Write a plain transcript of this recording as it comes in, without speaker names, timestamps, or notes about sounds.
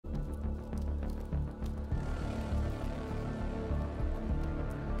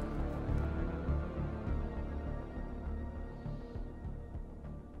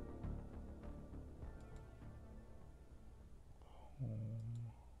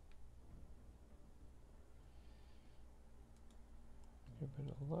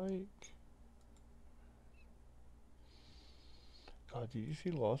bit of like. God, did you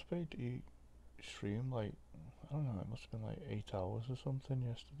see Lost Bay? He streamed like, I don't know, it must have been like 8 hours or something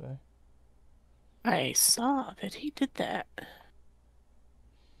yesterday. I saw that he did that.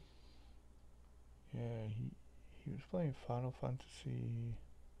 Yeah, he was playing Final Fantasy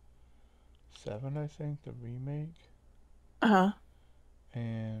 7, I think, the remake. Uh,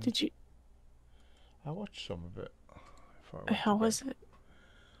 And did you? I watched some of it before I went to How bed. was it?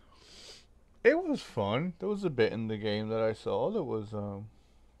 It was fun. There was a bit in the game that I saw that was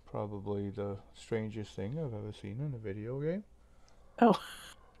probably the strangest thing I've ever seen in a video game. Oh,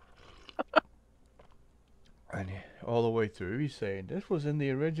 And all the way through, he's saying this was in the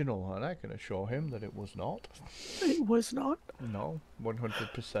original, and I can assure him that it was not. it was not. No,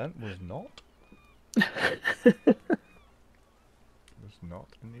 100% was not. Was not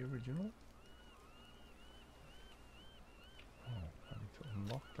in the original. Oh, I need to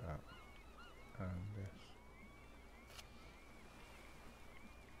unlock that. And this.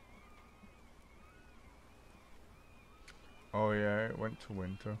 Oh yeah, it went to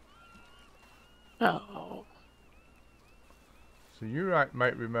winter. Oh, So you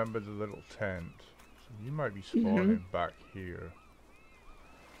might remember the little tent. So you might be mm-hmm. spawning back here.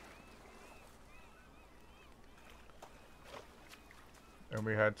 And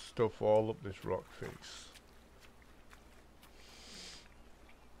we had stuff all up this rock face.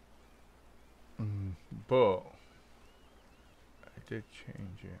 But I did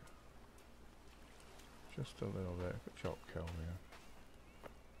change it. Just a little bit. Good job, Kelvin.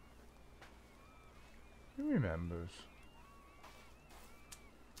 He remembers.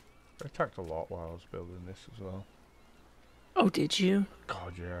 I attacked a lot while I was building this as well. Oh, did you?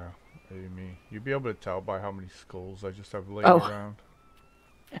 God, yeah. Amy. You'd be able to tell by how many skulls I just have laying Oh, around.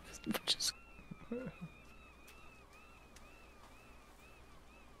 just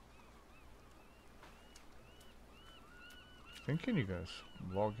Thinking you guys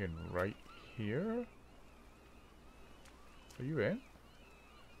log in right here? Are you in?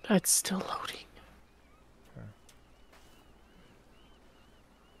 it's still loading. Okay.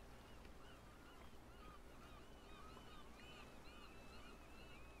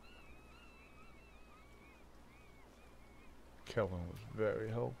 Kelvin was very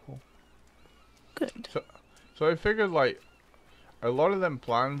helpful. Good. So I figured like a lot of them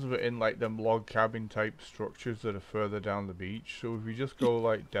plans were in like them log cabin type structures that are further down the beach. So if we just go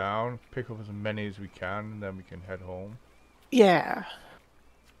like down, pick up as many as we can, and then we can head home. Yeah.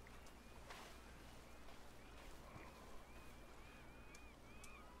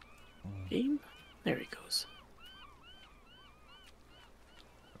 Game. There he goes.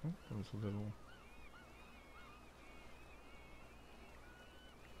 Oh, there was a little.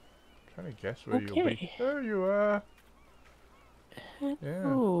 Trying to guess where you'll be. Okay. There you are. Yeah.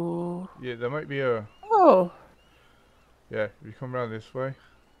 Oh. Yeah, there might be a. Oh. Yeah, if you come around this way.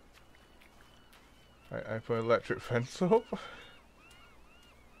 I put an electric fence up.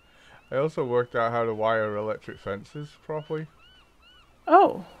 I also worked out how to wire electric fences properly.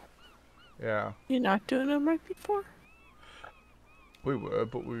 Oh. Yeah. You're not doing them right before? We were,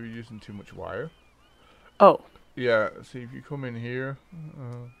 but we were using too much wire. Oh. Yeah, see if you come in here,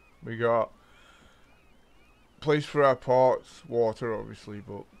 we got place for our pots, water obviously,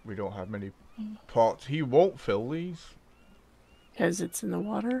 but we don't have many pots. He won't fill these. Because it's in the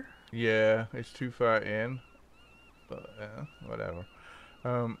water? Yeah, it's too far in. But yeah, whatever.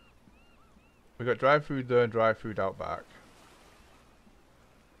 We got dry food there and dry food out back.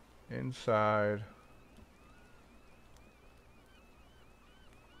 Inside.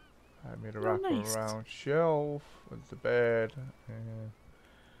 I made a Nice. wraparound shelf with the bed and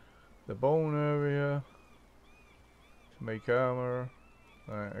the bone area to make armor.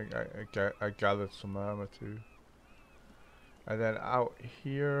 I gathered some armor too. And then out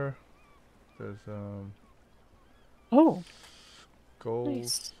here, there's Oh. gold.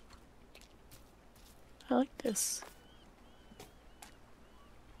 Nice. I like this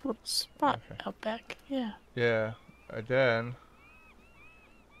little spot out back. Yeah. Yeah, and then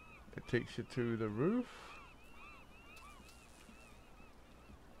it takes you to the roof.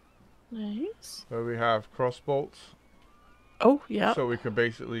 Nice. Where we have crossbolts. Oh, yeah. So we can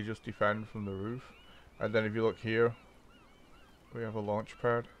basically just defend from the roof. And then if you look here, we have a launch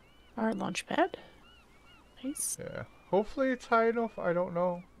pad. Our launch pad. Nice. Yeah. Hopefully it's high enough, I don't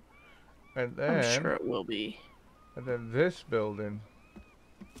know. And then I'm sure it will be. And then this building.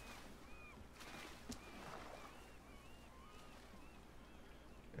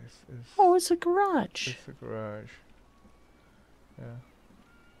 Oh, it's a garage. It's a garage. Yeah.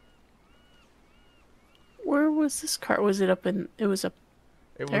 Where was this car? Was it up in? It was up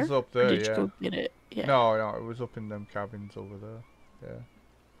It There? was up Or there, did you yeah. go get it? Yeah. No, no, it was up in them cabins over there.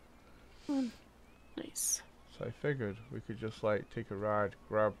 Yeah. Mm, nice. So I figured we could just like take a ride,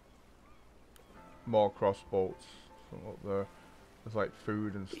 grab more crossbows from up there. There's like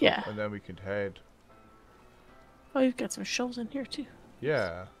food and stuff, Yeah. and then we could head. Oh, you've got some shells in here too.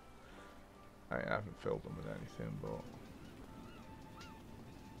 Yeah. I haven't filled them with anything, but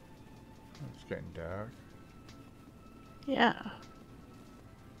it's getting dark. Yeah.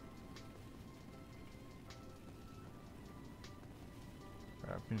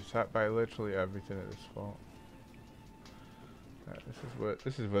 I've been sat by literally everything at this spot. Right,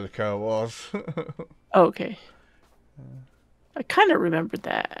 this is where the car was. Oh, okay. Yeah. I kind of remembered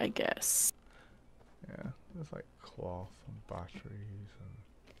that, I guess. Yeah, there's like cloth and batteries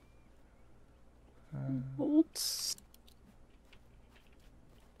and. Bolts.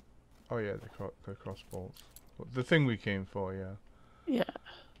 Oh yeah, the crossbows. The thing we came for, yeah. Yeah.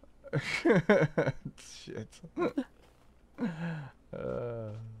 Shit.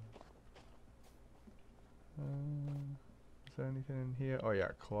 Is there anything in here? Oh yeah,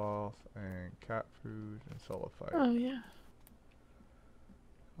 cloth and cat food and solar fire. Oh, yeah.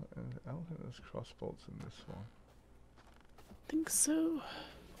 I don't think there's crossbows in this one. Think so.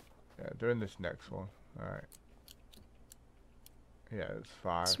 Yeah, they're in this next one. Alright. Yeah, there's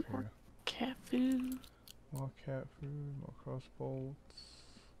 5 Some more here. cat food. More cat food, more crossbows.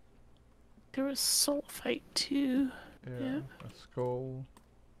 There was sulfite too. Yeah, Yeah. a skull.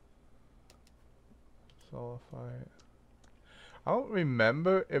 Sulfite. I don't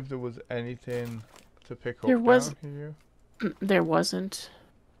remember if there was anything to pick There up was. down here. There wasn't.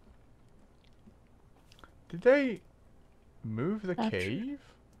 Did they move the After. cave?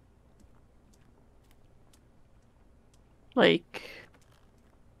 Like.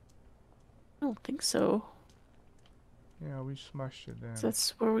 I don't think so. Yeah, we smashed it down.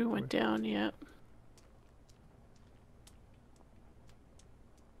 That's where we went down, yeah.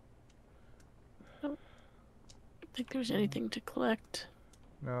 I don't think there's anything to collect.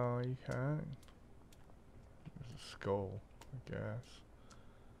 No, you can't. There's a skull, I guess.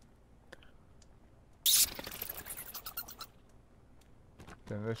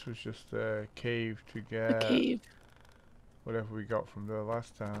 Then this was just a cave to A get cave. whatever we got from there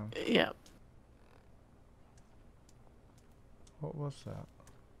last time. Yeah. What was that?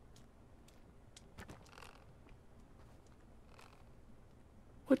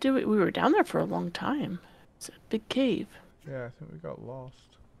 What did we were down there for a long time. It's a big cave. Yeah, I think we got lost.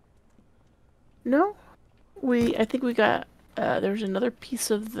 No? I think we got there was another piece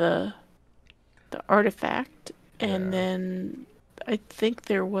of the artifact, and Yeah. then I think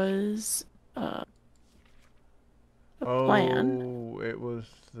there was a plan. Oh, it was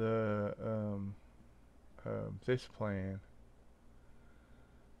the this plan,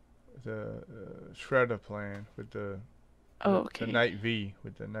 the shredder plan with the Oh, okay. the night V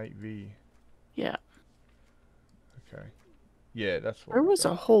with the night V. Yeah. Okay. Yeah, that's what There we was a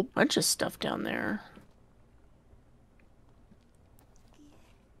got. whole bunch of stuff down there.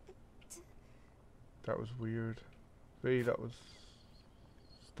 That was weird. V, that was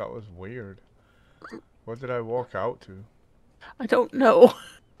weird. What did I walk out to? I don't know.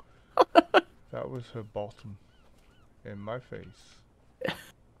 That was her bottom in my face.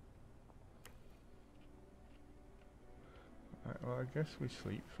 Alright, well, I guess we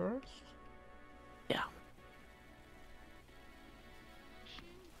sleep first. Yeah.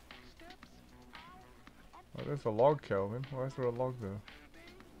 Oh, there's a log, Kelvin. Why is there a log there?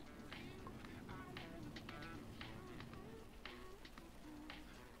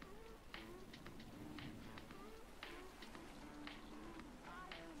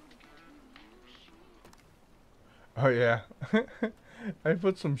 Oh yeah. I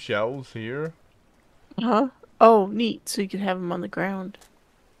put some shells here. Huh? Oh, neat. So you could have them on the ground.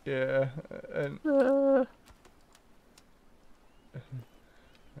 Yeah, and Uh,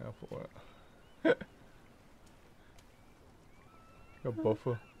 I'll put what? A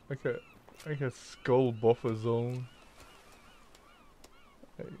buffer, like a skull buffer zone.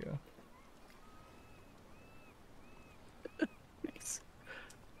 There you go. nice.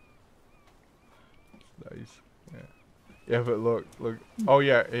 Nice. Yeah. Yeah, but look. Oh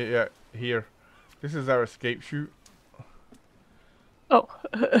yeah, yeah. Here, this is our escape chute. Oh.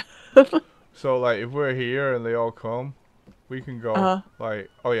 So like, if we're here and they all come, we can go like.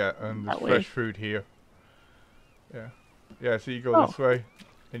 Oh yeah, and there's That way. fresh food here. Yeah. Yeah. So you go Oh. this way,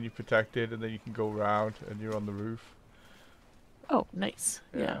 and you're protected, and then you can go around, and you're on the roof. Oh, nice.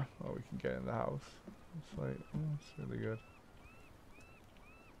 Yeah. Or we can get in the house. It's like, oh, it's really good.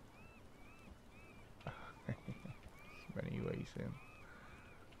 There's many ways in.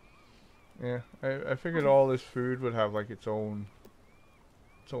 Yeah, I figured all this food would have like its own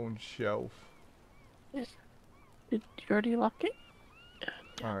shelf. Did you already lock it?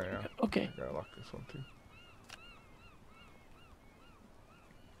 Oh There you yeah, go. Okay. I gotta lock this one too.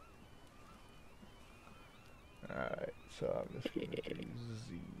 Alright, so I'm just gonna do Z.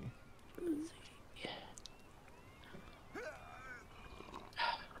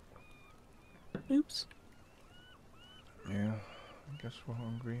 Oops. Yeah, I guess we're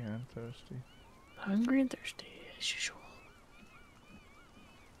hungry and thirsty. Hungry and thirsty, as usual.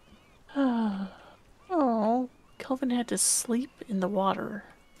 Oh, Kelvin had to sleep in the water.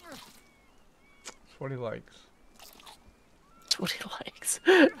 That's what he likes. That's what he likes.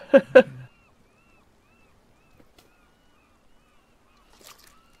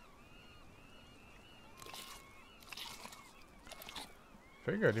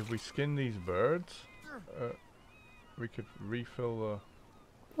 Figured if we skin these birds, we could refill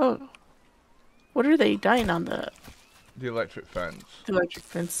Oh, what are they dying on the electric fence. the electric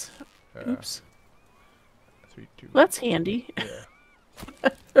fence? Yeah. Oops. 3, 2. Well, that's handy. Yeah.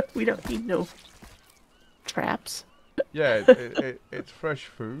 We don't need no traps. Yeah, it's fresh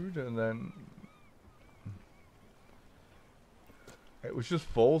food, and then it was just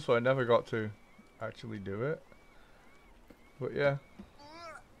full, so I never got to actually do it. But yeah.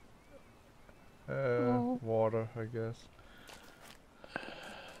 Water, I guess.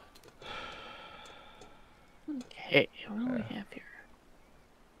 Okay, what do we have here?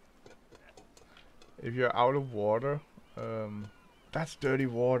 If you're out of water, that's dirty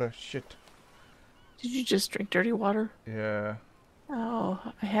water. Shit. Did you just drink dirty water? Yeah.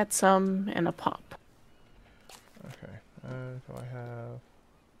 Oh, I had some and a pop. Okay. So I have.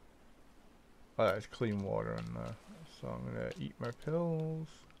 Oh, that's clean water in there. So I'm gonna eat my pills.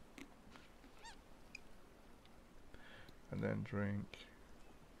 And then drink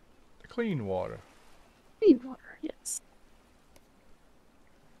the clean water. Clean water, yes.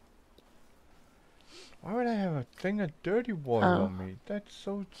 Why would I have a thing of dirty water on me? That's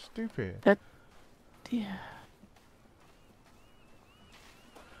so stupid. Yeah.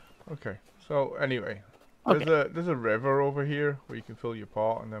 Okay. So anyway, Okay. there's a river over here where you can fill your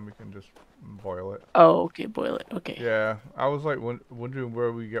pot and then we can just boil it. Oh, okay, boil it. Okay. Yeah, I was like wondering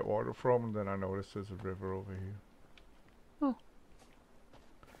where we get water from, and then I noticed there's a river over here. Oh.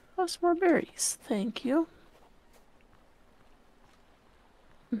 Oh, some more berries. Thank you.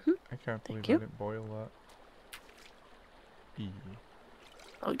 I can't believe you. I didn't boil that.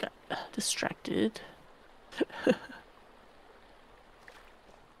 Oh, I got distracted. It's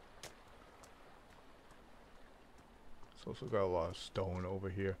also got a lot of stone over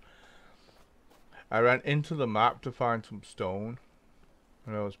here. I ran into the map to find some stone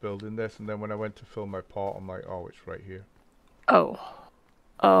when I was building this, and then when I went to fill my pot, I'm like, oh, it's right here. Oh.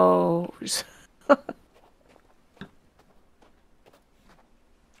 Oh.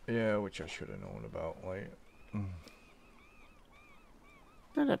 Yeah, which I should have known about, like.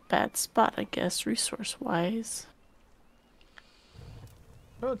 Not a bad spot, I guess, resource-wise.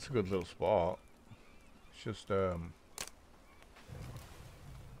 Well, it's a good little spot. It's just, Alright,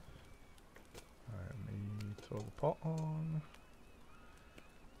 let me throw the pot on.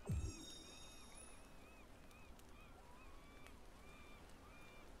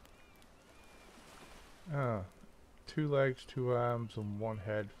 Ah, 2 legs, 2 arms, and 1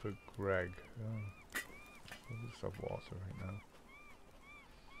 head for Greg. Oh. We'll just have water right now.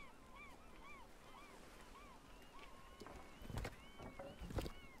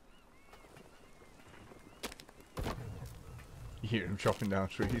 You hear him chopping down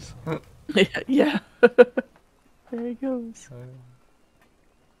trees. Yeah. There he goes.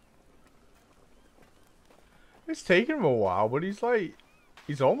 It's taken him a while, but he's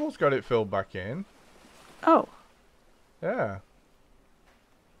almost got it filled back in. Oh. Yeah.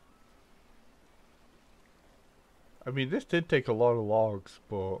 I mean, this did take a lot of logs,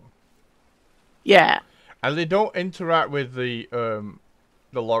 but Yeah. and they don't interact with the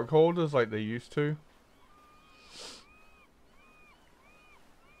log holders like they used to.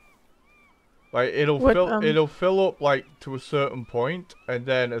 Like it'll fill up like to a certain point, and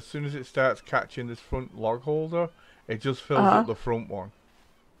then as soon as it starts catching this front log holder, it just fills up the front one.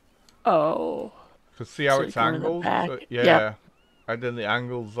 Oh. Cause see how So it's going in the angled? back. So, yeah. Yep. And then the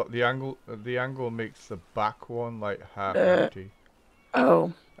angle makes the back one like half empty.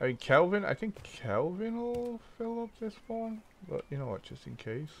 Oh. I mean, I think Kelvin will fill up this one, but you know what, just in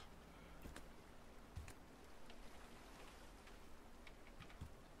case.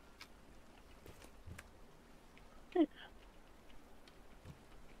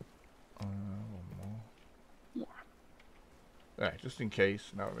 One more. Alright, just in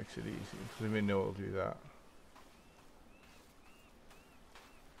case, now it makes it easy, because we know it'll do that.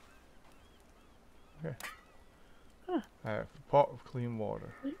 Okay. Huh. I have a pot of clean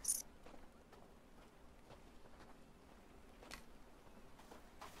water. Nice.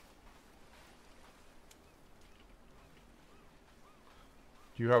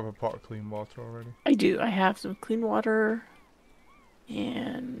 Do you have a pot of clean water already? I do. I have some clean water.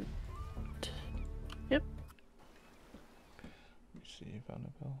 And... Yep. Let me see if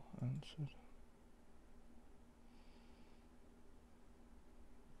Annabelle answered.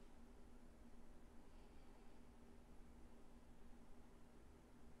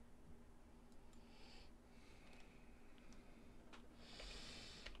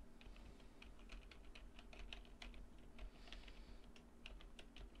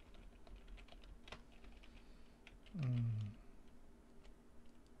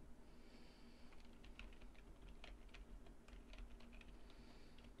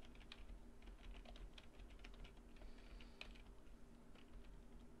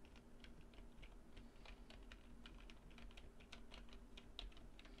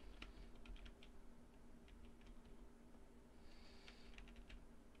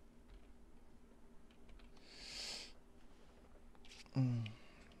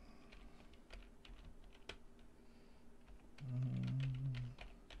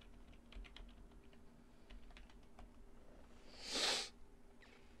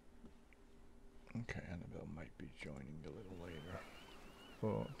 Okay, Annabelle might be joining a little later,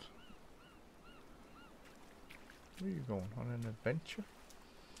 but where are you going? On an adventure?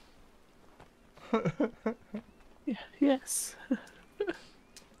 Yeah. Yes.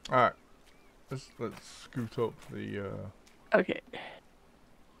 Alright, let's scoot up the Okay.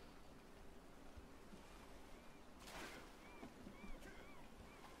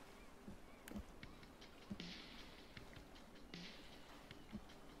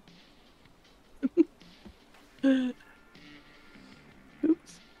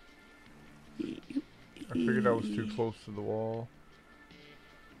 Oops. I figured I was too close to the wall.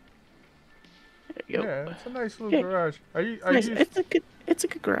 There you go. Yeah, it's a nice little Yeah. garage. Nice. It's a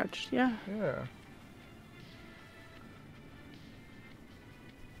good garage. Yeah. Yeah.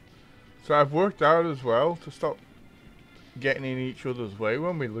 So I've worked out as well to stop getting in each other's way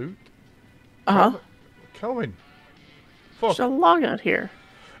when we loot. Uh huh. Kelvin. There's a log out here.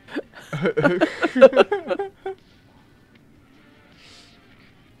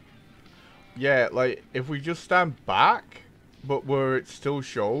 Yeah, like if we just stand back, but where it still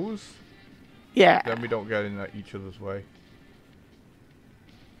shows, Yeah. then we don't get in each other's way.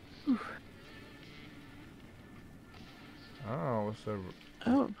 Oh, what's the?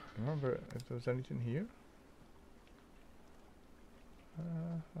 Oh. Remember if there's anything here? I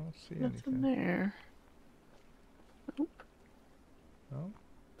don't see Nothing anything. there. Nope. No.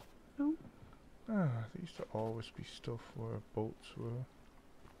 Nope. Ah, there used to always be stuff where boats were.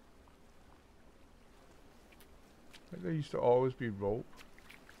 Like there used to always be rope.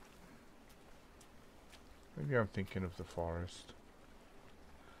 Maybe I'm thinking of the forest.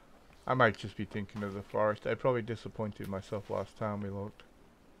 I might just be thinking of the forest. I probably disappointed myself last time we looked.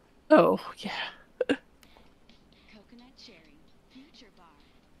 Oh, yeah. Coconut cherry, future bar,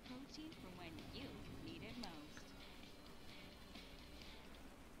 protein for when you need it most.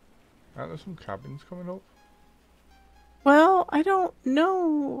 Aren't there some cabins coming up? Well, I don't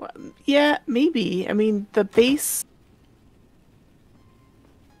know. Yeah, maybe. I mean, the base.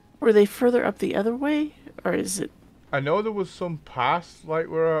 Were they further up the other way? Or is it. I know there was some past, like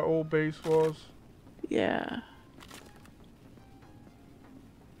where our old base was, Yeah.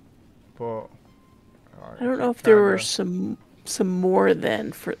 but I don't know if there were some more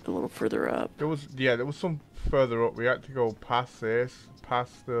then for a little further up. There was, yeah, there was some further up. We had to go past this,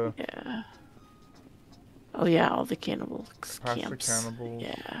 past the. Yeah. Oh yeah, all the cannibals Past camps. the cannibals.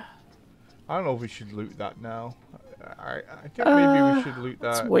 Yeah. I don't know if we should loot that now. I think maybe we should loot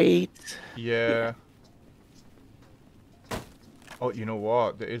Let's that. wait. Yeah. Oh, you know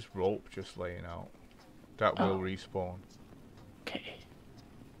what? There is rope just laying out. That will respawn. Okay.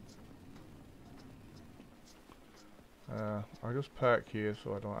 I'll just park here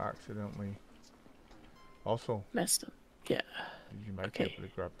so I don't accidentally. Also, Messed up. Yeah. you might be able to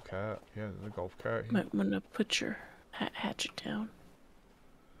grab the cart. Yeah, there's a golf cart here. Might want to put your hatchet down.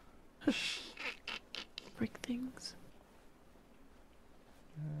 Break things.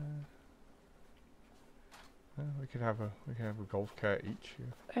 We could have a golf cart each here.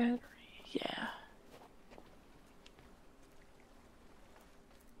 Battery. Yeah.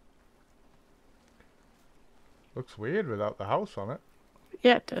 Looks weird without the house on it.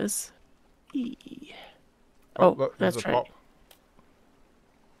 Yeah, it does. E. Oh, Oh, look, there's that's a right. pop.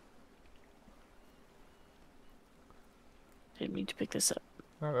 didn't mean to pick this up.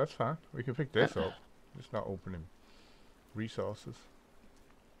 No, that's fine. We can pick this up. Just not opening resources.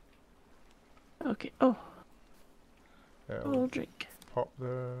 Okay. Oh, Yeah, a little drink. pop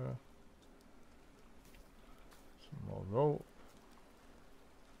the some more rope.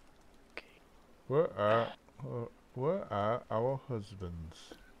 Okay. Where are our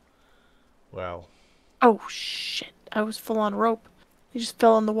husbands? Well, Oh shit! I was full on rope. He just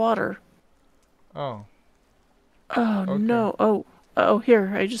fell in the water. oh, Oh okay. no! Oh,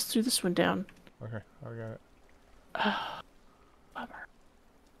 here. I just threw this one down. Okay, I got it. Oh, bummer.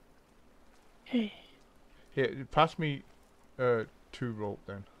 Hey. Here, pass me 2 rope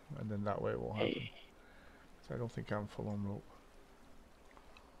then, and then that way it won't happen. Hey. So I don't think I'm full on rope.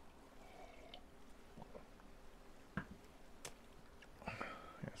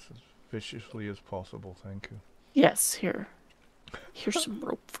 Yes, as viciously as possible, thank you. Yes, here. Here's some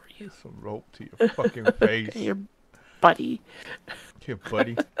rope for you. Some rope to your fucking face. Your buddy. Here,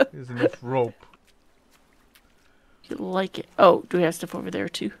 buddy. There's enough rope. You like it. Oh, do we have stuff over there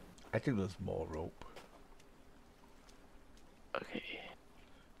too? I think there's more rope. Okay.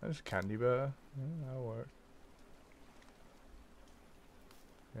 There's a candy bar. Yeah, that'll work.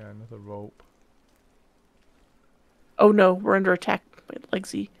 Yeah, another rope. Oh no, we're under attack by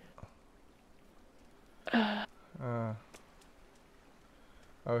Legsy.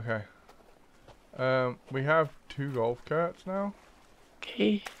 Okay. We have 2 golf carts now.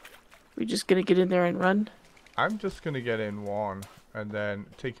 Okay. We're just gonna get in there and run? I'm just gonna get in one and then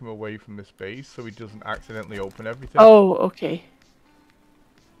take him away from this base so he doesn't accidentally open everything. Oh, okay.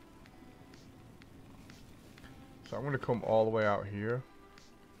 So I'm gonna come all the way out here.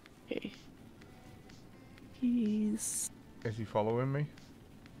 Okay. He's... Is he following me?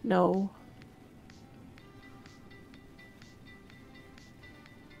 No.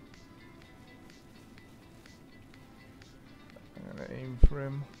 I'm gonna aim for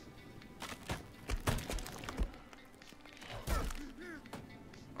him.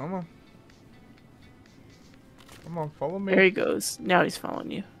 Come on. Come on, follow me. There he goes. Now he's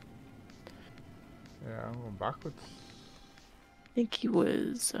following you. Yeah, I'm going backwards. I think he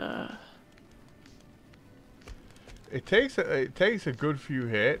was, It takes a good few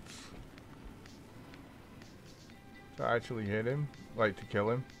hits to actually hit him, like to kill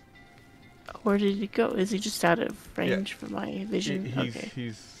him. where did he go? Is he just out of range for my vision?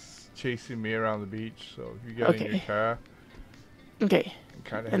 He's chasing me around the beach, so if you get in your car, Okay.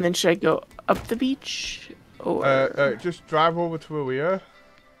 kind of. And then should I go up the beach? Or... just drive over to where we are.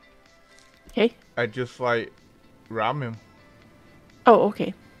 Okay. And just like ram him. Oh,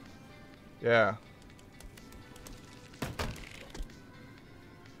 okay. Yeah.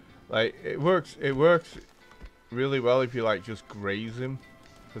 Like it works really well if you like just graze him,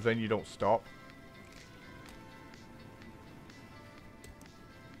 because then you don't stop.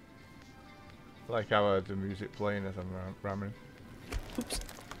 Like how I had the music playing as I'm ramming. Oops.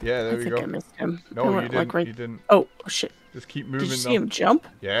 Yeah, there I we think go. I missed him. No, I you went, didn't. like, right... You didn't. Oh, shit. Just keep moving. Did you see him jump?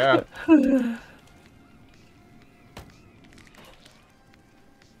 Yeah.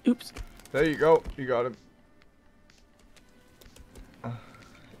 Oops. There you go. You got him.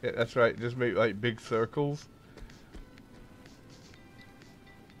 Yeah, that's right. Just make like big circles.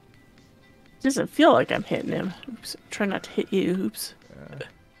 Doesn't feel like I'm hitting him. Oops. Try not to hit you. Oops. Yeah.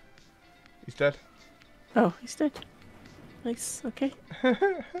 He's dead. Oh, he's dead. Nice. Okay.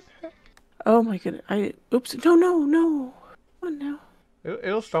 Oh my goodness. Oops. No, no, no. Come on now.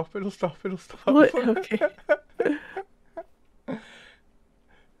 It'll stop. It'll stop. It'll stop. What? Okay.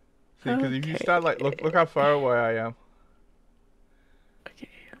 See, because if you start like, look how far away I am. Okay.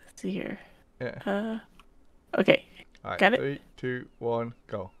 Let's see here. Yeah. Okay. All right, Got it. 3, 2, 1,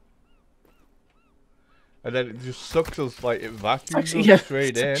 go. And then it just sucks us, like it vacuums us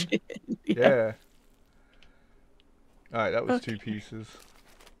straight in. Yeah. Alright, that was 2 pieces.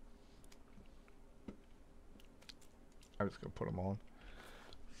 I'm just gonna put them on.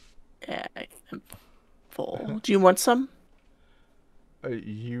 Yeah, I'm full. Do you want some?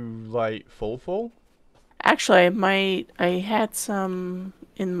 You like full? Actually, I had some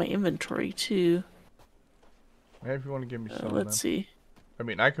in my inventory too. Maybe if you want to give me some. Let's see. I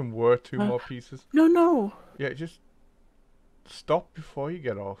mean, I can wear 2 more pieces. No. Yeah, just stop before you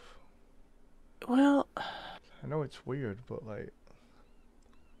get off. Well, I know it's weird, but like...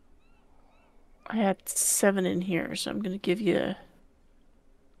 I had 7 in here, so I'm gonna give you...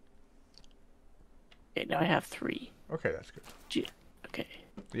 Okay, now I have 3. Okay, that's good. Okay.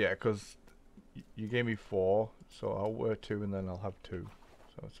 Yeah, because you gave me 4, so I'll wear 2 and then I'll have 2.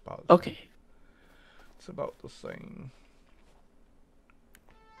 So it's about the same. It's about the same.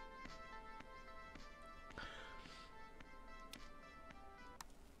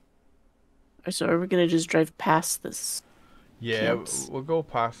 So are we gonna just drive past this? Yeah, Camps. we'll go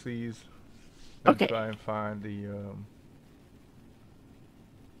past these and Okay. try and find the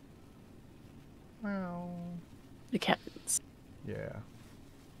well, The cabins. yeah.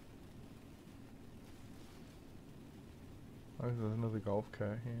 Oh, there's another golf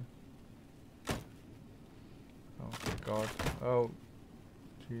cart here. Oh God. Oh,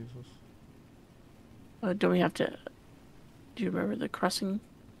 Jesus. Don't we have to? Do you remember the crossing?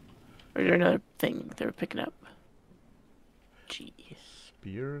 Or is there another thing they were picking up? Gee.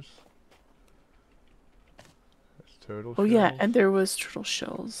 Spears. That's turtle Oh shells. yeah, and there was turtle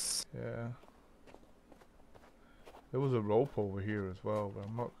shells. Yeah. There was a rope over here as well, but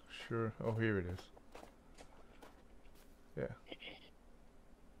I'm not sure. Oh, here it is. Yeah.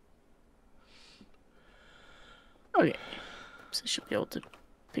 Okay. So she'll be able to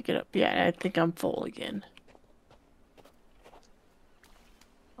pick it up. Yeah, I think I'm full again.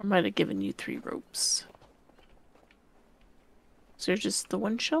 I might have given you 3 ropes. Is there just the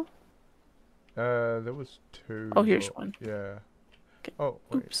one shell? There was 2. Oh, here's but- one. Yeah. Okay. Oh,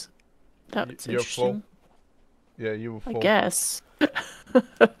 wait. Oops. That's You're full? interesting. Yeah, you were I full. guess.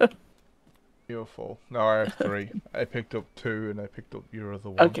 You were full. No, I have 3. I picked up 2 and I picked up your other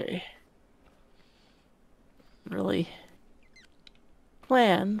one. Okay. Really.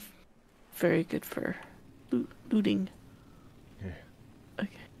 Plan. Very good for looting. Yeah. Okay.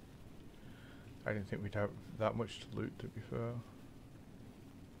 I didn't think we'd have that much to loot, to be fair.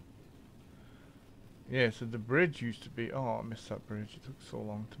 Yeah, so the bridge used to be... Oh, I missed that bridge. It took so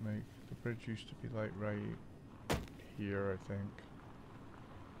long to make. The bridge used to be like right here, I think.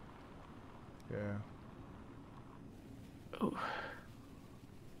 Yeah. Oh.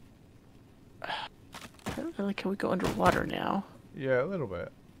 I don't really. Can we go underwater now? Yeah, a little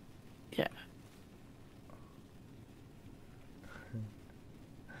bit. Yeah.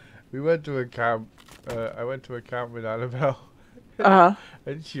 We went to a camp. I went to a camp with Annabelle.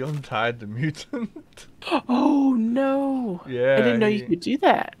 And she untied the mutant. Oh no! Yeah. I didn't know you could do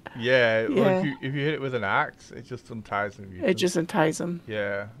that. Yeah. Well, Yeah. if you hit it with an axe, it just unties the mutant. It just unties them.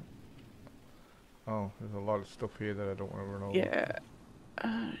 Yeah. Oh, there's a lot of stuff here that I don't want to run over. Yeah.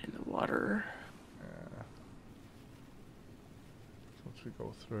 In the water. Yeah. So once we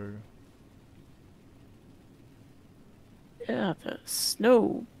go through. Yeah, the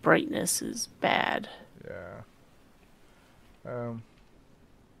snow brightness is bad. Yeah.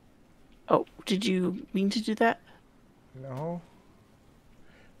 Oh, did you mean to do that? No.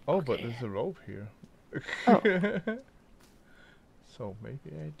 Oh, but Okay. there's a rope here. Oh. So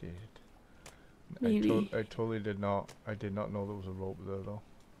maybe I did. Maybe. I totally did not. I did not know there was a rope there though.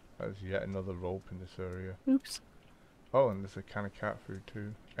 There's yet another rope in this area. Oops. Oh, and there's a can of cat food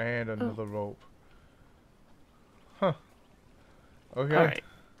too. And another rope. Huh. Okay. Alright.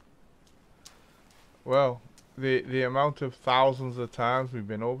 Well, the amount of thousands of times we've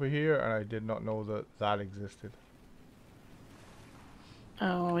been over here, and I did not know that that existed.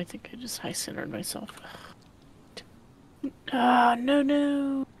 Oh, I think I just high-centered myself. Ah, no,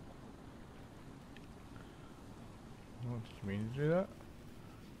 no. Oh, did you mean to do that?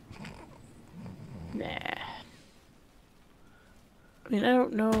 Nah. I mean, I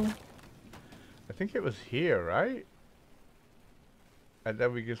don't know. I think it was here, right? And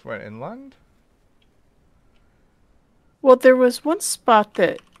then we just went inland? Well, there was one spot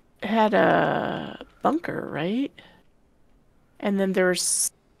that had a bunker, right? And then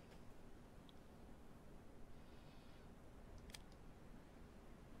there's...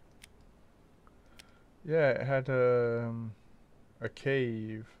 Yeah, it had a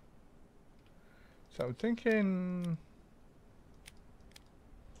cave. So I'm thinking...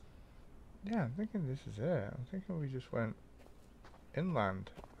 Yeah, I'm thinking this is it. I'm thinking we just went inland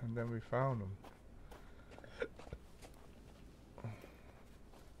and then we found them.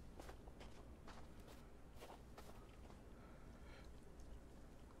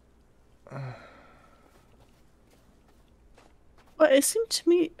 Well, it seemed to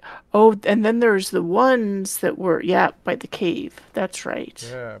me... Oh, and then there's the ones that were, yeah, by the cave. That's right.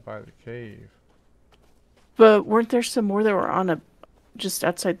 Yeah, by the cave. But weren't there some more that were on a... just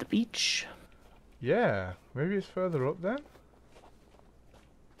outside the beach? Yeah, maybe it's further up then?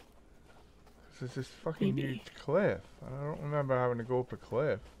 'Cause there's this fucking Maybe. huge cliff. And I don't remember having to go up a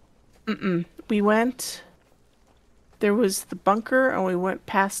cliff. Mm-mm. We went... There was the bunker, and we went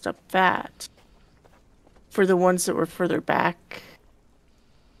past up that. For the ones that were further back.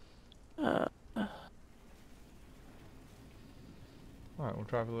 Alright, we'll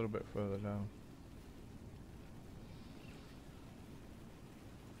drive a little bit further down.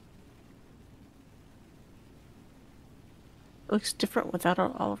 It looks different without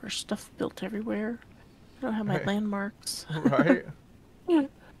all of our stuff built everywhere. I don't have my Right. landmarks. Right? Yeah.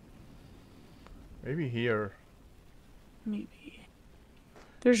 Maybe here. Maybe.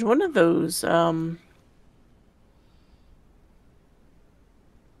 There's one of those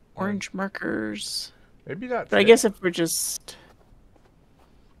orange markers. Maybe that's But I it. guess if we're just...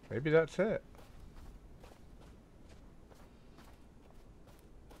 Maybe that's it.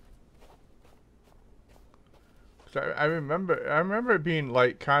 I remember it being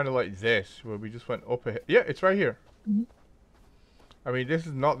like kind of like this, where we just went up ahead. Yeah, it's right here. Mhm. I mean, this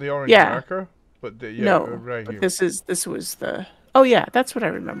is not the orange Yeah. marker, but yeah, No, right but here. this was the... Oh yeah, that's what I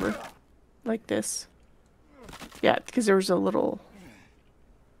remember. Like this. Yeah, because there was a little...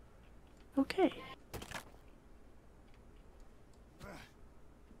 Okay.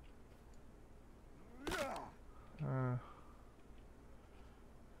 Okay.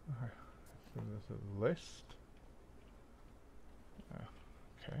 So there's a list.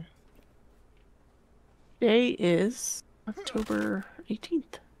 Okay. Day is October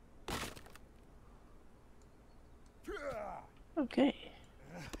 18th. Okay.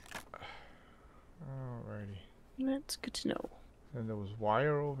 Alrighty. That's good to know. And there was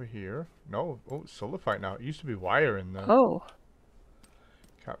wire over here. No, oh, it's sulfite now. It used to be wire in there. Oh,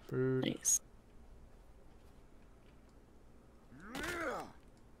 Cat food. nice.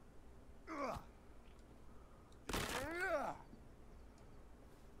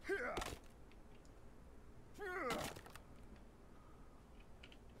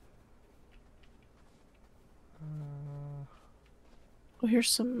 Well, here's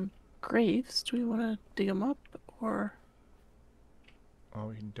some graves. Do we want to dig them up, or... Oh,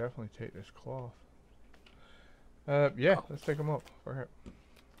 we can definitely take this cloth. Yeah, let's take them up. Okay.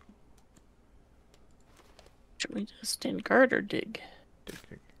 Should we just stand guard or dig?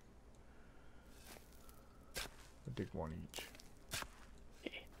 Dig. We'll dig one each.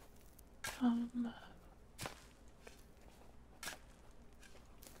 Okay. Oh,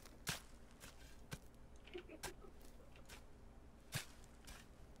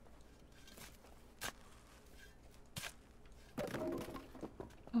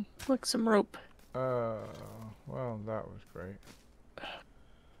 look, some rope. Well, that was great.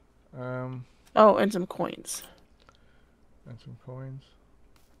 Oh, and some coins. And some coins.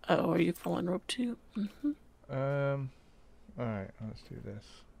 Oh, are you pulling rope too? Mm-hmm. Alright, let's do this.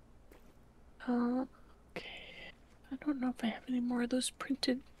 Okay. I don't know if I have any more of those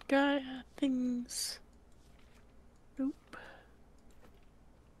printed things. Nope.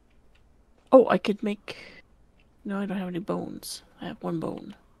 Oh, I could make... No, I don't have any bones. I have one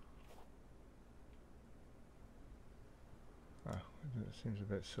bone. It seems a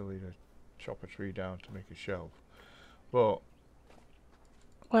bit silly to chop a tree down to make a shelf. Well,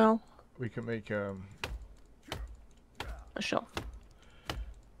 we can make a shelf.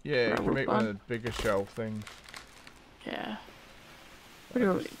 yeah, you Or a can make roof one on. of the bigger shelf things. Yeah. Where do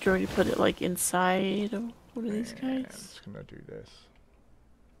you want me to put it? Like inside of one of these I'm guys? just gonna do this.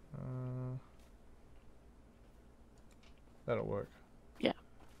 That'll work. Yeah.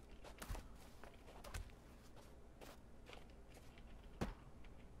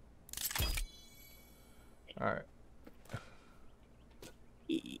 Alright.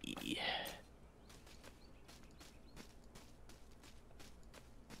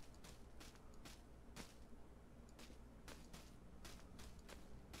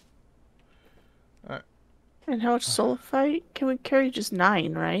 Alright. And how much sulfite can we carry? Just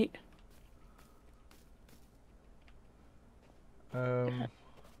 9, right?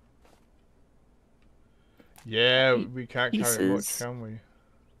 Yeah, we can't carry much, Pieces. can we?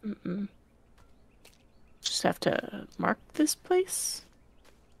 Mm-mm. Just have to mark this place?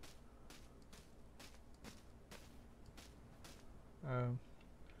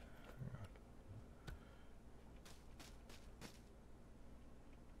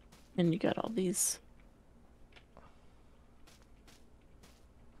 And you got all these.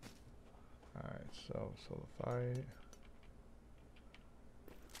 Alright, so sulfite.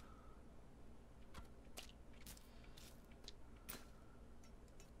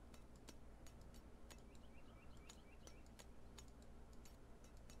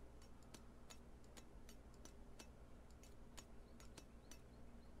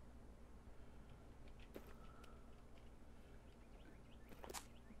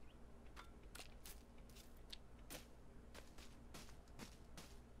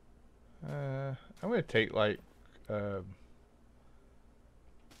 I'm gonna take like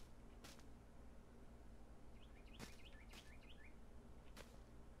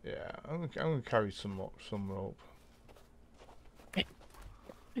yeah, I'm gonna carry some rope.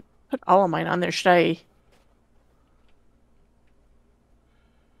 Put all of mine on there. Should I?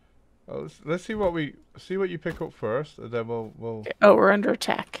 Well, let's see what you pick up first, and then we'll. Oh, we're under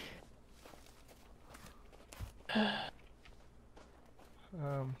attack.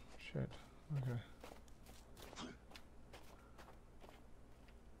 Shit. Okay.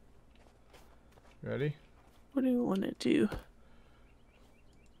 Ready? What do you want to do?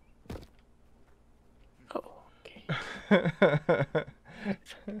 Oh, okay.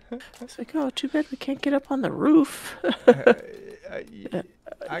 It's like, oh, too bad we can't get up on the roof. I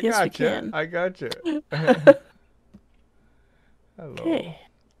Yes, we got can. I got you. Hello. Okay,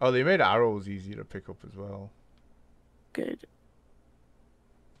 Oh, they made arrows easy to pick up as well. good.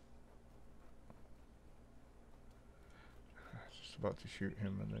 I was just about to shoot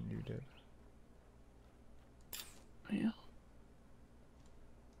him, and then you did. Yeah.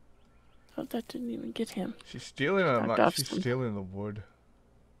 Oh, that didn't even get him. She's stealing them. Knocked Like, off she's some- stealing the wood.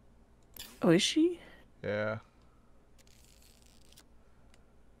 Oh, is she? Yeah.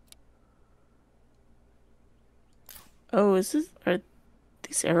 Oh, are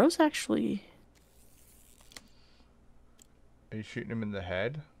these arrows actually? Are you shooting him in the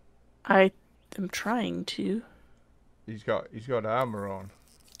head? I am trying to. He's got armor on.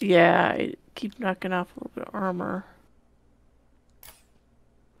 Yeah, I keep knocking off a little bit of armor.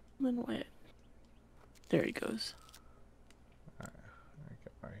 Then what? There he goes. I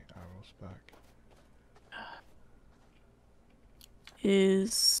get my arrows back.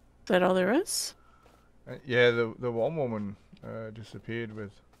 Is that all there is? Yeah, the one woman disappeared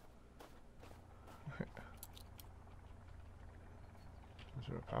with. Is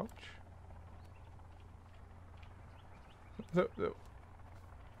there a pouch? The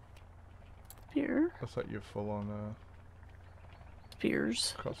Here. looks like you're full on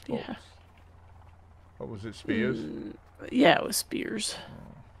Spears. crossbows. Yeah. What was it? Spears? Yeah, it was spears.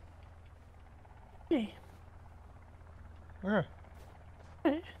 Oh. Okay. Okay.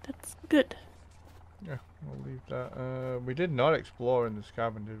 Alright, that's good. Yeah, we'll leave that. We did not explore in this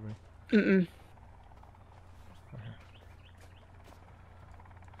cabin, did we? Mm-mm.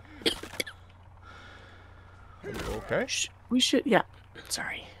 Are you okay? We should, yeah.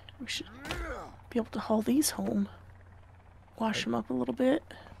 Sorry. We should be able to haul these home. Wash them up a little bit.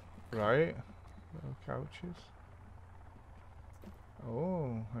 Right. Little couches.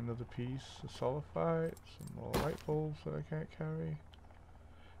 Oh, another piece of sulfite. Some more light bulbs that I can't carry.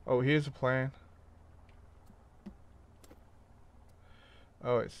 Oh, here's a plan.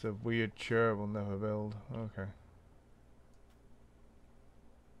 Oh, it's the weird chair we'll never build. Okay.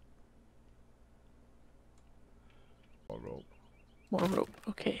 More rope. More rope.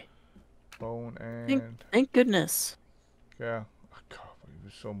 Okay. Bone and... Thank goodness. Yeah. Oh,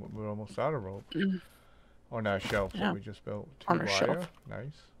 God, we're almost out of rope. Mm. On our shelf Yeah. that we just built. On Two our wire. shelf.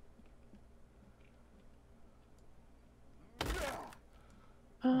 Nice.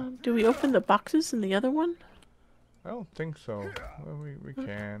 Do we open the boxes in the other one? I don't think so. Well, we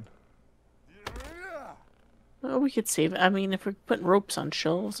can. Well, we could save it. I mean, if we're putting ropes on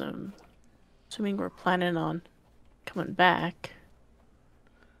shelves, I'm assuming we're planning on coming back.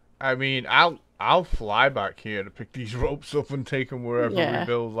 I mean, I'll fly back here to pick these ropes up and take them wherever Yeah. we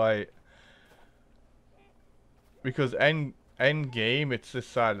build, like, because end game it's this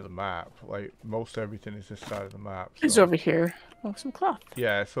side of the map. Like most everything is this side of the map. It's so- over here. Oh, some cloth.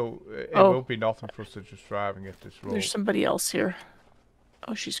 Yeah, so it Oh. will be nothing for us to just drive and get this rope. There's somebody else here.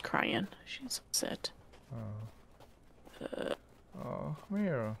 Oh, she's crying. She's upset. Oh, come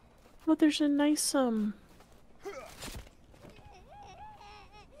here. Oh, there's a nice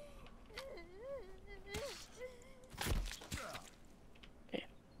Okay.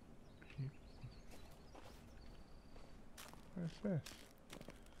 What's this?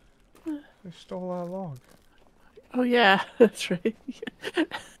 They stole our log. Oh yeah, that's right.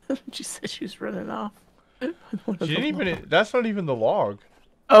 She said she was running off. One of She didn't them. even. That's not even the log.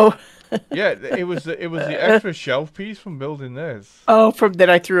 Oh, Yeah, it was the extra shelf piece from building this. oh, from that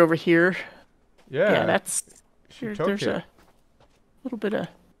I threw over here. Yeah, Yeah, that's she here, took there's it. a little bit of.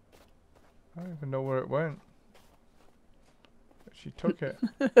 I don't even know where it went. She took it.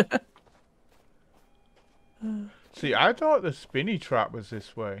 See, I thought the spinny trap was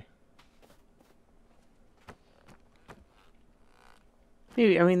this way.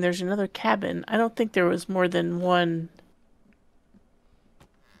 Maybe, I mean, there's another cabin. I don't think there was more than one.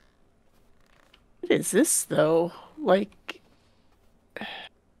 What is this, though? Like,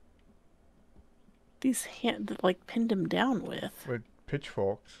 these hand, like, pinned him down with. With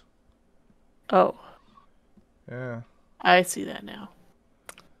pitchforks. Oh, Yeah, I see that now.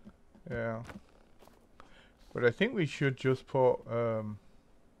 yeah. But I think we should just put, All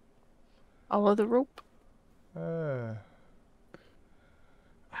of the rope?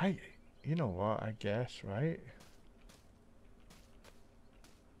 You know what? I guess, right?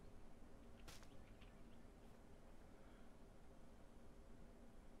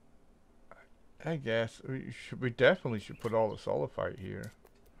 I guess we definitely should put all the solidite here.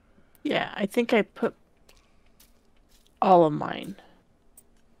 Yeah, I think I put all of mine.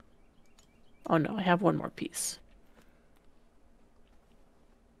 Oh no, I have one more piece.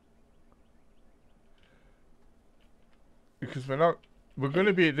 Because we're going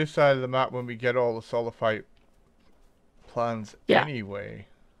to be at this side of the map when we get all the solidite plans Yeah. anyway.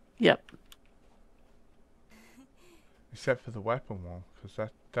 Yep. Except for the weapon one, because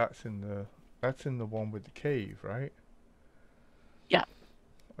that's in the one with the cave, right? Yeah.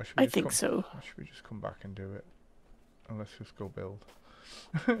 Or should we I just think so. Or should we just come back and do it? And let's just go build.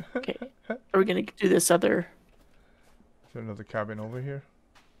 Okay. Are we gonna do this other? Is there another cabin over here?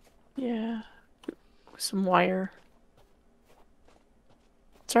 Yeah. With some wire.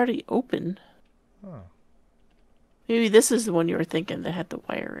 It's already open. Oh. Maybe this is the one you were thinking that had the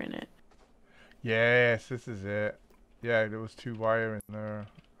wire in it. Yes, this is it. Yeah, there was 2 wire in there.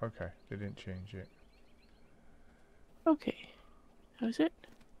 Okay, they didn't change it. Okay. How's it?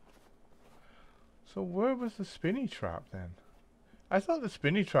 So where was the spinny trap then? I thought the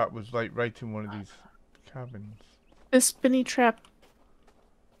spinny trap was like right in one of these cabins. The spinny trap.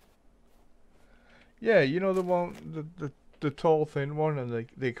 Yeah, you know the one, the tall thin one, and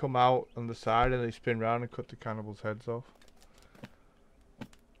they come out on the side and they spin round and cut the cannibals' heads off.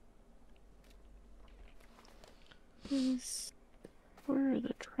 Where are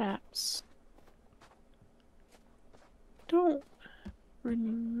the traps? Don't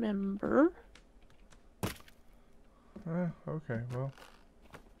remember. Okay, well.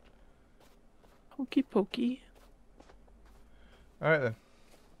 Hokey pokey. Alright then.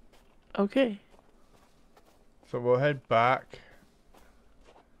 Okay. So we'll head back.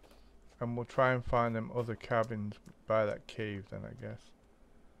 And we'll try and find them other cabins by that cave then, I guess.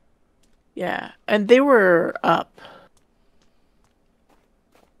 Yeah, and they were up.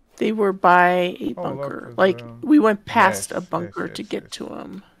 They were by a Oh, look, bunker. there's, Like, we went past a yes, bunker yes, to yes, get yes. to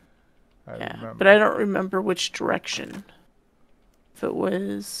them. I Yeah, remember. but I don't remember which direction. If it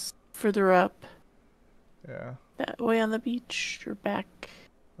was further up, Yeah. that way on the beach, or back.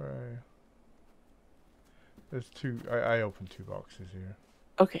 Right. There's 2. I opened 2 boxes here.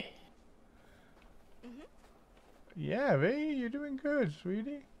 Okay. Yeah, Vee, you're doing good,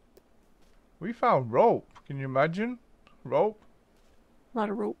 sweetie. We found rope. Can you imagine? Rope? A lot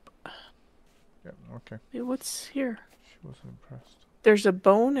of rope. Yeah, okay. Hey, what's here? She wasn't impressed. There's a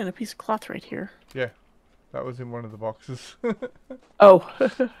bone and a piece of cloth right here. Yeah, that was in one of the boxes. Oh,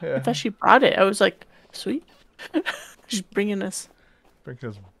 Yeah. I thought she brought it. I was like, sweet. She's bringing us. Bringing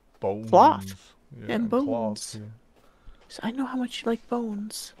us bones. Cloth. Yeah, And cloth, bones. yeah. So I know how much you like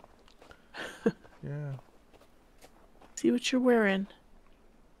bones. Yeah. See what you're wearing.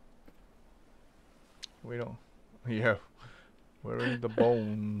 We don't. Yeah. We're in the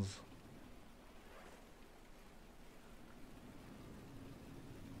bones.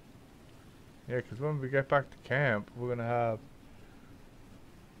 Yeah, because when we get back to camp, we're gonna have.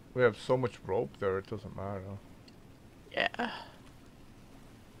 We have so much rope there, it doesn't matter. Yeah.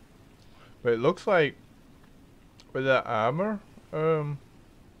 But it looks like with that armor, where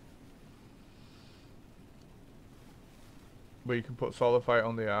you can put solidite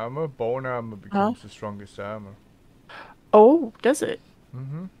on the armor, bone armor becomes the strongest armor. Oh, does it?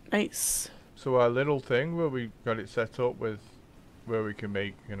 Mm-hmm. Nice. So our little thing where we got it set up with, where we can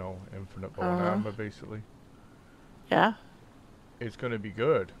make, you know, infinite bone armor basically. Yeah. It's gonna be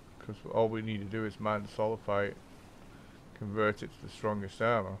good, because all we need to do is mine the solidite, convert it to the strongest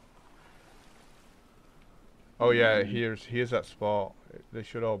armor. Oh yeah, here's that spot. They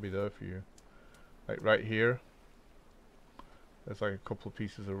should all be there for you. Like right here. There's like a couple of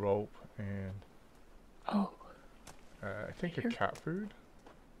pieces of rope and Oh. I think Here. a cat food.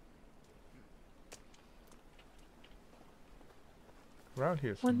 Around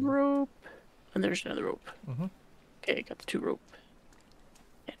here One somewhere. rope. And there's another rope. Mm-hmm. Okay, I got the 2 rope.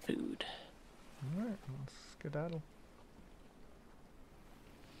 And food. Alright, let's skedaddle.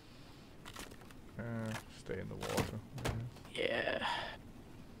 Stay in the water. Yeah.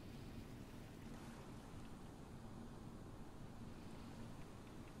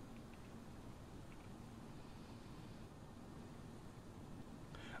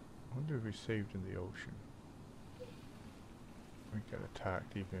 I wonder if we saved in the ocean. We'd get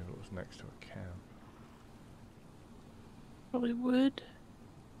attacked even if it was next to a camp. Probably would.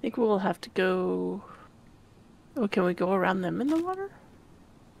 I think we'll have to go. Oh, can we go around them in the water?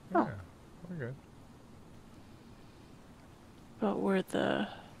 Yeah, Oh. we're good. But where the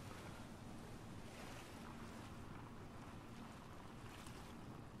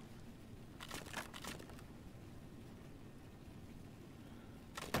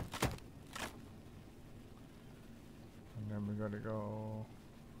go.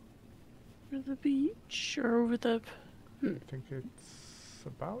 Over the beach or over the I think it's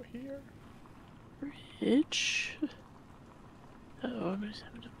about here. bridge. Oh, I'm just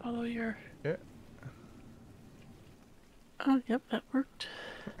having to follow your. Yeah. Oh, yep, that worked.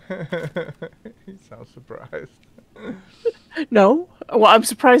 He sounds surprised. No, well, I'm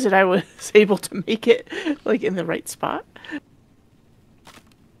surprised that I was able to make it like in the right spot.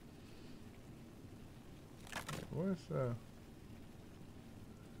 Where's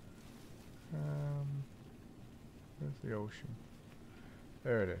where's the ocean?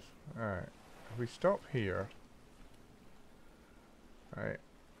 There it is. Alright. If we stop here. Alright.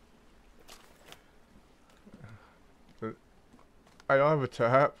 I don't have a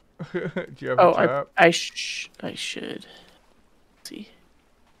tap. Do you have Oh, a tap? I should. Let's see.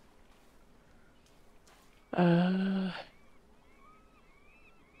 Yeah,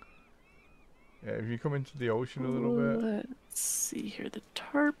 if you come into the ocean a little bit. Let's see here. The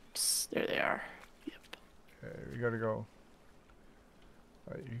tarps. There they are. Yep. We gotta go.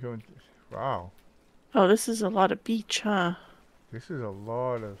 You go into. Wow. Oh, this is a lot of beach, huh? This is a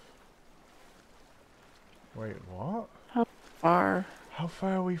lot of. Wait, what? How far? How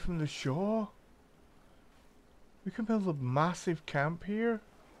far are we from the shore? We can build a massive camp here.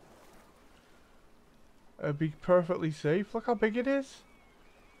 It'd be perfectly safe. Look how big it is.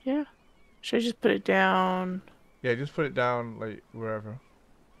 Yeah. Should I just put it down? Yeah, just put it down, like, wherever.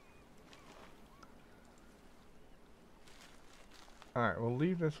 Alright, we'll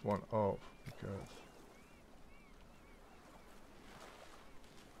leave this one up, because...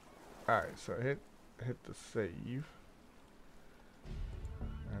 Alright, so hit the save.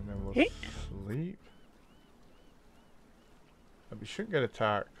 And then we'll sleep. And we shouldn't get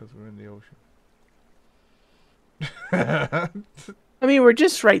attacked, because we're in the ocean. I mean, we're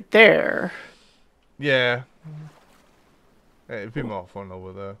just right there. Yeah. It'd be more fun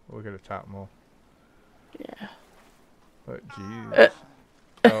over there. We'll get attacked more. Yeah. But jeez.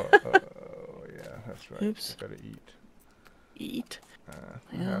 Oh, yeah, that's right. Oops. Gotta eat. Eat.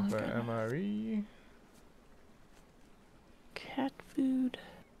 We Yeah, have okay. MRE. Cat food.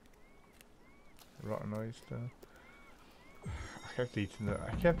 Rotten oyster. I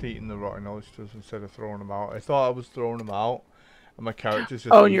kept eating the rotten oysters instead of throwing them out. I thought I was throwing them out, and my character's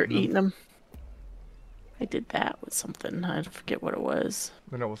just Oh, eating you're them. eating them. I did that with something. I forget what it was.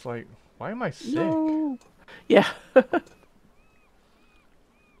 Then I was like, why am I sick? No. Yeah. Nice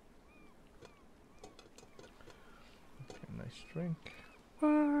drink.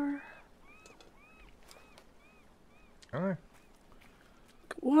 Alright.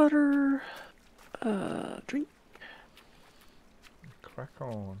 Water. Drink. Crack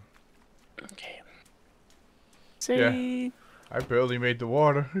on. Okay. Save. I barely made the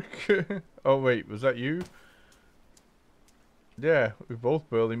water. Oh wait, was that you? Yeah, we both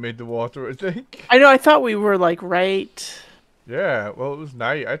barely made the water, I think. I know, I thought we were like right. Yeah, well it was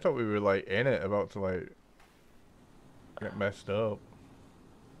night. I thought we were like in it, about to like get messed up.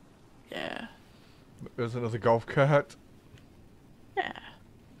 Yeah. There's another golf cart. Yeah.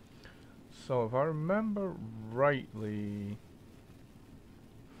 So if I remember rightly,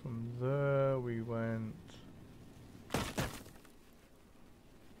 from there we went.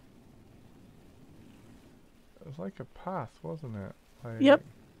 It was like a path, wasn't it? Like, Yep.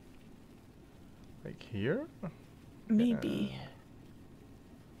 Like here? Maybe.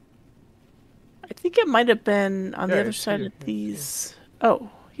 I think it might have been on Yeah, the other it's side here, of it's these.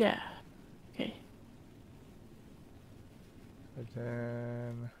 Oh, yeah. Okay. And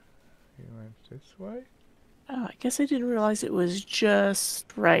then we went this way. Oh, I guess I didn't realize it was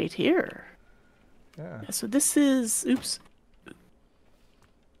just right here. Yeah. Yeah, so this is. Oops.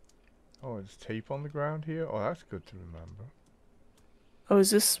 Oh, there's tape on the ground here? Oh, that's good to remember. Oh, is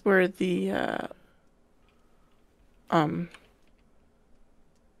this where the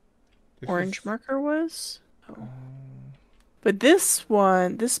This orange is, marker was? Oh. But this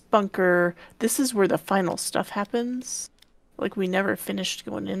one, this bunker, this is where the final stuff happens. Like, we never finished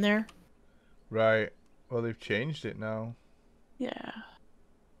going in there. right. Well, they've changed it now. Yeah. I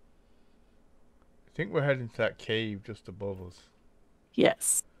think we're heading to that cave just above us.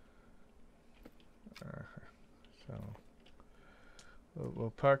 Yes. So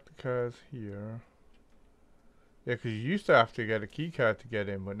we'll park the cars here. Yeah, because you used to have to get a key card to get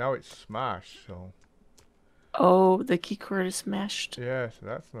in, but now it's smashed, so... Oh, the key cord is smashed. Yeah, so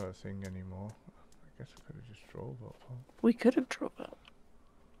that's not a thing anymore. I guess I could have just drove up, huh? We could have drove up.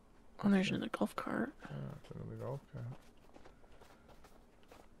 Oh, there's another golf cart. Yeah, that's another golf cart.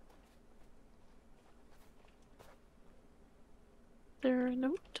 There a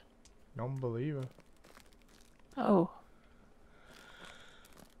note? Non-believer. Oh.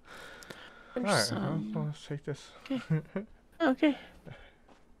 Alright, some. well, let's take this. Okay. Okay.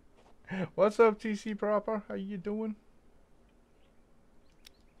 What's up, TC Proper? How you doing?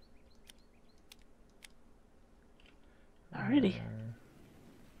 Alrighty.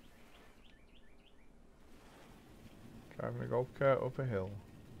 Driving a golf cart up a hill.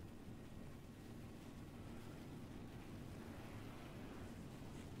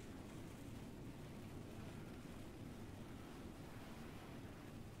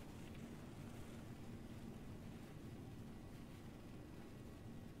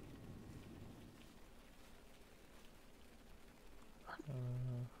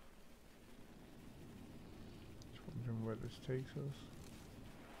 Just wondering where this takes us.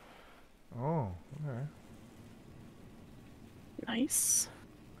 Oh, okay. Nice.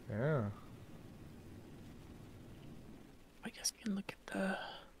 Yeah. I guess we can look at the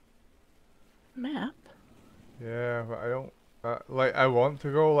map. Yeah, but I don't... like, I want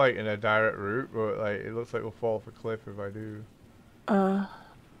to go, like, in a direct route, but, like, it looks like we'll fall off a cliff if I do.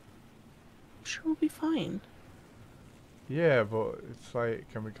 Sure we'll be fine. Yeah, but it's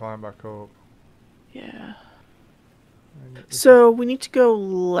like, can we climb back up? Yeah. And if So we need to go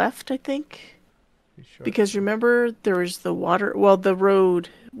left, I think. we should- Because remember, there was the water. Well, the road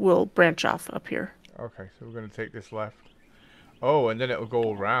will branch off up here. Okay, so we're going to take this left. Oh, and then it'll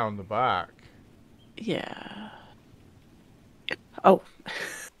go around the back. Yeah. Oh.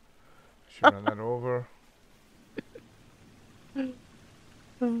 Should run that over.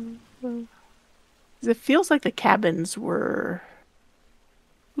 It feels like the cabins were.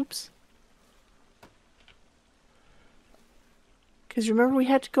 Oops. Because remember, we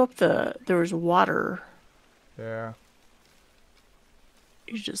had to go up the. There was water. Yeah.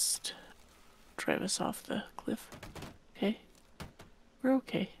 You just drive us off the cliff. Okay. We're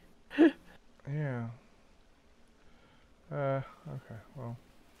okay. Yeah. Okay, well.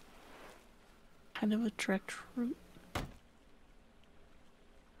 Kind of a direct route.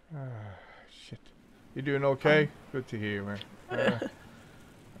 Shit. You doing okay? Good to hear, man.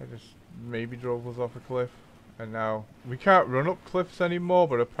 I just maybe drove us off a cliff. And now, we can't run up cliffs anymore,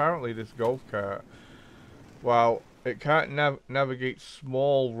 but apparently this golf cart, while it can't navigate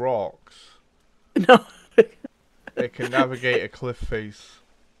small rocks, No. it can navigate a cliff face.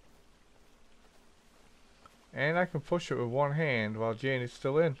 And I can push it with one hand while Jane is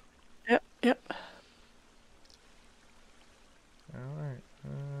still in. Yep, yep. Alright.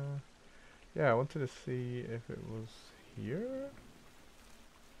 Yeah, I wanted to see if it was here.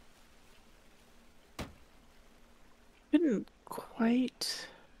 Couldn't quite.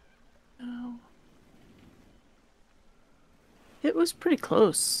 No. It was pretty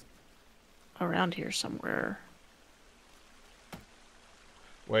close. Around here somewhere.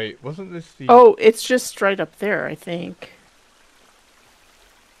 Wait, wasn't this the... Oh, it's just right up there, I think.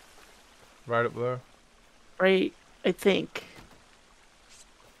 Right up there? Right, I think.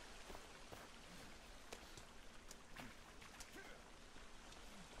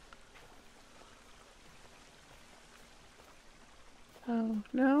 Oh,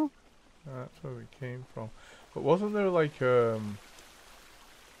 no? That's where we came from. But wasn't there like, There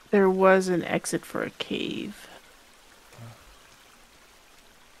was an exit for a cave.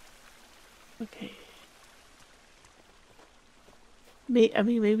 Okay. I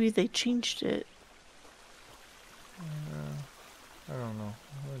mean, maybe they changed it. I don't know.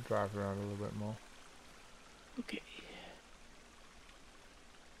 I'm gonna drive around a little bit more. Okay.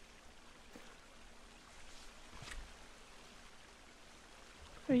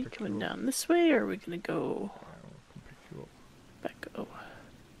 Are you Pick coming you up. down this way, or are we gonna go I will come pick you up. back? Oh.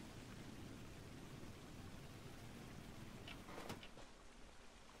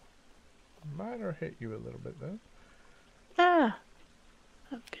 Might have hit you a little bit there. Ah!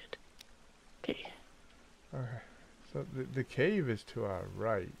 Oh, good. Okay. Okay. So the cave is to our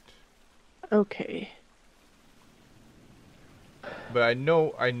right. Okay. But I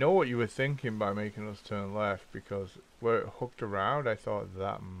know what you were thinking by making us turn left, because where it hooked around, I thought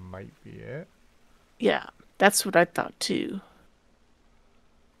that might be it. Yeah, that's what I thought too.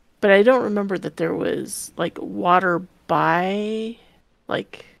 But I don't remember that there was, like, water by,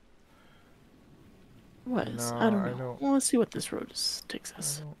 like... Was. No, I don't I know. don't- Well, let's see what this road takes I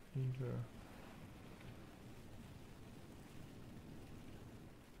us. don't either.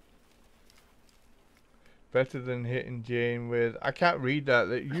 Better than hitting Jane with... I can't read that.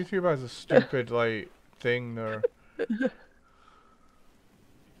 YouTube has a stupid, like, thing there.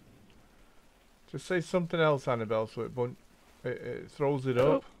 Just say something else, Annabelle, so it throws it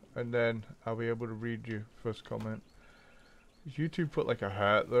up, and then I'll be able to read your first comment. YouTube put, like, a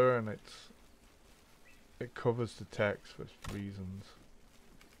heart there, and it covers the text for reasons.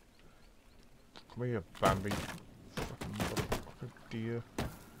 Come here, Bambi. Fucking motherfucker deer.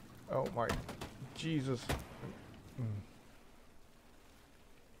 Oh my Jesus.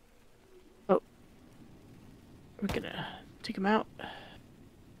 Oh. We're gonna take him out. I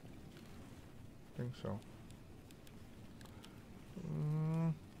think so.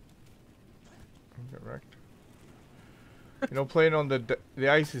 Get wrecked. You know, playing on the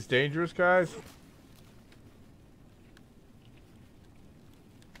ice is dangerous, guys.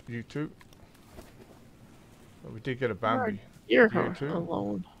 You too. But we did get a Bambi. You're You too.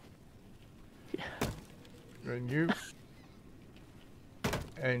 alone. Yeah. And you.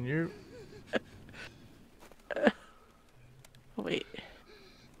 And you. Oh, wait.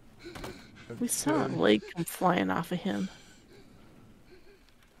 We saw a leg come flying off of him.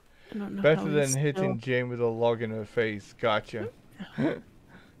 I don't know Better how than he's hitting still... Jane with a log in her face. Gotcha. I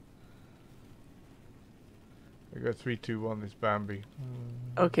got 3, 2, 1 this Bambi.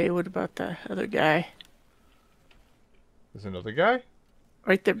 Okay, what about the other guy? There's another guy?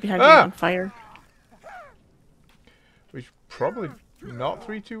 Right there behind you on fire. We should probably not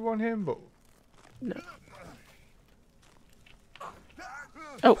 3, 2, 1 him, but... No.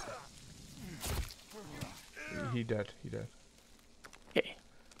 Oh. He dead. He dead. Okay.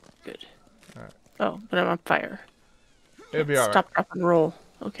 Good. Alright. Oh, but I'm on fire. It'll be alright. Stop, drop, and roll.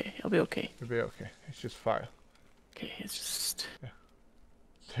 Okay, I'll be okay. It'll be okay. It's just fire. Okay, it's just... Yeah.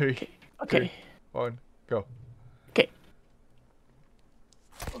 3, Okay. 2, 1, go. Okay.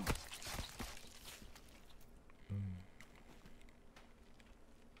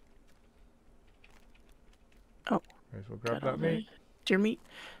 Oh. Might as well grab got all that meat. the deer meat.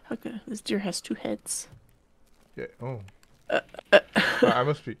 Okay, this deer has 2 heads. Yeah. Oh. I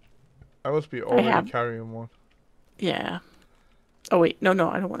must be already carrying one. Yeah. Oh wait, no,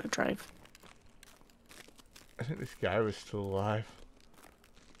 I don't want to drive. I think this guy was still alive.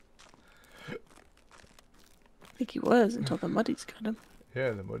 I think he was until the muddies got him.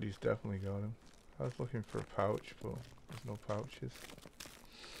 Yeah, the muddies definitely got him. I was looking for a pouch, but there's no pouches.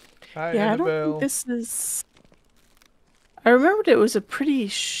 Hi, Yeah, Annabelle. I don't think this is... I remembered it was a pretty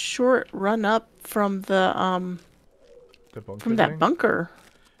short run up from the bunker from that thing? bunker.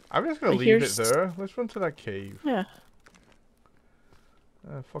 I'm just gonna But leave it here's- there. Let's run to that cave. Yeah.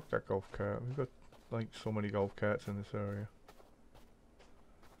 Fuck that golf cart. We've got like so many golf carts in this area.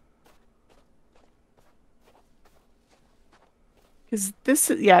 Because this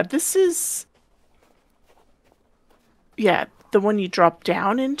is the one you drop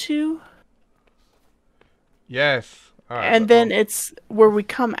down into. Yes. Alright, And then it's where we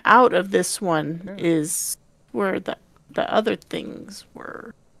come out of this one is where the other things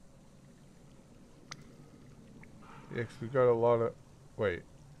were. Yeah, 'cause we got a lot of... Wait.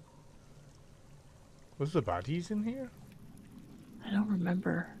 Was the baddies in here? I don't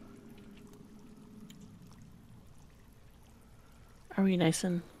remember. Are we nice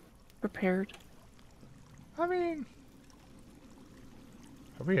and prepared? I mean...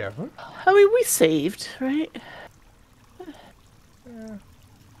 Have we ever? I mean, we saved, right? Yeah.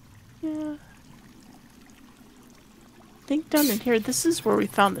 Yeah. I think down in here, this is where we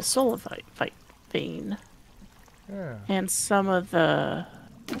found the solovite vein. Yeah. And some of the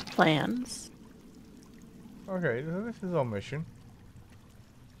plans. Okay, so this is our mission.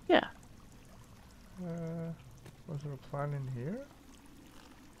 Yeah. Was there a plan in here?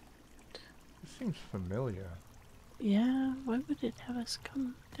 It seems familiar. Yeah, why would it have us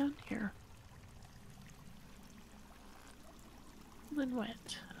come down here? Then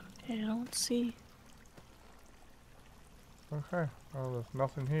wet. Okay, I don't see. Okay, well there's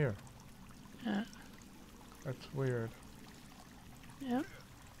nothing here. Yeah. That's weird. Yep.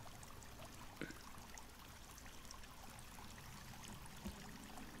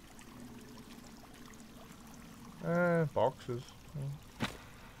 Boxes.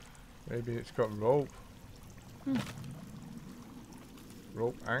 Maybe it's got rope.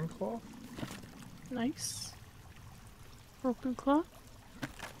 Rope and cloth? Nice. Broken claw.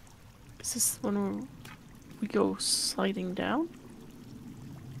 Is this one where we go sliding down?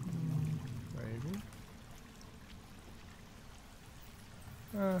 Maybe.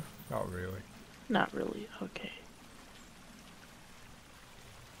 Not really. Not really. Okay.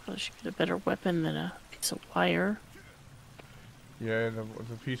 I should get a better weapon than a piece of wire. Yeah, the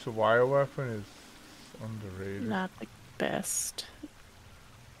piece of wire weapon is underrated. Not the best. It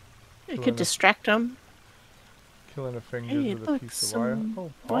Killing could a- distract them. Killing a finger Hey, with a look, piece of wire. some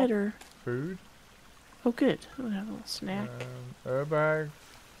Oh, pop. lighter. Food. Oh, good. I'm gonna have a little snack. Airbags.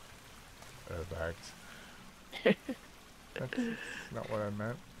 Airbags. That's not what I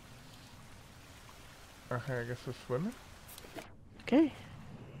meant. Okay, I guess we're swimming. Okay.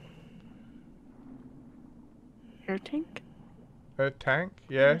 Air tank? A tank?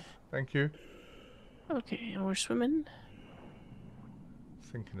 Yes, thank you. Okay, and we're swimming.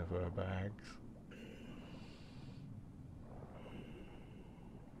 Thinking of her bags.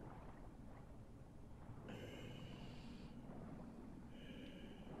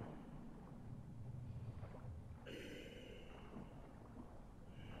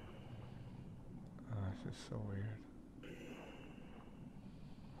 Oh, this is so weird.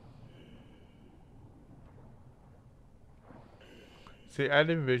 See, I'd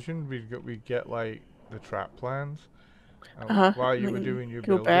envisioned we'd get like the trap plans. While And you were then doing your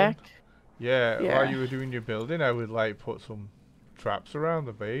go building. back. Yeah, while Yeah. you were doing your building, I would like put some traps around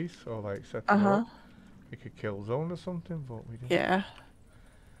the base or like set them Uh-huh. up. Like a kill zone or something, but we didn't. Yeah.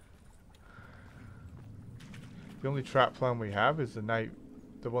 The only trap plan we have is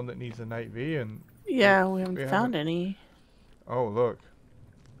the one that needs a night V, and Yeah, we we haven't haven't. found any. Oh, look.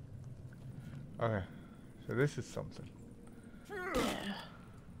 Okay, so this is something. Yeah.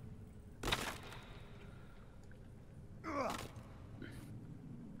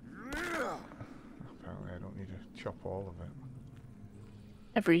 Apparently, I don't need to chop all of it.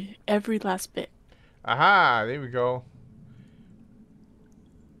 Every last bit. Aha! There we go.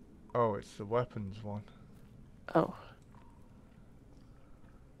 Oh, it's the weapons one. Oh.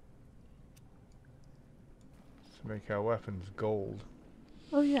 To make our weapons gold.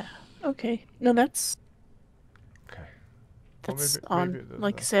 Oh yeah. Okay. No, that's Okay. Well, maybe on, it does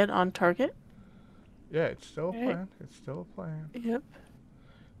like I that. said, on target. Yeah, it's still a Right. plan. It's still a plan. Yep.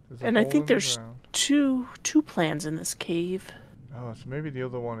 There's a And I hole think in the there's ground. two plans in this cave. Oh, so maybe the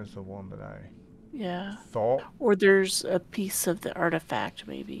other one is the one that I Yeah. thought. Or there's a piece of the artifact,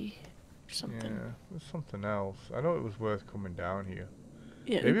 maybe, or something. Yeah, there's something else. I know it was worth coming down here.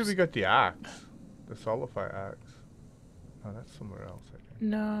 Yeah. Maybe oops. we got the axe. The solidify axe. Oh, that's somewhere else, I think.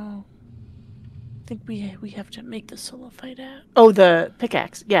 No. I think we have to make the sulfite at. Oh, the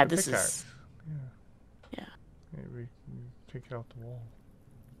pickaxe. Yeah, The this pickaxe. is. Yeah. Yeah. Maybe we take it out the wall.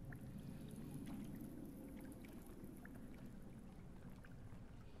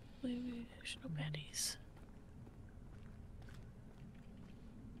 There's no baddies.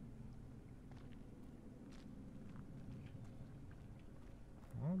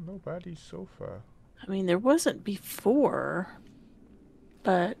 Well, no baddies so far. I mean, there wasn't before,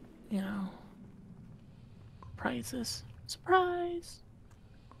 but you know, prizes. Surprise!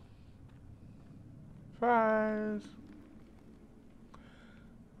 Fries.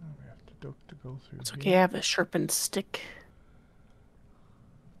 Oh, we have to duck to go through. It's here. okay. I have a sharpened stick.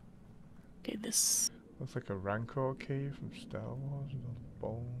 Okay, this. Looks like a Rancor cave from Star Wars with a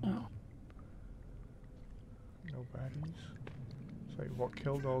bone. Oh. No baddies. It's like what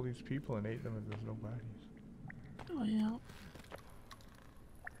killed all these people and ate them if there's no baddies. Oh yeah.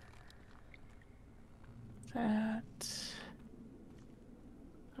 That.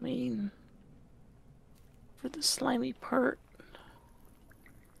 I mean, for the slimy part,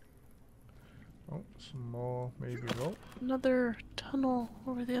 Oh, some more maybe. Oh, another tunnel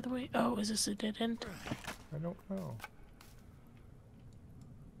over the other way. Oh, is this a dead end? I don't know.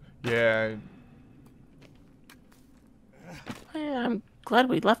 Yeah, I'm glad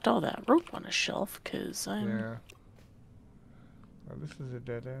we left all that rope on a shelf, because I'm. yeah. Oh, this is a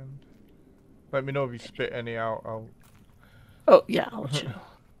dead end. Let me know if you spit any out. I'll. Oh, yeah, I'll let you know.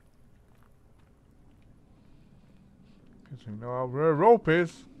 Because we know how where rope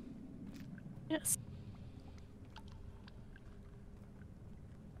is. Yes.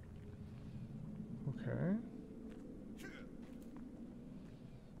 Okay.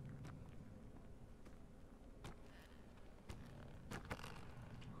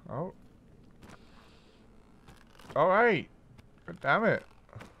 Oh. Alright. God damn it.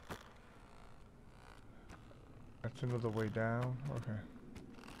 That's another way down. Okay.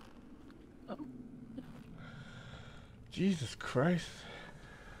 Oh. Jesus Christ.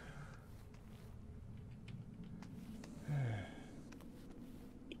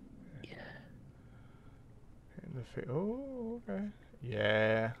 In the oh, okay.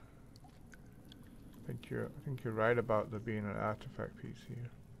 Yeah. I think you're right about there being an artifact piece here.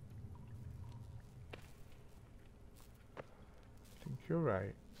 I think you're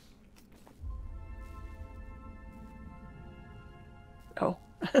right. Oh.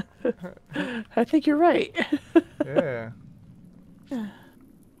 I think you're right. Yeah.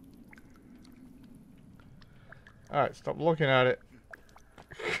 Alright, stop looking at it.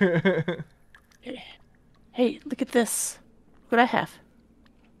 Hey, look at this. Look what I have.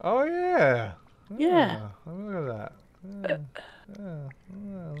 Oh yeah. Yeah. Oh, look at that.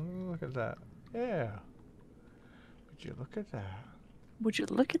 Look at that. Yeah. Would you look at that? Would you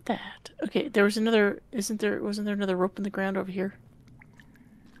look at that? Okay, there was another. Wasn't there another rope in the ground over here?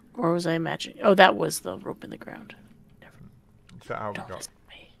 Or was I imagining? Oh, that was the rope in the ground. Never. Is that how we Don't got? listen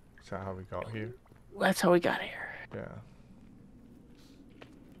to me. Is that how we got here? Well, that's how we got here. Yeah.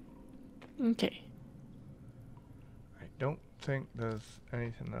 Okay. I don't think there's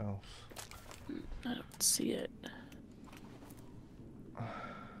anything else. I don't see it.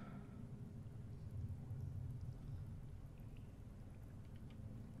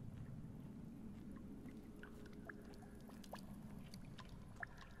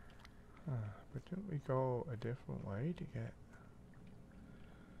 But didn't we go a different way to get?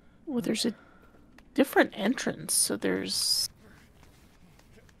 Well, there's a different entrance, so there's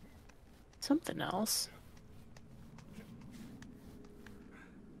something else.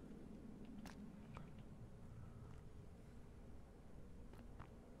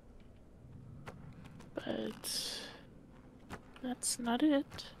 But that's not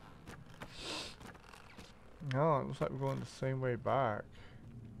it. No, it looks like we're going the same way back.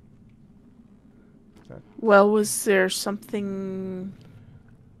 Well, was there something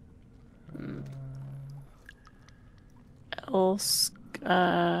else?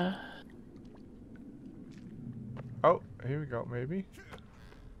 Oh, here we go. Maybe.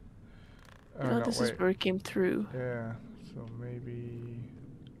 No, this is where we came through. Yeah. So maybe.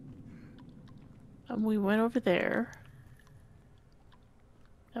 We went over there.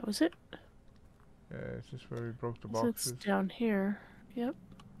 That was it. Yeah, it's just where we broke the So boxes. it's down here. Yep.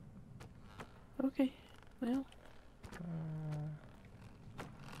 Okay. Well.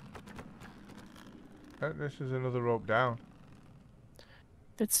 This is another rope down.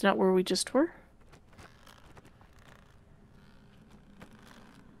 That's not where we just were?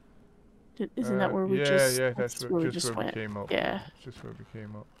 Isn't that where we just... Yeah, that's where, we just where went. we came up. Yeah. It's just where we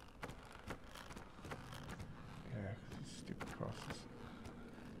came up. Yeah, these stupid crosses.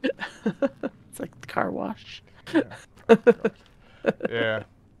 It's like the car wash. Yeah. Oh, God. Yeah.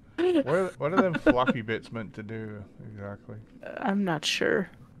 What are them floppy bits meant to do exactly? I'm not sure.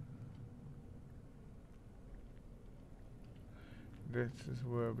 This is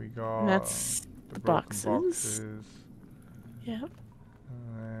where we got And that's the the broken boxes. Yep.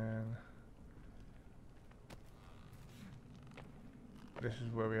 And then this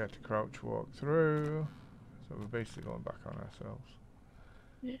is where we had to crouch walk through. So we're basically going back on ourselves.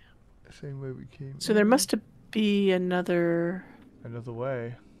 Yeah. The same way we came. So there must be another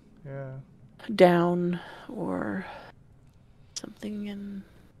way. Yeah. down or something in...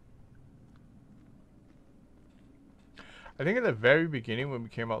 I think at the very beginning when we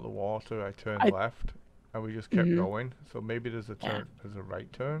came out of the water, I turned left, and we just kept going. So maybe there's a turn. There's a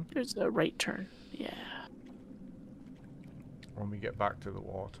right turn. There's a right turn. Yeah. When we get back to the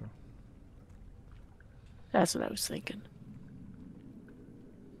water. That's what I was thinking.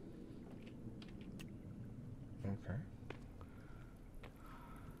 Okay.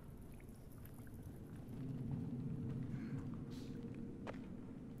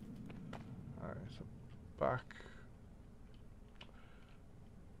 Alright, so back.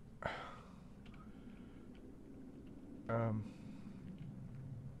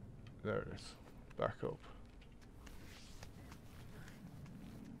 There it is. Back up.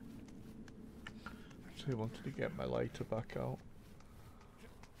 Actually wanted to get my lighter back out.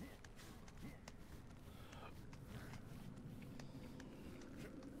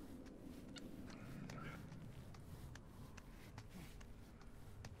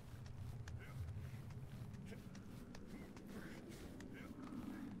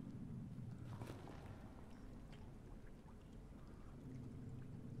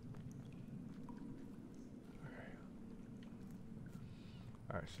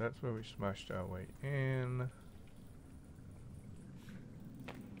 Alright, so that's where we smashed our way in. And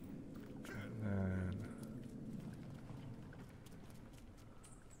then...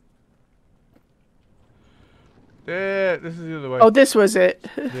 Yeah, this is the other way. Oh, this was it.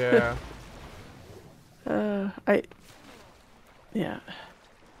 Yeah. Yeah.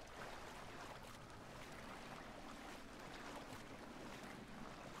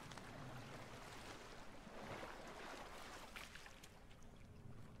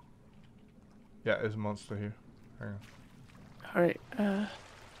 Yeah, there's a monster here. Hang on. Alright,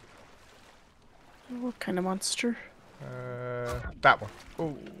 what kind of monster? That one.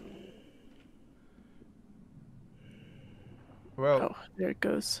 Oh. Well, Oh, there it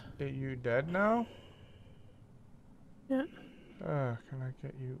goes. are you dead now? Yeah. Can I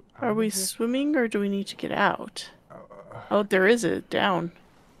get you out Are of we here? swimming or do we need to get out? Uh, Oh, there is a down.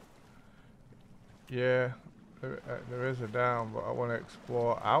 yeah, there is a down, but I want to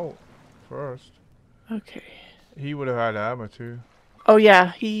explore out first. Okay. He would have had armor too. Oh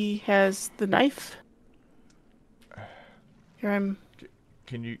yeah, he has the knife. Here I'm,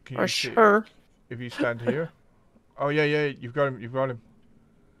 Can you or see her. if you stand here? Oh yeah, yeah, you've got him. You've got him.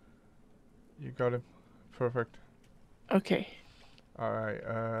 You got him. Perfect. Okay. All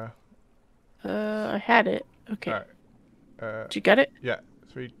right. I had it. Okay. All right. Did you get it? Yeah.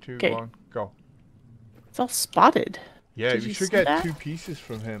 3, 2, Okay. 1, go. It's all spotted. Yeah, Did we you should see get that? 2 pieces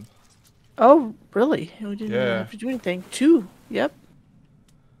from him. Oh, really? We didn't even Yeah. have to do anything. 2. Yep.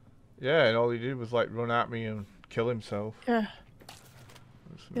 Yeah, and all he did was like run at me and kill himself. Yeah.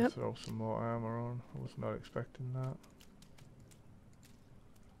 I'm just gonna Yep. throw some more armor on. I was not expecting that.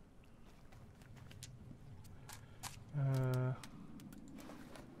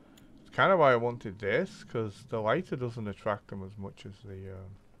 It's kind of why I wanted this, because the lighter doesn't attract them as much as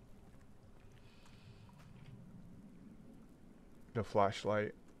the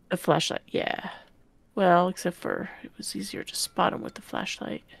flashlight. The flashlight. Yeah. Well, except for it was easier to spot him with the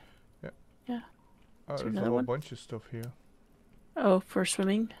flashlight. Yeah. Yeah. Oh, Is there there's a another whole one? bunch of stuff here. Oh, for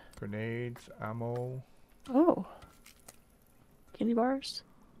swimming. Grenades, ammo. Oh. Candy bars.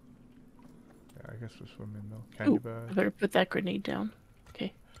 Yeah, I guess we're swimming though. Candy Ooh, bars. I better put that grenade down.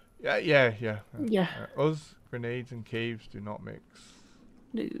 Okay. Yeah, yeah, yeah. Yeah. Us, grenades and caves do not mix.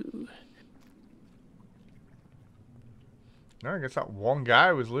 No. No, I guess that one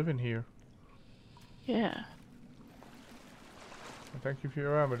guy was living here. Yeah. Thank you for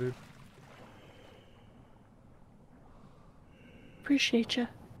your armor, dude. Appreciate you.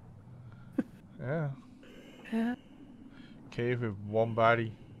 Yeah. Yeah. Cave with one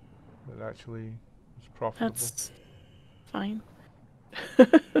body that actually is profitable. That's fine.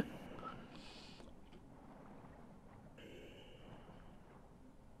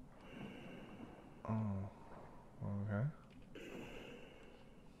 Oh, okay.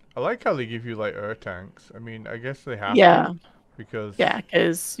 I like how they give you like air tanks. I mean, I guess they have Yeah. to because Yeah,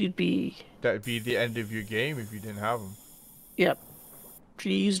 because you'd be. that'd be the end of your game if you didn't have them. Yep.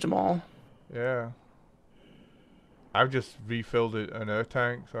 You used them all. Yeah. I've just refilled an air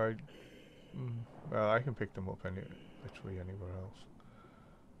tank, so well, I can pick them up literally anywhere else.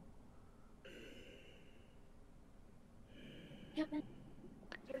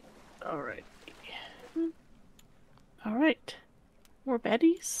 All right. All right. More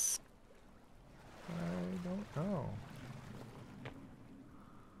baddies? I don't know.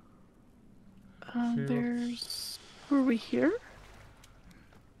 There's. Were we here?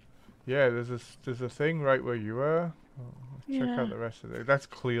 Yeah, there's a thing right where you are. Oh, check Yeah. out the rest of it. That's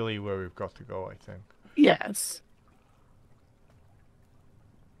clearly where we've got to go, I think. Yes.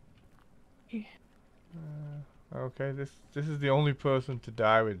 Okay, this is the only person to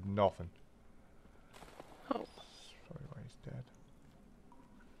die with nothing. Oh. That's probably why he's dead.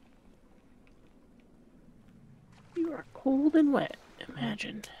 You are cold and wet.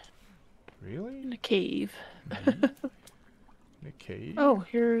 Imagine. Really? In a cave. In a cave? Oh,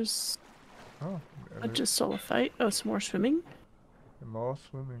 here's Oh, a just solo fight. Oh, some more swimming. more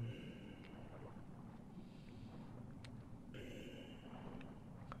swimming.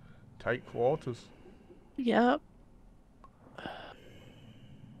 Tight quarters. Yep.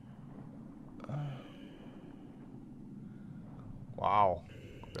 Wow.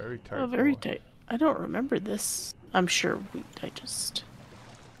 Very tight. Oh, very quarters. tight. I don't remember this. I'm sure I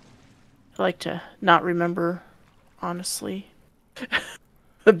like to not remember, honestly.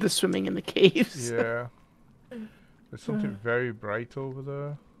 The swimming in the caves. Yeah. There's something very bright over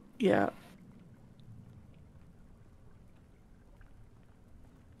there. Yeah.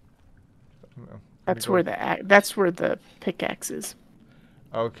 No. That's where the pickaxe is.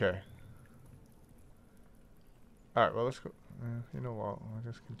 Okay. Alright, well, let's go. You know what? I'll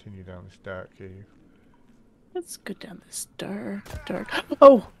just continue down this dark cave. Let's go down this dark.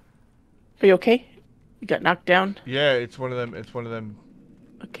 Oh! Are you okay? You got knocked down? Yeah, it's one of them. It's one of them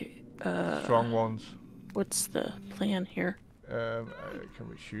Okay. strong ones. What's the plan here? Can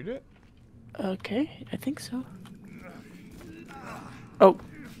we shoot it? Okay, I think so. Oh.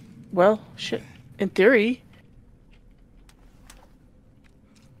 Well, shit. In theory.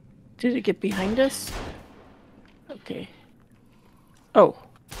 Did it get behind us? Okay. Oh.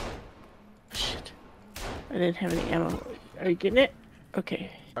 Shit. I didn't have any ammo. Are you getting it? Okay.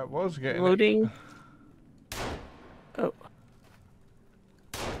 I was getting it. Loading. Oh.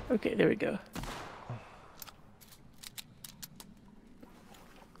 Okay, there we go.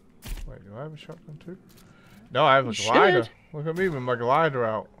 Wait, do I have a shotgun too? No, I have a You glider. should. Look at me with my glider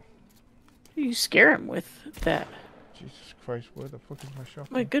out. You scare him with that. Jesus Christ, where the fuck is my shotgun?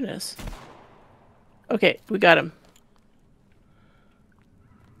 My goodness. Okay, we got him.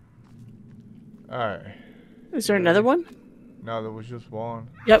 Alright. Is there another one? No, there was just one.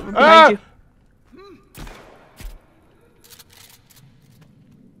 Yep, behind Ah! you.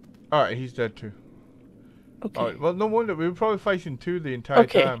 Alright, he's dead too. Okay. Alright, well, no wonder. We were probably fighting two the entire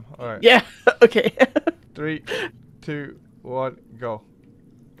Okay. time. Alright. Yeah. Okay. 3, 2, 1, go.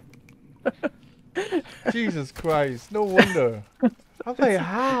 Jesus Christ, no wonder. I'm like,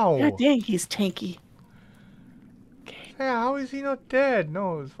 how? God dang, he's tanky. Okay. Hey, how is he not dead?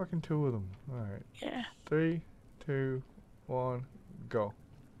 No, there's fucking two of them. Alright. Yeah. 3, 2, 1, go.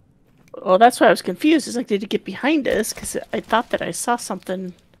 Well, that's why I was confused. It's like, did he get behind us? Because I thought that I saw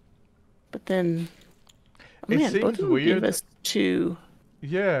something, but then, oh It man, both seems of them gave weird. us 2.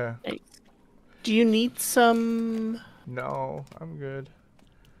 Yeah. Do you need some? No, I'm good.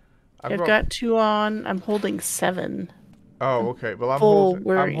 I've got 2 on. I'm holding 7. Oh, okay. Well, I'm full I'm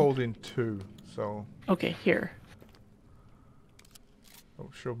wearing. holding 2, so. Okay, here. Oh,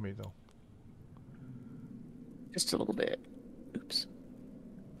 show me though. Just a little bit. Oops.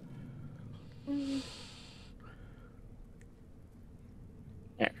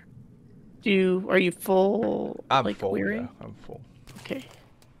 There. Are you full? I'm like full. wearing? Yeah, I'm full. Okay.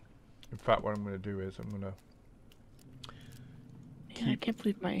 In fact, what I'm gonna do is I'm gonna Yeah, I can't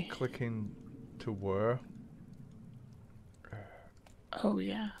believe my. clicking to wear Oh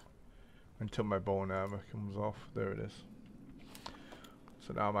yeah. until my bone armor comes off. There it is.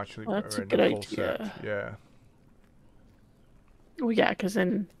 So now I'm actually Well, that's a wearing good the full idea. set. Yeah. Oh yeah, because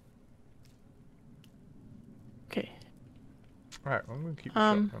then. Okay. Alright, I'm gonna keep the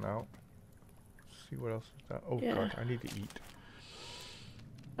shotgun out. See what else is that. Oh Yeah. god, I need to eat.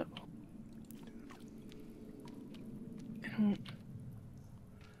 Oh.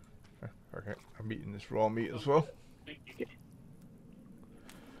 Okay, I'm eating this raw meat as well. Okay.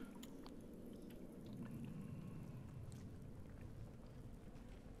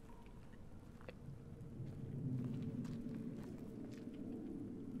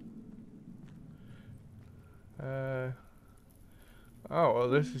 Oh, well,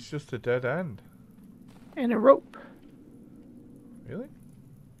 this is just a dead end. And a rope. Really?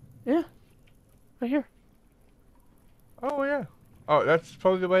 Yeah. Right here. Oh, yeah. Oh, that's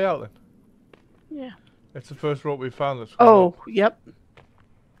probably the way out then. Yeah. That's the first rope we found that's gone Oh, up. yep.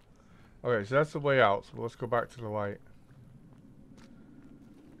 Okay, so that's the way out. So let's go back to the light.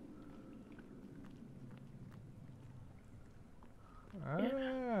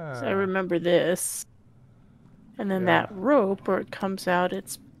 Ah. So I remember this. And then Yeah. that rope where it comes out,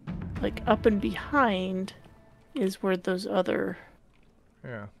 it's like up and behind is where those other.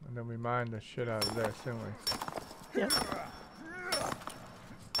 Yeah, and then we mine the shit out of this, didn't we? Yep.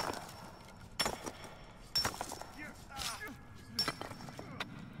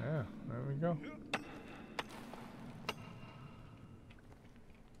 Yeah, there we go.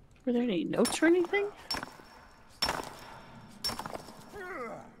 Were there any notes or anything?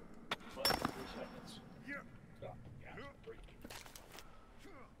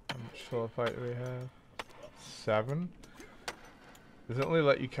 How much solar fight do we have? 7? Does it only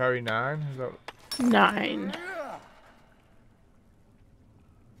let you carry 9? Is that 9.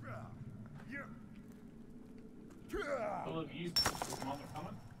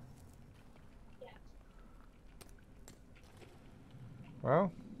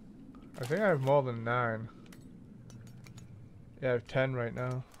 well? I think I have more than 9. Yeah, I have 10 right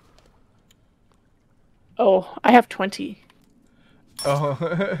now. Oh, I have 20. Oh.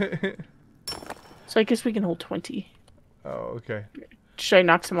 So I guess we can hold 20. Oh, okay. Should I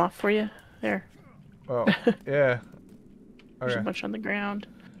knock some off for you? There. Well, yeah. There's a Okay. bunch on the ground.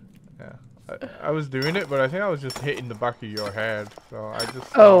 Yeah. I was doing it, but I think I was just hitting the back of your head. So I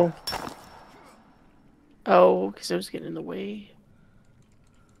just. Oh. Oh, because I was getting in the way.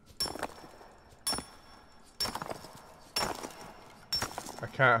 I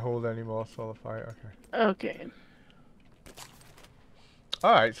can't hold any more solar fight. Okay. Okay.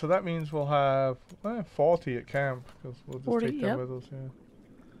 Alright, so that means we'll have 40 at camp, because we'll just 40, take them yep. with us,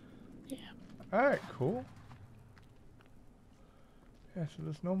 yeah. Yeah. Alright, cool. Yeah, so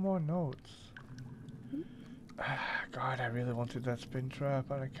there's no more notes. God, I really wanted that spin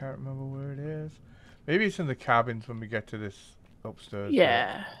trap, and I can't remember where it is. Maybe it's in the cabins when we get to this upstairs. bit.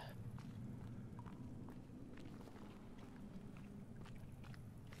 Yeah.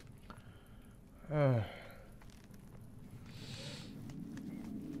 Oh.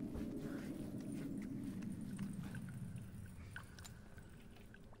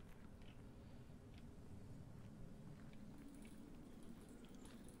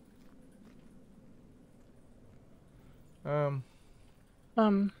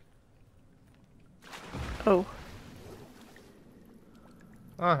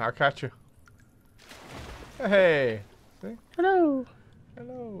 I'll catch you. Hey! See? Hello.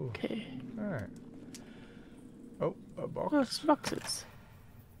 Hello. Okay. Alright. Oh, a box. Oh, some boxes.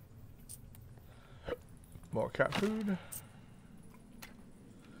 More cat food.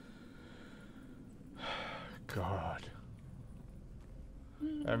 God.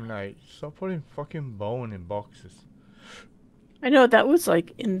 M. Night, stop putting fucking bone in boxes. I know that was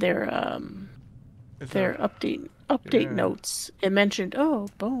like in their Is their that... update Yeah. notes. It mentioned, oh,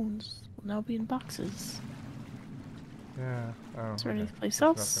 bones will now be in boxes. Yeah. Oh, Is there okay. any place There's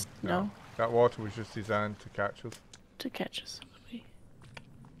else? nothing. No. No. That water was just designed to catch us. To catch us.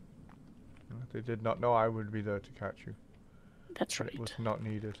 They did not know I would be there to catch you. That's It was right. not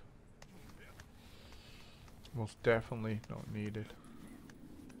needed. Most definitely not needed.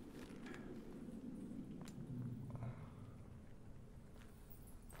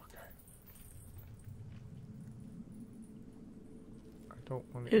 Okay. I don't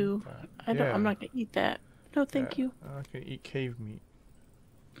want to Ooh, eat that. I don't. I'm not gonna eat that. No, thank you. I can eat cave meat.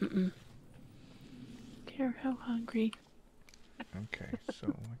 Mm-mm. Care how hungry. Okay, so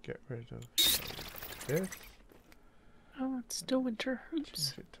I get rid of this. Oh, it's still winter.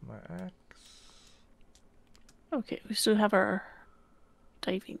 Oops. Change it to my axe. Okay, we still have our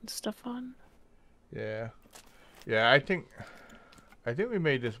diving stuff on. Yeah. Yeah, I think we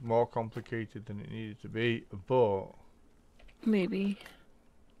made this more complicated than it needed to be, but Maybe.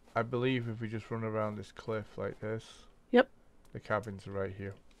 I believe if we just run around this cliff like this. Yep. The cabins are right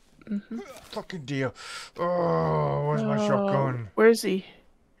here. Mm-hmm. Fucking deal. Oh, where's my shotgun? Where's he?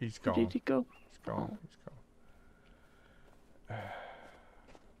 He's Where gone. did he go? He's gone. Oh. He's gone.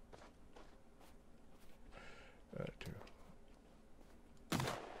 Two.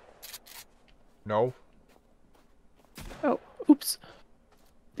 No. Oh, oops.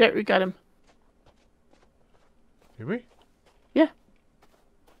 There, we got him. Did we? Yeah.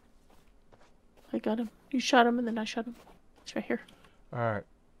 I got him. You shot him and then I shot him. He's right here. Alright.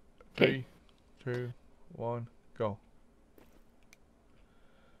 3, 2, 1, go.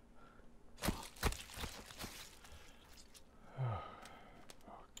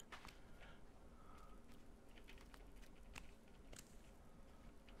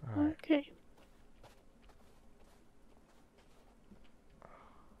 Alright. Okay.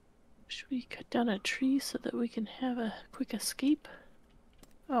 Should we cut down a tree so that we can have a quick escape?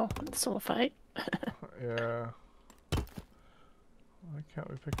 Oh, it's still a fight. Yeah. Why can't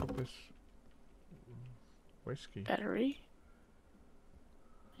we pick up this whiskey? Battery.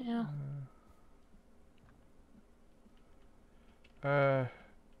 Yeah.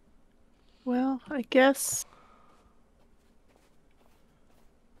 Well, I guess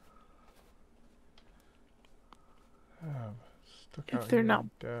Stuck if out they're here not in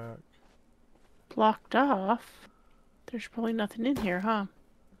the dark. blocked off, there's probably nothing in here, huh?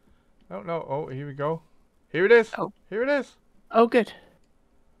 Oh no! Oh, here we go. Here it is. Oh. Here it is. Oh, good.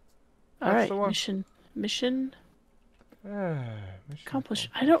 All That's the right, one. mission Mission accomplished.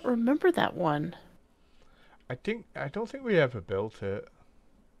 I don't remember that one. I don't think we ever built it.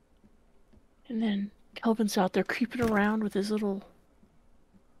 And then Kelvin's out there creeping around with his little...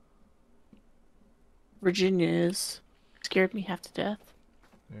 Virginia is. Scared me half to death.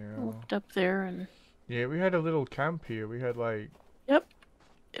 I Yeah. looked up there and... Yeah, we had a little camp here. We had like Yep.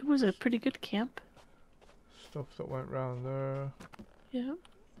 It was a pretty good camp. stuff that went round there. Yeah.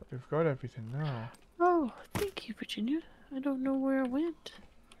 But we've got everything now. Oh, thank you, Virginia. I don't know where it went.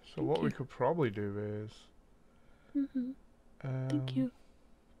 So what we could probably do is Thank you.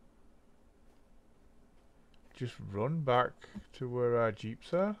 just run back to where our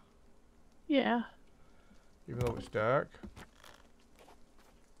jeeps are, Yeah. even though it's dark.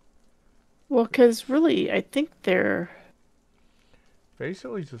 Well, because really, I think they're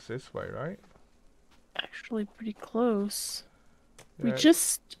Basically just this way, right? actually pretty close. We Yeah.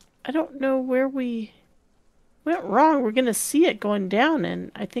 just... I don't know where we went wrong. We're going to see it going down,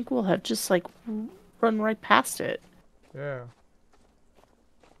 and I think we'll have just, like, run right past it. Yeah.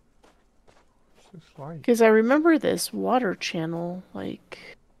 What's this like? Because I remember this water channel,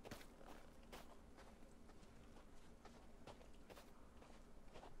 like...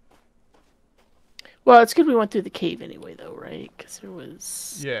 Well, it's good we went through the cave anyway, though, right? Because there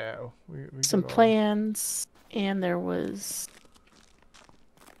was Yeah, we some got all- plans, and there was...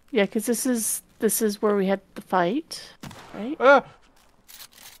 Yeah, because this is where we had the fight, right? Ah!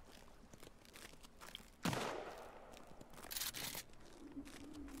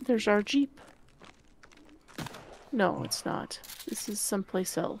 There's our Jeep. No, it's not. This is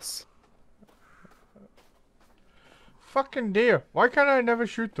someplace else. Fucking deer! Why can't I never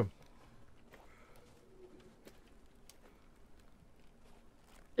shoot them?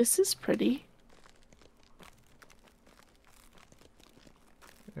 This is pretty.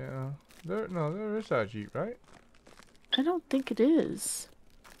 Yeah. There is that Jeep, right? I don't think it is.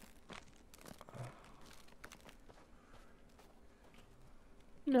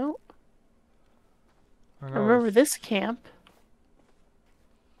 No. I I know remember it's, this camp.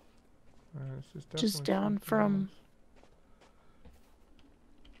 this is Just definitely down something from...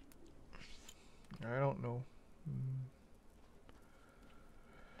 else. I don't know.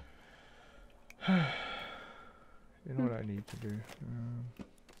 You know what I need to do?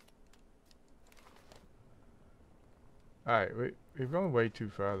 Alright, we've gone way too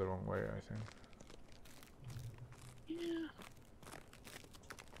far the wrong way, I think. Yeah.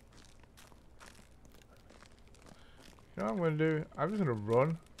 You know what I'm gonna do? I'm just gonna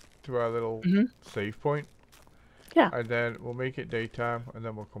run to our little Mhm. save point. Yeah. And then we'll make it daytime, and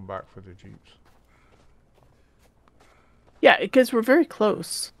then we'll come back for the Jeeps. Yeah, because we're very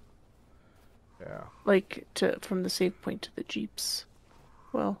close. Yeah. Like, from the save point to the Jeeps.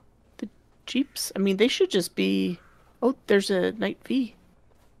 Well, the Jeeps, I mean, they should just be... Oh, there's a night V.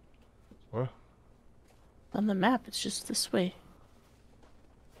 What? On the map, it's just this way.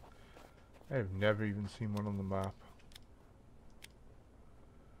 I've never even seen one on the map.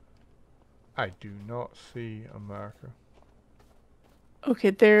 I do not see a marker.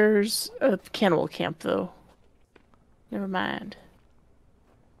 Okay, there's a cannibal camp, though. Never mind.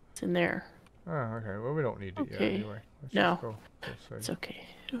 It's in there. Oh, okay. Well, we don't need it yet Okay. anyway. Let's No. just go save. It's okay.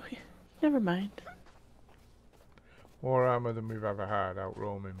 Okay. Never mind. More armor than we've ever had out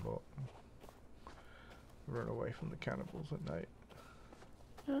roaming, but run away from the cannibals at night.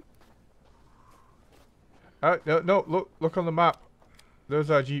 No, look on the map. There's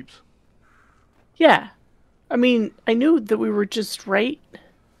our Jeeps. Yeah. I mean, I knew that we were just right.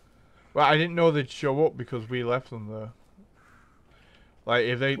 Well, I didn't know they'd show up because we left them there. Like,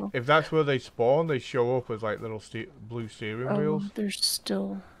 if that's where they spawn, they show up as like little blue steering wheels. They're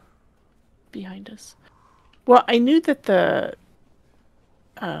still behind us. Well, I knew that the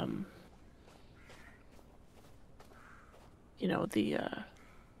you know, the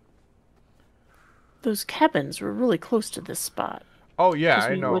those cabins were really close to this spot. Oh yeah,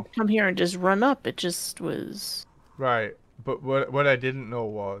 I We know. would come here and just run up. It just was... Right, but what I didn't know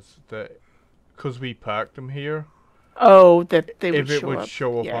was that because we parked them here, Oh, that they would if it show would up.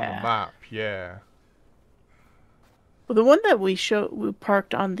 show up on Yeah. the map, yeah. Well, the one that we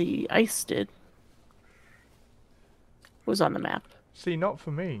parked on the ice was on the map. See, not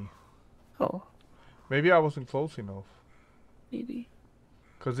for me. Oh, Maybe I wasn't close enough. maybe.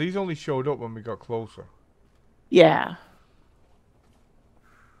 Because these only showed up when we got closer. Yeah.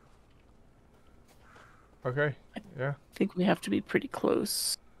 Okay, yeah. I think we have to be pretty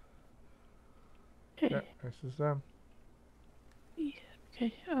close. Okay. Yeah, this is them. Yeah.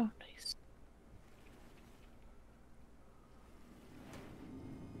 Okay. Oh, nice.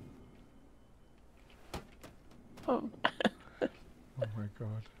 Oh. Oh my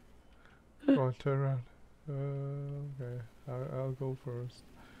god. Go on, turn around. Okay, I'll go first.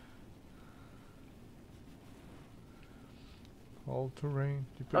 All terrain.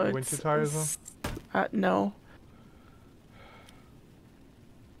 Do you put your winter tires on? No.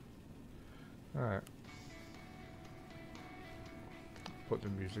 Alright. Put the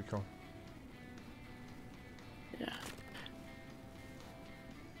music on. Yeah.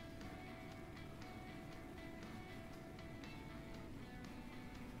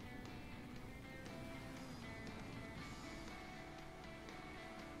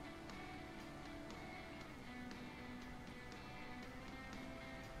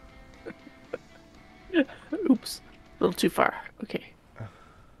 Oops. A little too far. Okay.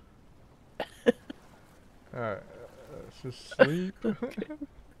 Alright, let's just sleep.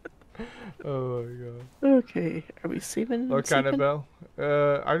 Oh my god. Okay. Are we saving? What kind of sleeping?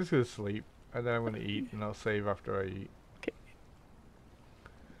 bell? I'm just gonna sleep, and then I'm gonna eat, and I'll save after I eat. Okay.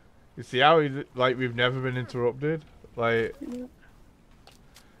 You see how we've never been interrupted? Like, Yeah.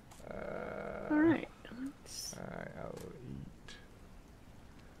 Alright. Let's... Alright, I'll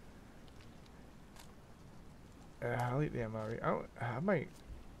eat. I'll eat the MRE.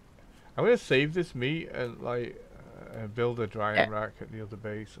 I'm gonna save this meat and like build a drying rack at the other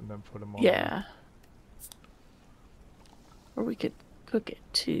base and then put them on. Yeah. Or we could cook it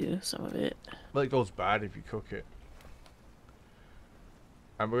too, some of it. Like, goes bad if you cook it.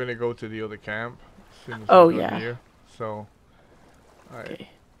 And we're gonna go to the other camp as soon as we're done here. So, Okay.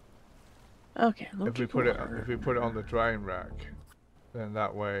 Okay. if we put it on the drying rack, then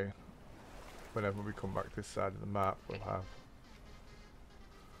that way, whenever we come back this side of the map, we'll have.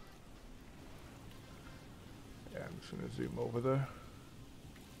 Yeah, I'm just gonna zoom over there.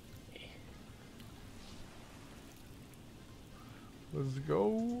 Let's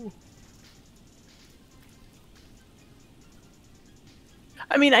go.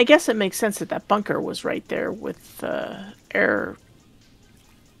 I mean, I guess it makes sense that that bunker was right there with the air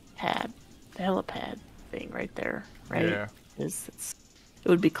pad, the helipad thing right there, right? Yeah. It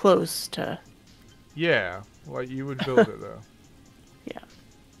would be close to. Yeah, like you would build it though. Yeah.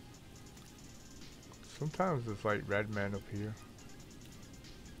 Sometimes it's like red men up here.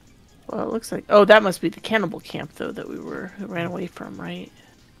 Well, it looks like. Oh, that must be the cannibal camp though that we ran away from, right?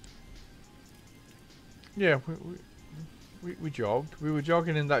 Yeah, we jogged. We were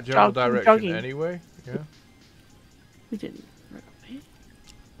jogging in that general direction jogging. anyway. Yeah. We didn't run away.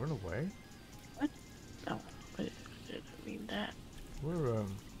 Run away? What? No, I didn't mean that. We're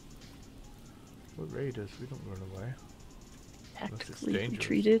raiders. We don't run away. Tactically dangerous.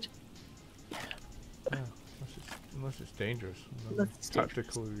 retreated. Yeah, unless it's dangerous. Unless it's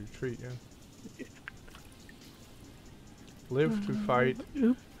Tactical retreat, yeah. Live to fight.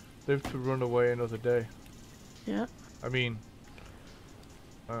 Oop. Live to run away another day. Yeah. I mean,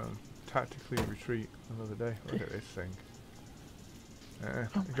 tactically retreat another day. Look at this thing.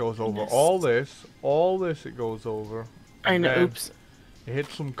 It goes over goodness. all this it goes over. I know. Then Oops. it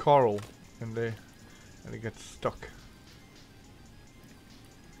hits some coral, and it gets stuck.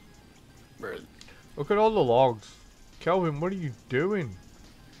 Look at all the logs. Kelvin, what are you doing?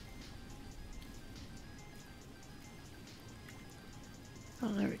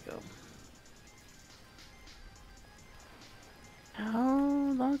 Oh, there we go.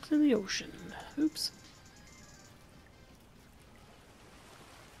 Now, logs in the ocean. Oops.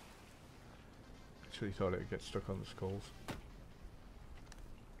 Actually thought it would get stuck on the skulls.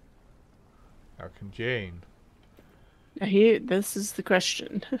 Now can Jane? Now this is the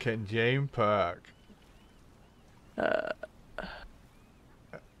question. Can Jane park? Oh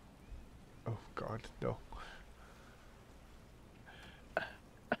God, no.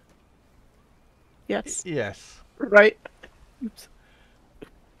 Yes. Yes. Right. Oops.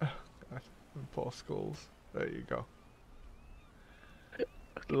 Poor skulls. There you go.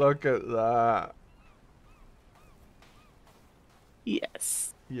 Look at that.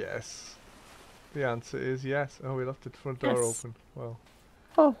 Yes. Yes. The answer is yes. Oh, we left the front door Yes. open. Well.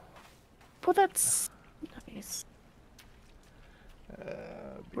 Oh. Well, that's nice.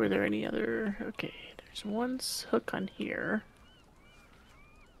 Were there any other? Okay, there's one hook on here.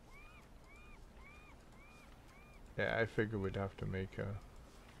 Yeah, I figure we'd have to make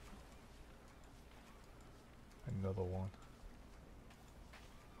another one.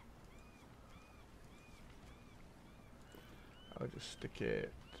 I'll just stick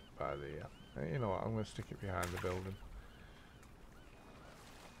it by the. You know what? I'm gonna stick it behind the building.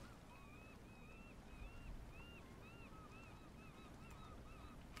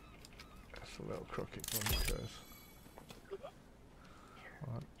 That's a little crooked one because.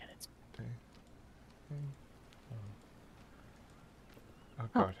 One, two, three. Oh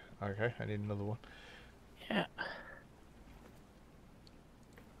God. Okay, I need another one. Yeah.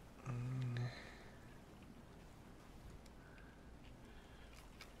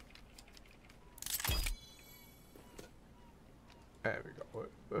 There we go.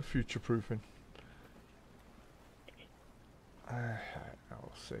 We're future proofing.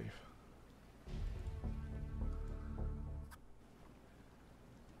 I'll save.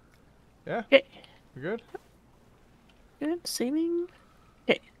 Yeah? Okay. We good? Good. Saving.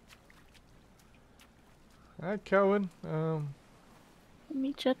 Okay. Alright, Cohen. I'll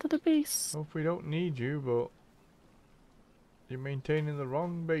meet you at the base. Hope we don't need you, but you're maintaining the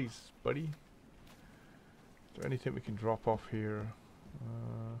wrong base, buddy. Is there anything we can drop off here?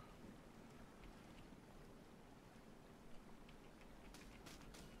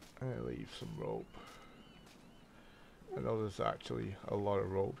 I'll leave some rope. I know there's actually a lot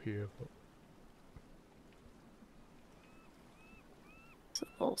of rope here, but It's a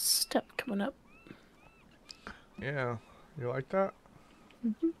little step coming up. yeah, you like that?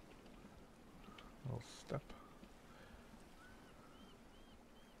 Mm-hmm. Little step.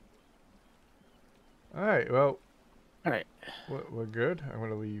 Alright, well, Alright. we're good. I'm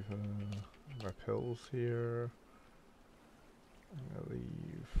gonna leave my pills here. I'm gonna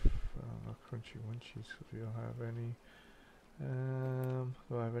leave crunchy munchies because we don't have any.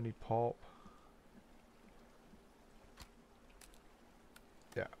 Do I have any pop?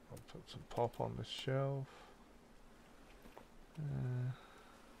 Yeah, I'll put some pop on the shelf.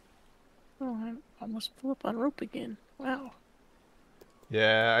 Oh, I'm almost full up on rope again. Wow.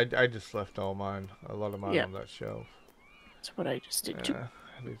 Yeah, I just left all mine, a lot of mine Yeah. on that shelf. That's what I just did too.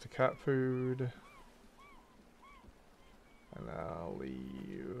 I leave the cat food. And I'll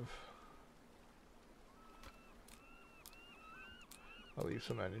leave I'll leave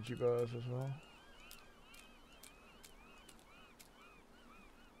some energy bars as well.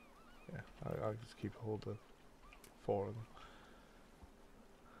 Yeah, I'll just keep hold of 4 of them.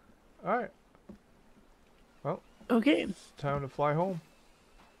 Alright. Well, Okay. it's time to fly home.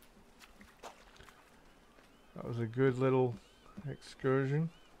 That was a good little excursion.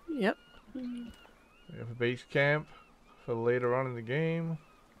 Yep. We have a base camp for later on in the game.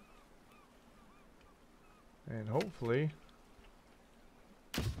 And hopefully...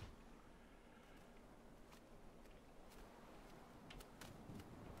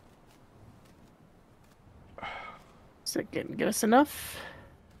 Is that gonna give us enough?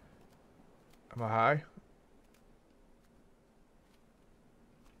 Am I high?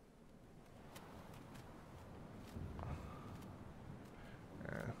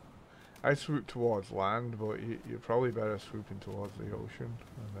 Yeah. I swoop towards land, but you're probably better swooping towards the ocean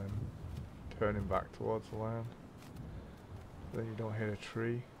and then turning back towards the land. Then you don't hit a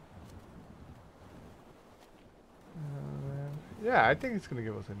tree. Yeah, I think it's gonna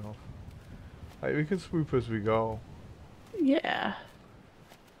give us enough. Like, we can swoop as we go. Yeah.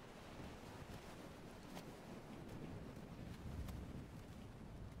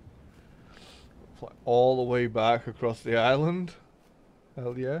 Fly all the way back across the island.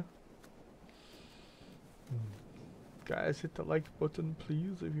 Hell yeah. Guys, hit the like button,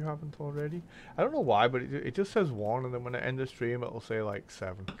 please, if you haven't already. I don't know why, but it just says 1, and then when I end the stream, it'll say like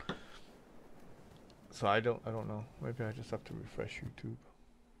 7. So I don't know. Maybe I just have to refresh YouTube.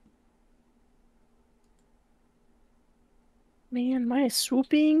 Man, my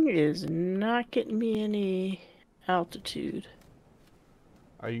swooping is not getting me any altitude.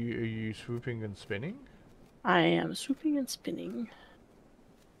 Are you swooping and spinning? I am swooping and spinning.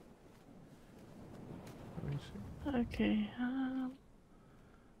 Let me see. Okay.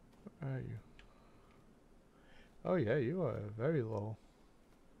 Where are you? Oh yeah, you are very low.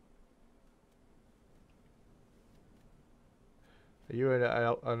 Are you at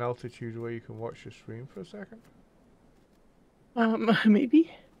an altitude where you can watch the stream for a second? Maybe.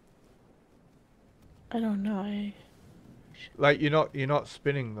 I don't know. Like you're not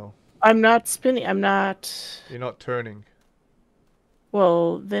spinning though. I'm not spinning. I'm not. You're not turning.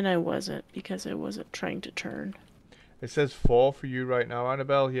 Well, then I wasn't because I wasn't trying to turn. It says 4 for you right now,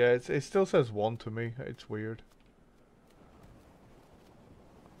 Annabelle. Yeah, it still says 1 to me. It's weird.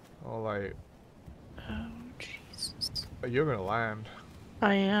 Oh, like... Oh, Jesus. You're gonna land.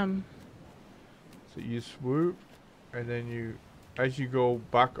 I am. So you swoop, and then you... As you go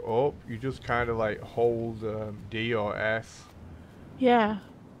back up, you just kind of like hold D or S. Yeah.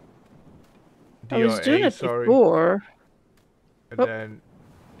 D I was or doing A, it sorry. before. And then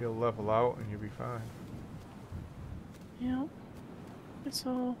you'll level out and you'll be fine. Yeah. It's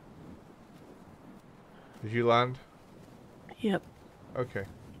all. Did you land? Yep. Okay.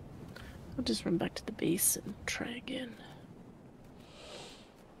 I'll just run back to the base and try again.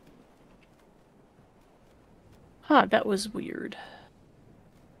 Huh, that was weird.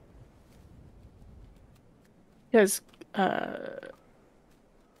 Because,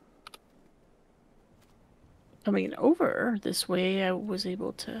 coming over this way, I was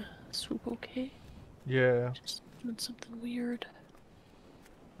able to swoop okay. Yeah. Just doing something weird.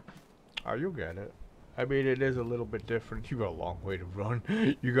 Oh, you'll get it. I mean, it is a little bit different. You got a long way to run.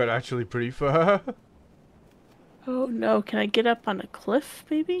 You got actually pretty far. Oh no, can I get up on a cliff,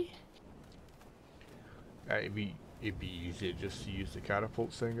 maybe? It'd be easier just to use the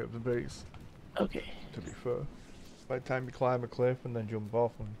catapult thing at the base. Okay. To be fair. By the time you climb a cliff and then jump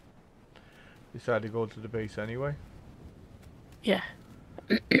off and decide to go to the base anyway. Yeah.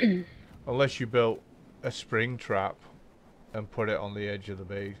 Unless you built a spring trap and put it on the edge of the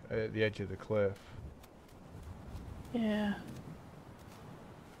base, the edge of the cliff. Yeah.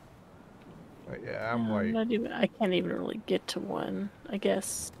 But yeah, I'm No, like... not even, I can't even really get to one, I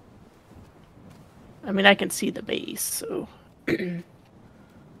guess. I mean, I can see the base, so... Yeah.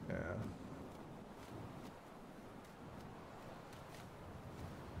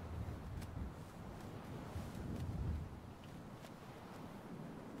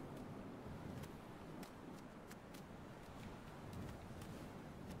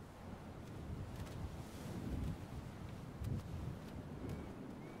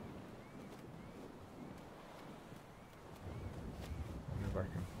 If I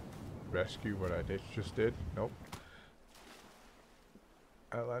can rescue what I just did. Nope.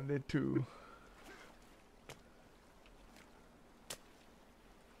 I landed too.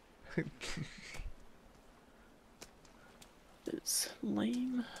 It's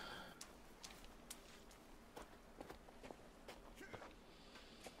lame.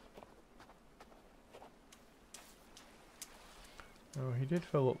 Oh, he did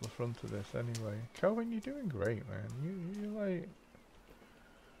fill up the front of this anyway. Calvin, you're doing great, man. You're like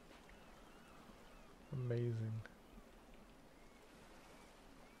amazing.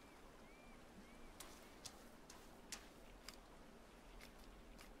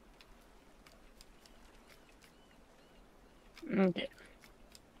 Okay.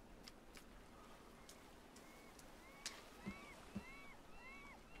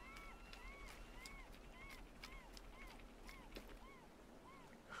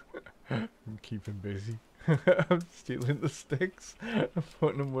 I'm keeping busy. I'm stealing the sticks and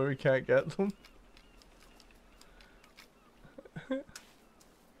putting them where we can't get them.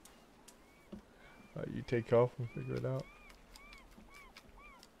 You take off and figure it out.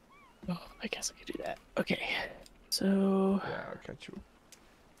 Oh, I guess I could do that. Okay. So. Yeah, I'll catch you.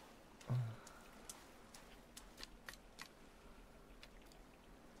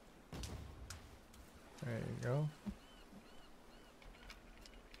 There you go.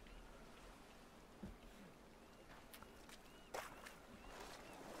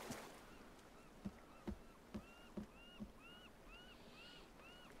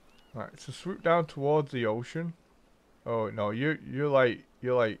 Alright, so swoop down towards the ocean. Oh no, you're like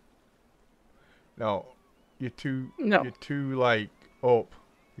no. You're too like up.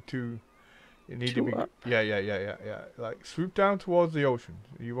 You need to be up. Yeah. Like swoop down towards the ocean.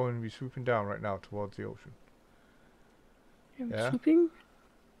 You want to be swooping down right now towards the ocean. I'm Yeah? swooping?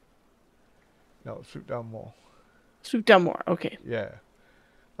 No, swoop down more. Swoop down more. Okay. Yeah.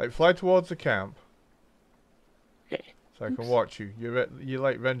 Like fly towards the camp. Okay. So I can watch you. You're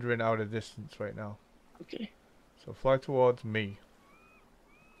like rendering out a distance right now. Okay. So fly towards me.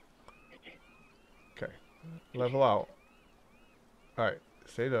 Okay. Level out. Alright,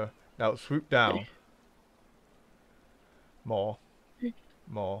 stay there. Now swoop down. Okay. More.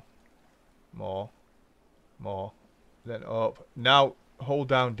 More. Then up. Now hold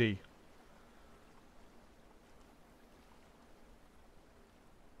down D.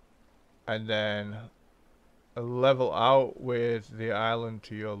 And then level out with the island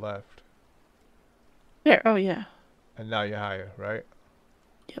to your left. There. Oh, yeah. And now you're higher, right?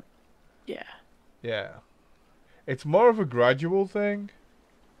 Yep. Yeah. Yeah. It's more of a gradual thing.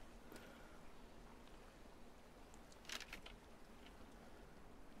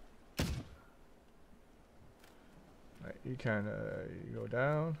 Right, you kind of go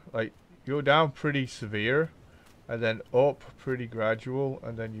down. Like, you go down pretty severe. And then up pretty gradual.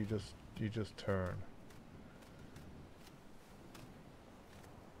 And then you just turn.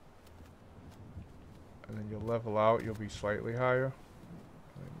 And then you'll level out, you'll be slightly higher. And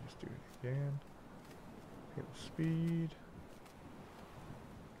then just do it again. Hit the speed.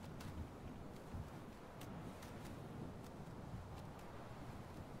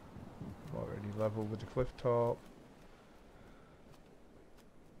 I'm already level with the cliff top.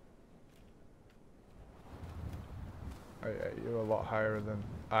 Oh, yeah, you're a lot higher than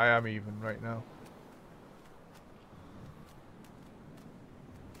I am even right now.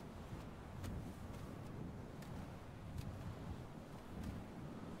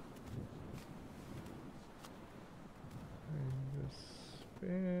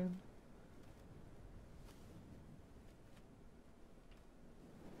 Spin.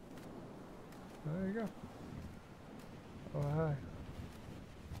 There you go. Oh, hi.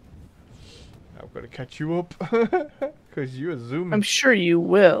 I've got to catch you up. Because you are zooming. I'm sure you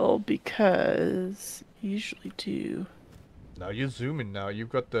will, because you usually do. No, you're zooming now. You've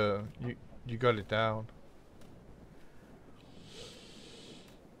got the... You got it down.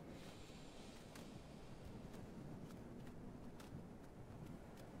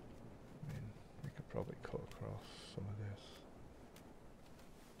 Probably cut across some of this.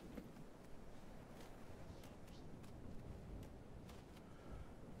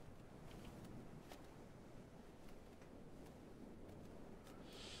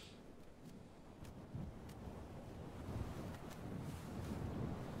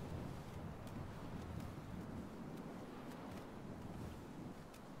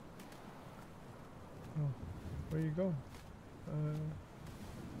 Oh, where are you going?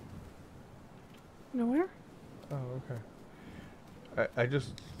 Nowhere? Oh, okay. I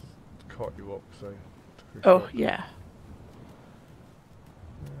just caught you up, so. Oh, yeah.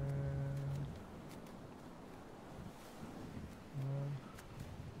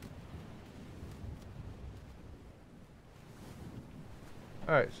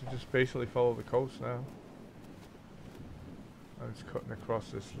 Alright, so just basically follow the coast now. I'm just cutting across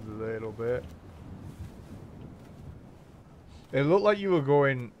this a little bit. It looked like you were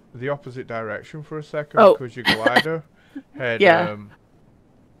going the opposite direction for a second because your glider had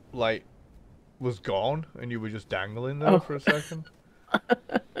like was gone and you were just dangling there for a second.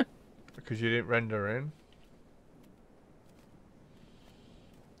 Because you didn't render in.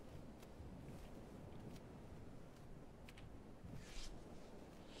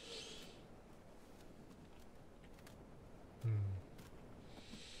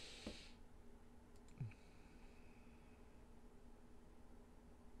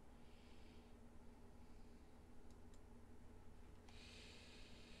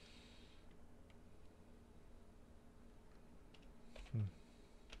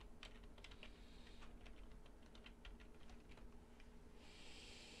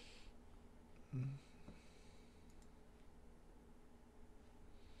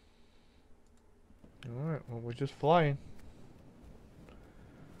 Alright, well, we're just flying.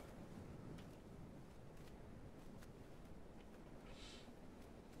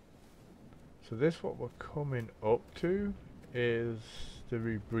 So this, what we're coming up to, is the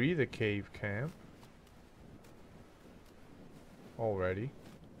Rebreather Cave Camp. Already.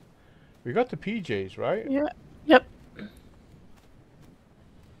 We got the PJs, right? Yeah. Yep.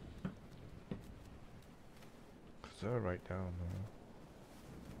 They're right down there.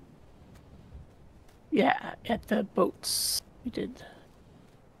 Yeah, at the boats. We did.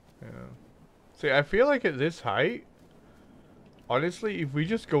 Yeah. See, I feel like at this height, honestly, if we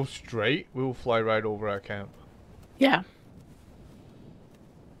just go straight, we'll fly right over our camp. Yeah.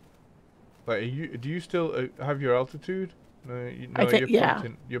 Like, do you still have your altitude? No, I think, yeah.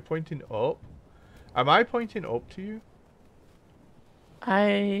 You're pointing up. Am I pointing up to you?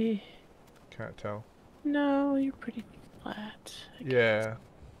 I... Can't tell. No, you're pretty flat. Yeah.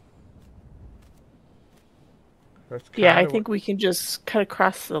 That's Yeah, I kinda think we can just cut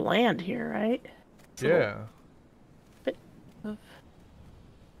across the land here, right? It's a little Yeah. bit of...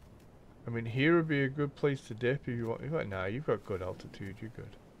 I mean, here would be a good place to dip if you want. Nah, you've got good altitude. You're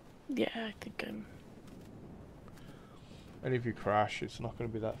good. Yeah, I think I'm... And if you crash, it's not going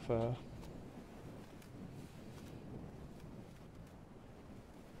to be that far.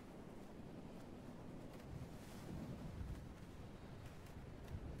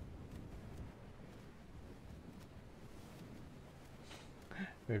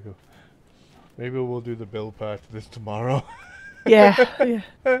 Maybe we'll do the build part of this tomorrow. Yeah,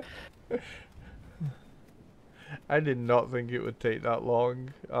 yeah. I did not think it would take that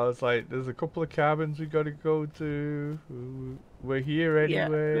long. I was like, there's a couple of cabins we got to go to. We're here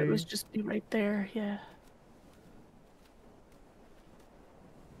anyway. Yeah, it was just right there, yeah.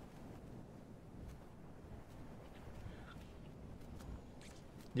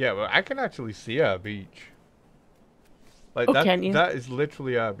 Yeah, well, I can actually see our beach. Like Oh, can you? that is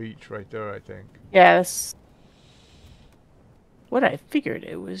literally our beach right there, I think. Yeah, that's what I figured.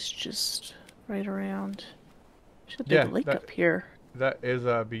 It was just right around. Should be Yeah, the lake that- up here. That is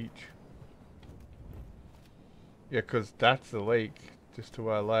our beach. Yeah, 'cause that's the lake just to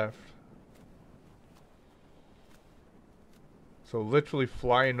our left. So literally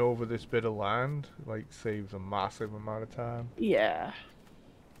flying over this bit of land, like, saves a massive amount of time. Yeah.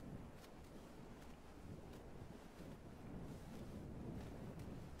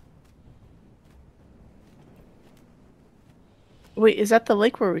 Wait, is that the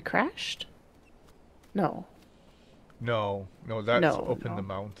lake where we crashed? No. No, that's No, up in no. the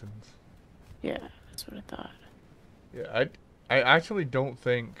mountains. Yeah, that's what I thought. Yeah, I actually don't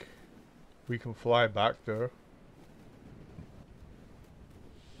think we can fly back there.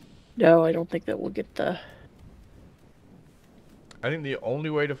 No, I don't think that we'll get the... I think the only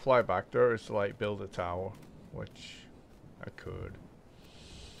way to fly back there is to, like, build a tower, which I could.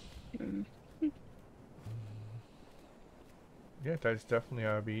 Mm. Yeah, that's definitely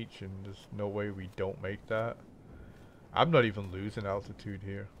our beach, and there's no way we don't make that. I'm not even losing altitude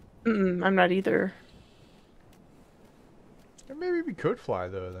here. I'm not either. And maybe we could fly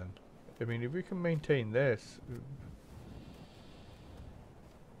there then. I mean, if we can maintain this.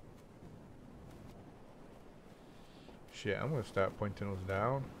 Shit, I'm gonna start pointing us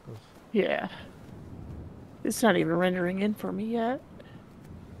down. Yeah. It's not even rendering in for me yet.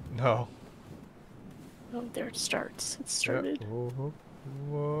 No. Oh, there it starts. It Yeah. started. Whoa.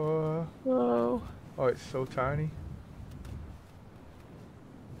 Whoa. Whoa. Oh, it's so tiny.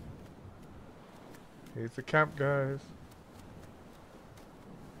 Here's the camp, guys.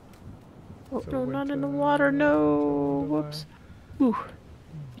 Oh, So no, not in the winter, water. No. winter Whoops. Ooh.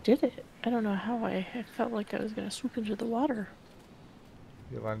 You did it. I don't know how I felt like I was going to swoop into the water.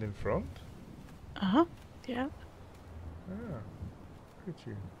 You land in front? Uh-huh. Yeah. Ah. Look at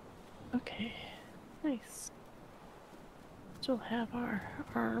you. Okay. Nice. Still have our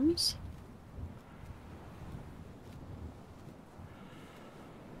arms.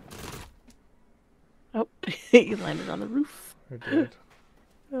 Oh, you landed on the roof. I did.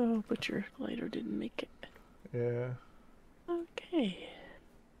 Oh, but your glider didn't make it. Yeah. Okay.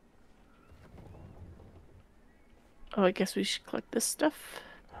 Oh, I guess we should collect this stuff.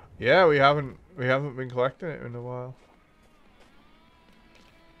 Yeah, we haven't been collecting it in a while.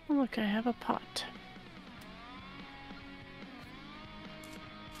 Oh, look, I have a pot.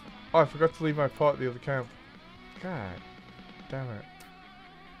 Oh, I forgot to leave my pot at the other camp. God damn it.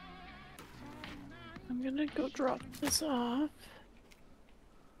 I'm gonna go drop this off.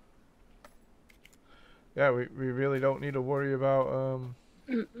 Yeah, we really don't need to worry about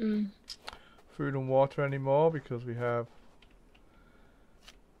food and water anymore because we have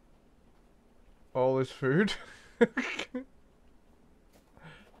all this food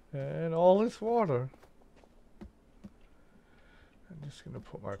and all this water. I'm just gonna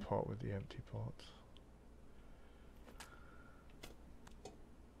put my pot with the empty pots.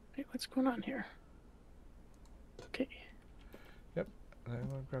 Wait, what's going on here? Okay. Yep. And I'm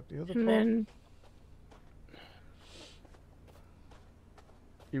gonna grab the other And pot. then,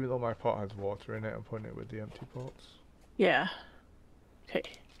 Even though my pot has water in it, I'm putting it with the empty pots. yeah. Okay.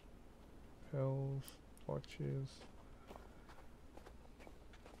 Pills, watches.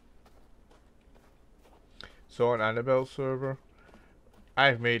 So on Annabelle's server,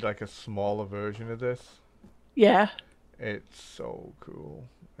 I've made like a smaller version of this. Yeah. It's so cool.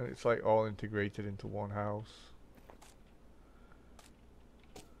 And it's like all integrated into one house.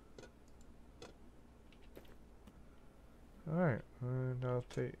 Alright, and I'll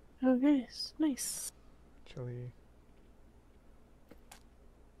take Okay, nice. chili.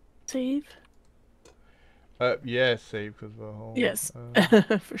 Save? Yeah, save because we're home. Yes.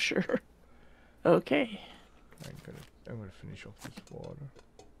 For sure. Okay. I'm gonna finish off this water.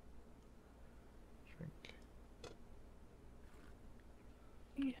 Drink.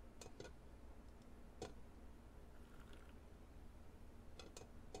 Yeah.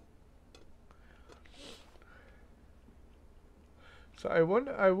 So I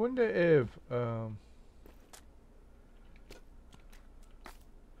wonder if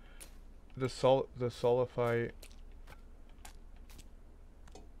the solify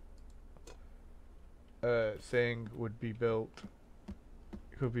thing would be built,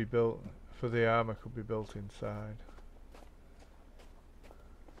 could be built for the armor, could be built inside.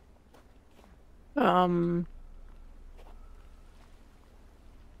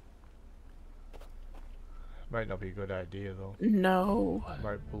 Might not be a good idea though. No.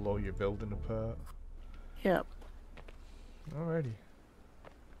 Might blow your building apart. Yep. Alrighty.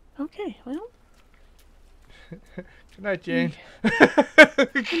 Okay, well. Good night, Jane.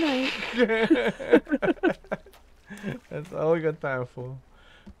 Good night. That's all we got time for.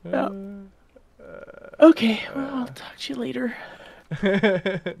 Yep. Okay, well, I'll talk to you later.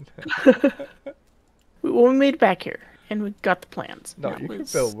 We made it back here, and we got the plans. No, That you can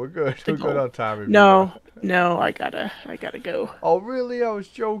was build. We're good. the We're good goal. on time. No, I gotta go. Oh, really? I was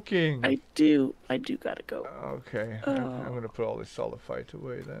joking. I do gotta go. Okay. I'm gonna put all this solidfied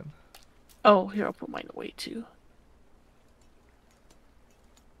away then. Oh, here, I'll put mine away too.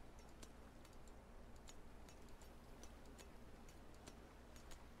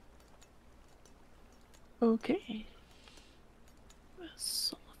 Okay.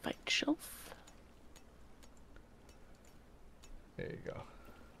 Sulfite shelf. There you go.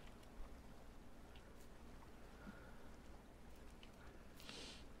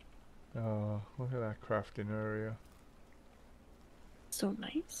 Oh, look at that crafting area. So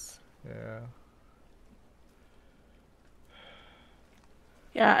nice. Yeah.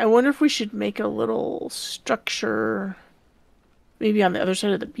 Yeah, I wonder if we should make a little structure maybe on the other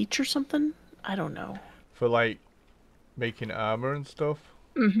side of the beach or something. I don't know. For like making armor and stuff.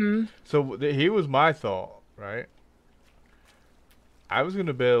 Mm-hmm. So here was my thought, right? I was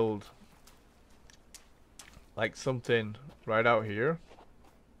gonna build like something right out here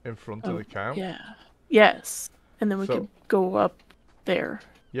in front of the camp. Yeah. Yes. And then we could go up there.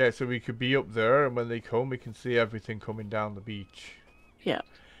 Yeah, so we could be up there, and when they come, we can see everything coming down the beach. Yeah.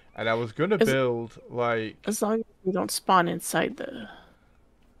 And I was gonna build like, as long as we don't spawn inside the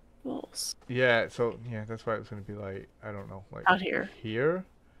walls. yeah. So yeah, that's why it was gonna be like, I don't know, like Out here. Here.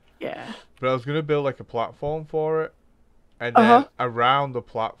 Yeah. But I was gonna build like a platform for it, and then around the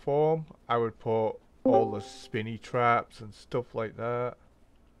platform, I would put all the spinny traps and stuff like that.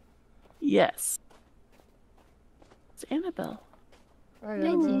 Yes. It's Annabelle. Hi,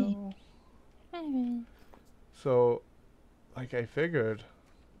 Lindsay. Annabelle. So, like I figured,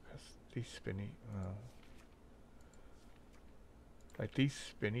 'cause these spinny, like these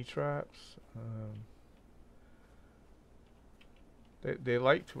spinny traps, they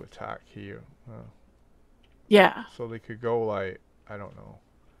like to attack here. Yeah. So they could go like, I don't know,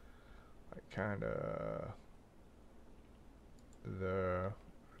 like kind of there,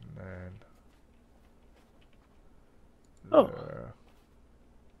 and then Oh, there.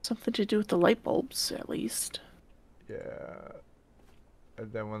 something to do with the light bulbs, at least. Yeah.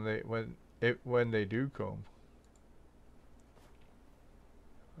 And then when they do come,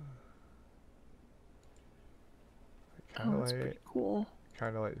 Oh, that's pretty cool.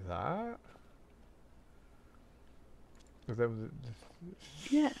 kind of like that. 'Cause then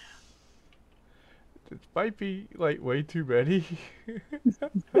Yeah. it might be like way too many.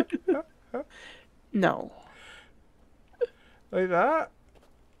 No. Like that.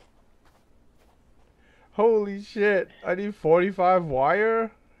 Holy shit! I need 45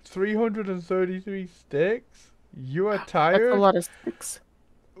 wire, 333 sticks. You are That's a tired? lot of sticks.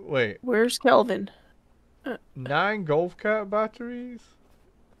 Wait, Where's Kelvin? 9 golf cart batteries,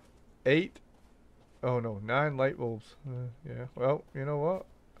 8. Oh no, 9 light bulbs. Yeah. Well, you know what?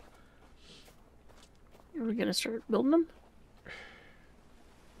 Are we gonna start building them?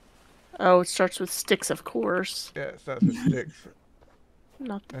 Oh, it starts with sticks, of course. Yeah, it starts with sticks.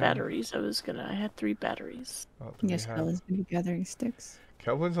 Not the batteries. I had 3 batteries. Oh, do we Yes, have? Kelvin's gonna be gathering sticks.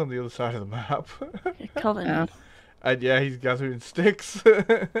 Kelvin's on the other side of the map. Yeah, Kelvin. Oh. And yeah, he's gathering sticks.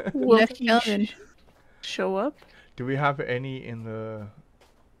 Will Left he Kelvin. show up? Do we have any in the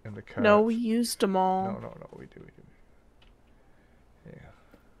cart? No, we used them all. No, we do. Yeah.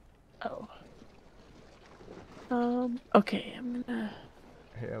 Oh. Okay, I'm gonna...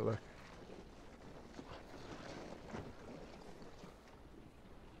 Yeah, look.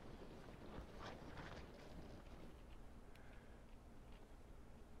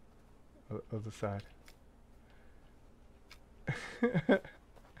 Other side.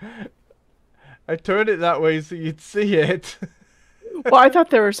 I turned it that way so you'd see it. Well, I thought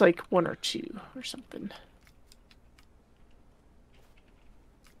there was like 1 or 2 or something.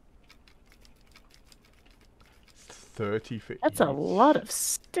 It's 30 for That's each. a lot of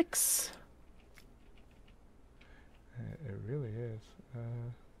sticks. It really is. Oh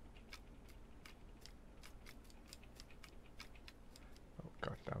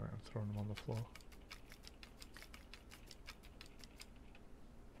god damn it! I'm throwing them on the floor.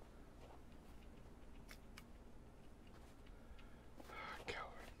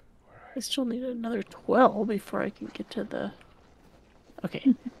 I still need another 12 before I can get to the...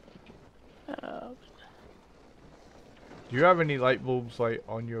 Okay. Do you have any light bulbs like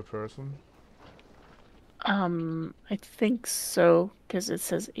on your person? I think so, because it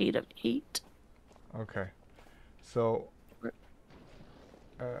says 8 of 8. Okay. So Where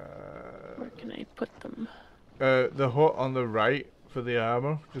can I put them? the hut on the right for the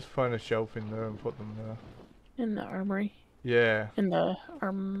armor, just find a shelf in there and put them there. In the armory? Yeah. In the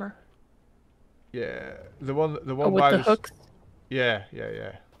armor? Yeah. The one Oh, with by the the hooks? Yeah.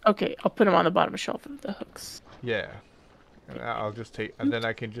 Okay, I'll put them on the bottom shelf of the hooks. Yeah. And I'll just take, and then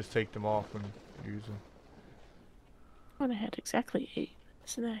I can just take them off and use them. Oh, and I had exactly 8.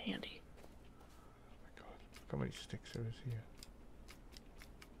 Isn't that handy? Oh my god, look how many sticks there is here.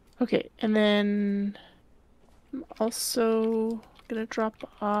 Okay, and then I'm also gonna drop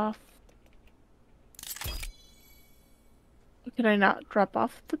off. Can I not drop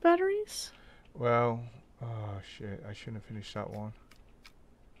off the batteries? Well, oh shit, I shouldn't have finished that one.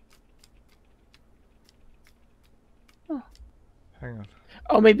 Oh. Hang on.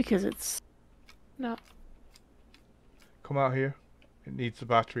 Oh, maybe because it's not. Come out here. It needs the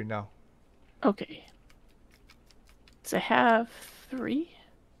battery now. Okay. So I have 3.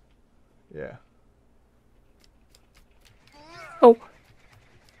 Yeah. Oh.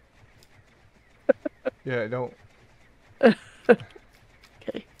 Yeah, don't.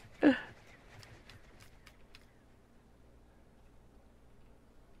 Okay.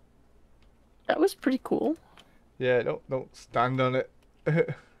 That was pretty cool. Yeah, don't stand on it.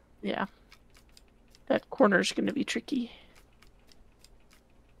 Yeah. That corner's gonna be tricky.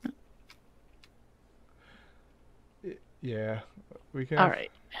 Yeah, we can. All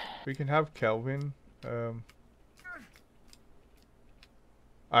right. We can have Kelvin.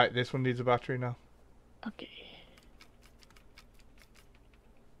 Alright, this one needs a battery now. Okay.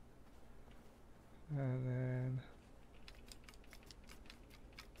 And then...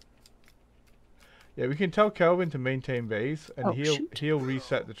 Yeah, we can tell Kelvin to maintain base, and Oh, he'll shoot. he'll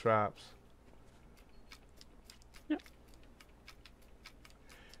reset the traps. Yep.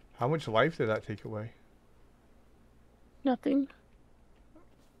 How much life did that take away? Nothing.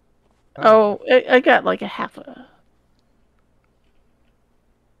 Oh, I got like a half a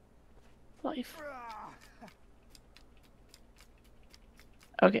life.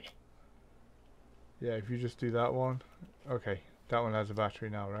 Okay. Yeah, if you just do that one. Okay, that one has a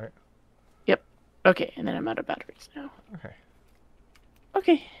battery now, right? Yep. Okay, and then I'm out of batteries now. Okay.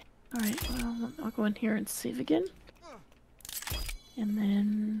 Okay. Alright, well, I'll go in here and save again. And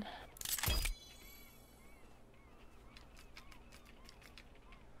then...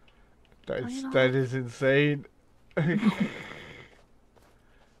 That is insane.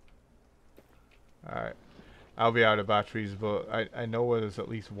 Alright. I'll be out of batteries, but I know where there's at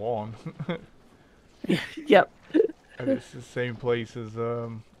least one. Yep. And it's the same place as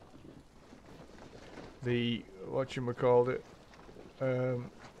the whatchamacallit, the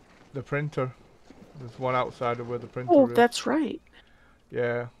printer. There's one outside of where the printer Oh, is. that's right.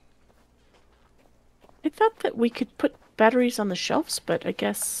 Yeah. I thought that we could put batteries on the shelves, but I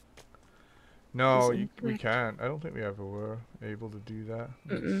guess... No, Is we incorrect. can't. I don't think we ever were able to do that.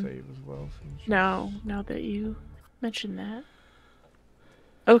 Mm-mm. Save as well. No, now that you mention that.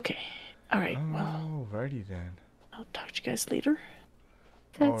 Okay. Alright, well, Alrighty then. I'll talk to you guys later.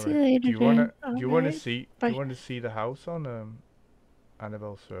 All Talk to right. you later, Do you wanna then. do you wanna Alright. see Bye. do you wanna see the house on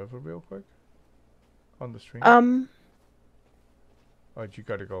Annabelle's server real quick? On the stream? Or you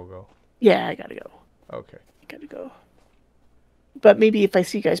gotta go? Yeah, I gotta go. Okay. I gotta go. But maybe if I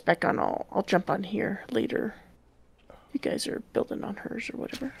see you guys back on, I'll jump on here later. You guys are building on hers or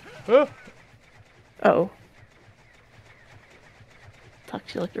whatever. Ah! Uh-oh. Talk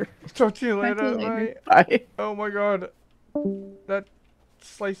to you later. Talk to you Talk to later, you later. mate. Bye. Oh my god. That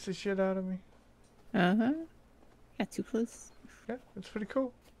sliced the shit out of me. Uh-huh. Got too close. Yeah, it's pretty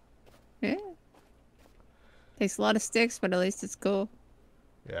cool. Yeah. Takes a lot of sticks, but at least it's cool.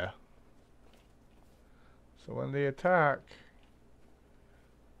 Yeah. So when they attack,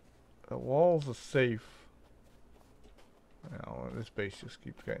 the walls are safe. Now this base just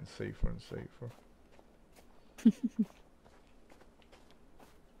keeps getting safer and safer.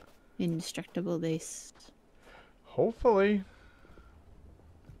 Indestructible base. Hopefully.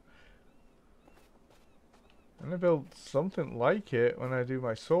 I'm gonna build something like it when I do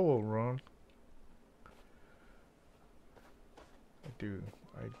my solo run. I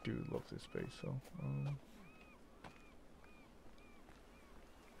do love this base, so. I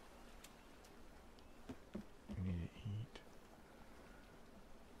need to eat.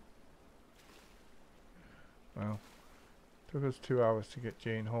 Well, took us 2 hours to get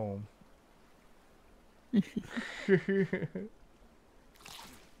Jane home. Eat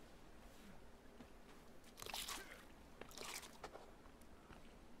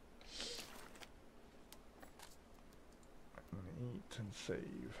and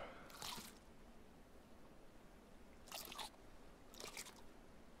save.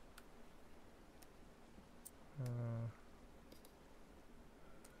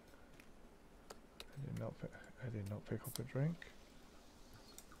 I did not pick up a drink.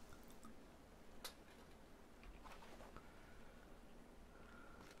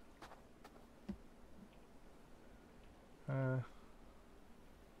 Can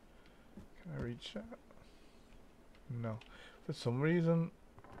I reach that? No. For some reason,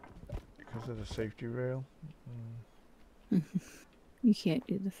 because of the safety rail. You can't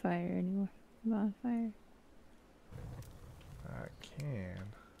do the fire anymore. Bonfire. I can.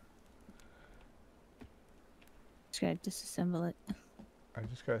 Just gotta disassemble it. I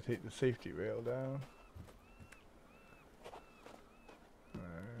just gotta take the safety rail down.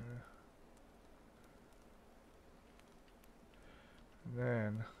 And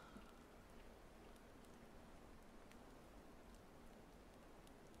then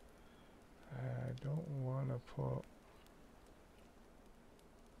I don't want to put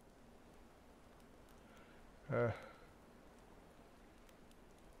I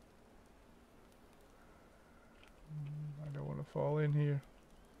don't want to fall in here.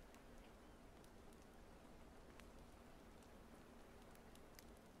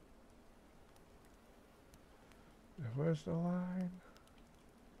 Where's the line?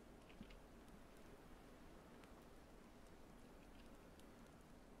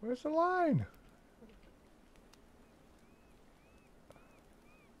 Where's the line?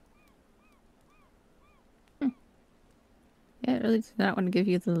 Yeah, it really does not want to give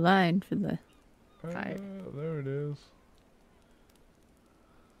you the line for the fire. There it is.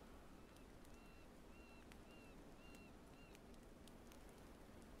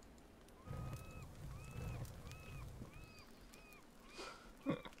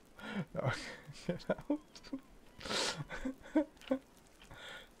 No, get out.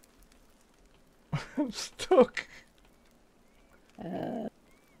 I'm stuck.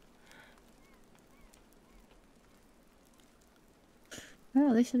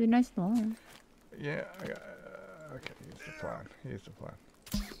 Well, they should be nice and warm. Yeah, I got. Okay, here's the plan. Here's the plan.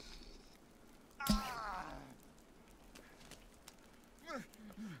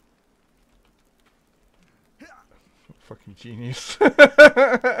 fucking genius.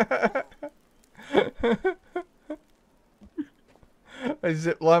 I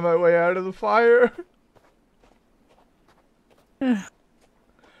zipline my way out of the fire.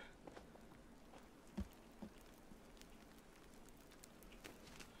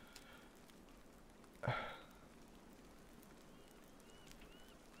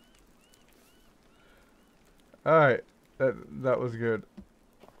 Alright, that was good.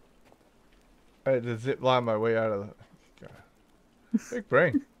 I had to zipline my way out of the... God. Big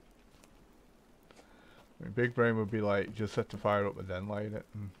brain. I mean, big brain would be like, just set the fire up and then light it.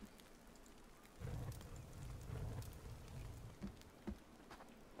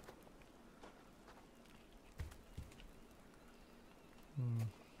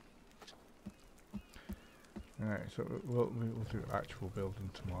 Alright, so we'll do actual building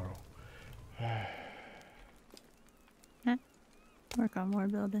tomorrow. Work on more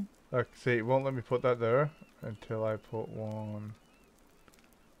building. Look, see, it won't let me put that there until I put one.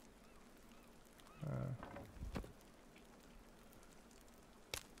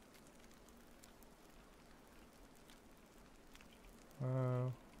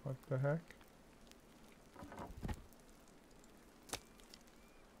 What the heck?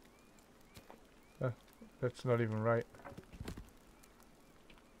 That's not even right.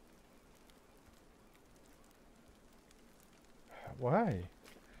 Why?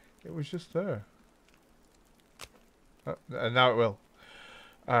 It was just there. And now it will.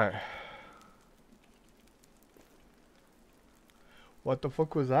 Alright. What the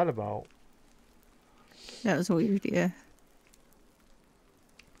fuck was that about? That was weird, yeah.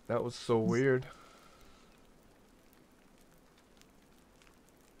 That was so weird.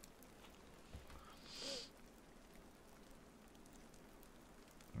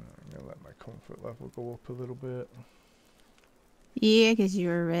 I'm gonna let my comfort level go up a little bit. Yeah, because you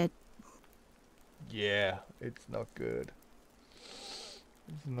were red. Yeah, it's not good.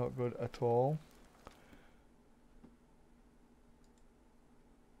 It's not good at all.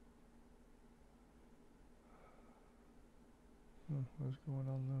 What's going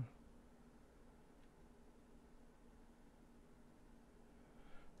on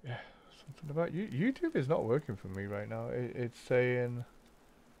there? Yeah, something about YouTube is not working for me right now. It's saying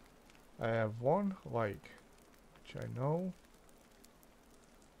I have one like, which I know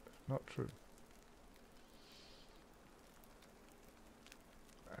is not true.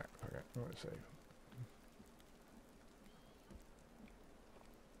 Alright, okay, I'm gonna save.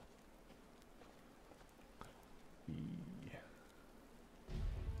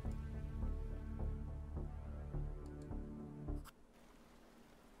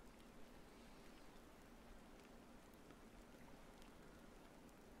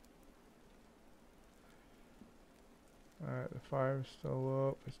 Alright, the fire's still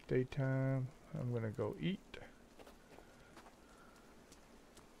up. It's daytime. I'm gonna go eat.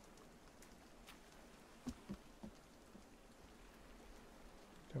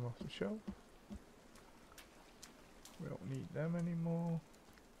 Them off the shelf. We don't need them anymore.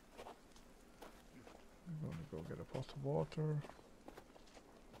 I'm gonna go get a pot of water.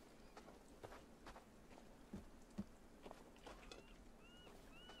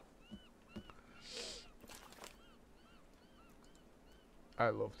 I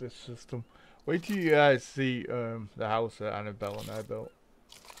love this system. Wait till you guys see the house that Annabelle and I built.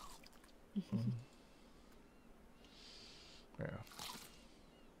 Yeah.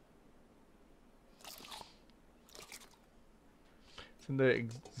 It's in the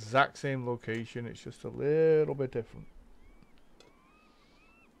exact same location, it's just a little bit different.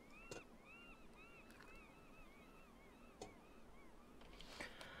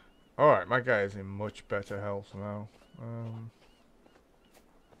 Alright, my guy is in much better health now.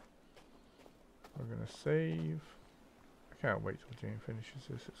 We're gonna save. I can't wait till Jane finishes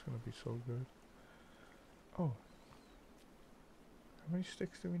this, it's gonna be so good. Oh. How many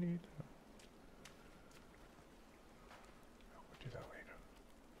sticks do we need? We'll do that later.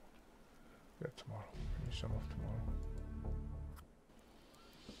 Yeah, tomorrow. Finish them off tomorrow.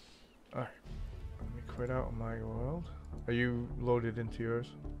 Alright. Let me quit out of my world. Are you loaded into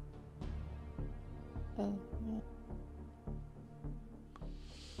yours? Oh, no.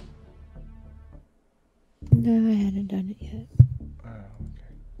 No, I hadn't done it yet.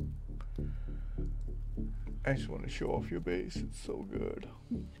 Okay. I just want to show off your base, it's so good.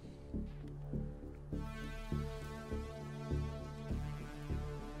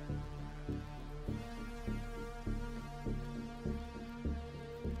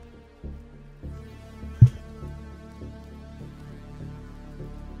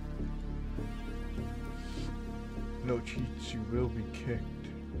 No cheats, you will be kicked.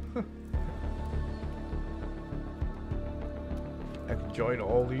 join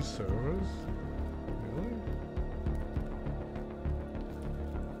all these servers? Really?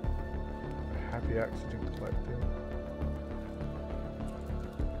 A happy accident collective.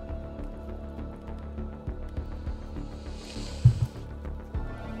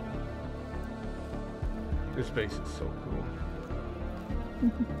 This base is so cool.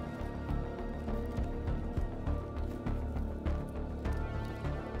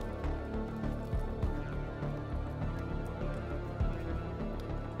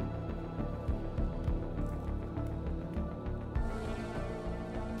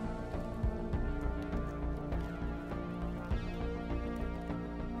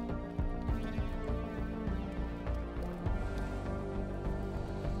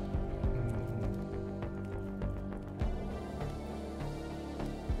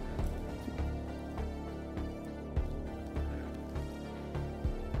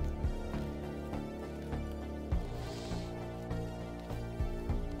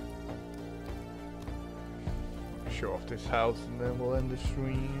 Show off this house and then we'll end the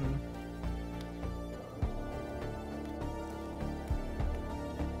stream.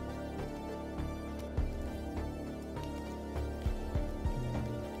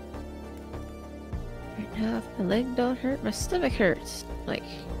 Right now, if my leg don't hurt, my stomach hurts. Like,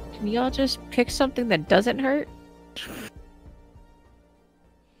 can y'all just pick something that doesn't hurt?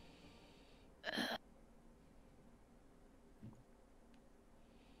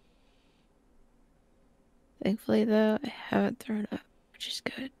 Thankfully, though, I haven't thrown up, which is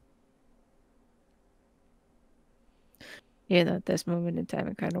good. Yeah, though, at this moment in time,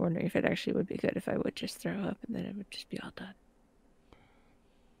 I'm kind of wondering if it actually would be good if I would just throw up and then it would just be all done.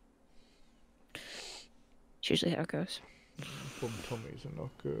 It's usually how it goes. Bum tummies are not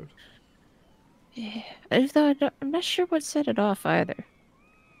good. Yeah, though I'm not sure what set it off either.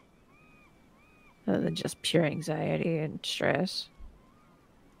 Other than just pure anxiety and stress.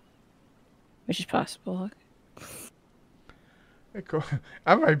 Which is possible. Hey,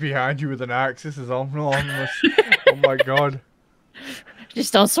 I'm right behind you with an axe. This is ominous. Oh my god.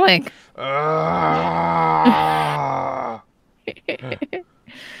 Just don't swing. Ah!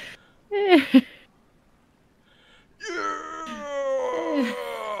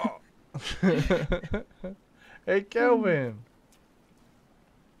 Hey, Kelvin.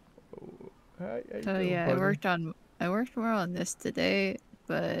 How you So doing, yeah, buddy? I worked more on this today,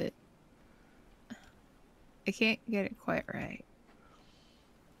 but I can't get it quite right.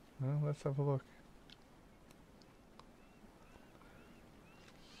 Well, let's have a look.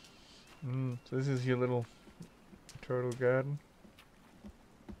 So this is your little turtle garden.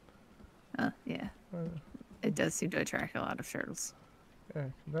 Yeah. Uh, It does seem to attract a lot of turtles. yeah,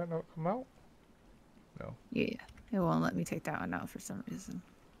 can that not come out? No. Yeah. It won't let me take that one out for some reason.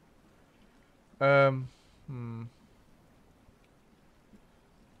 They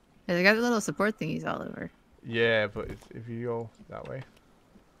got the little support thingies all over. Yeah, but if you go that way,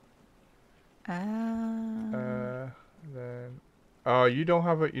 Ah. then oh, you don't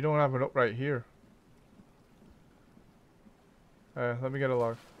have it. You don't have an upright here. Let me get a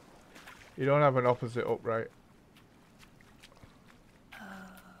log. You don't have an opposite upright.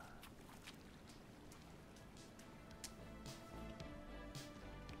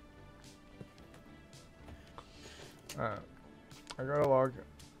 I got a log.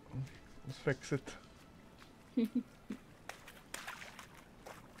 Let's fix it.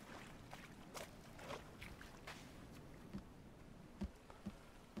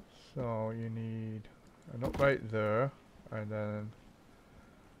 So you need an upright there, and then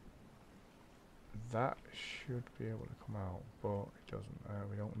that should be able to come out, but it doesn't.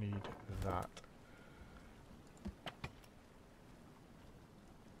 We don't need that.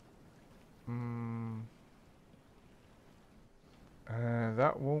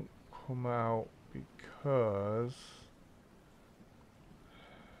 That won't come out because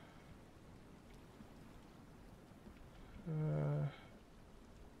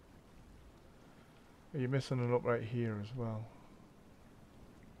you're missing an upright here as well.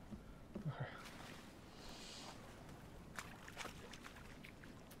 Okay.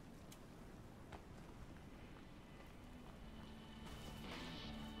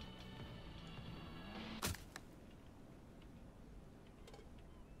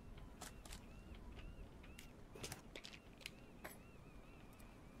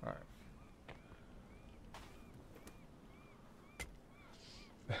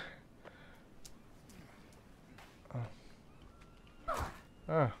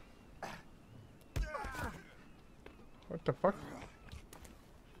 Ah. What the fuck?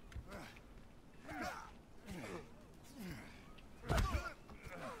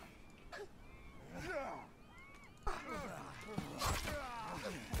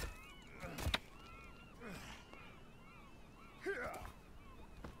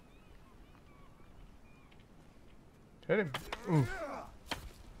 Hit him. Oof.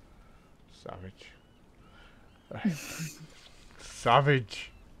 Savage.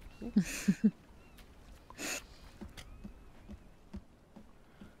 Savage. Okay,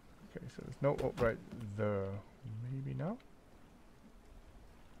 so there's no upright there. Maybe now?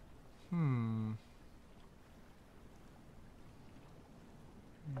 Hmm.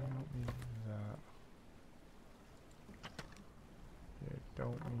 You don't need that. You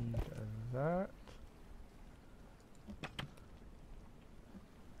don't need that.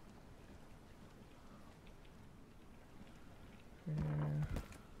 Yeah.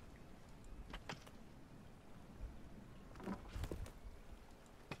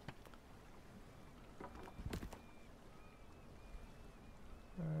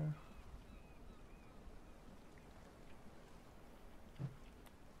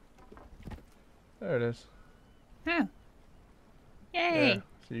 There it is. Huh. Yeah. Yay!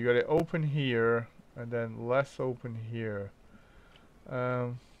 So you got it open here, and then less open here.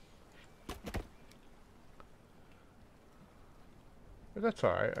 But that's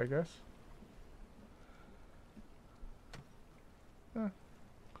alright, I guess. I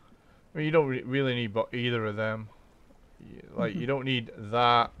mean, you don't really need either of them. Like, you don't need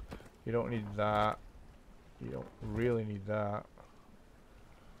that. You don't need that. You don't really need that.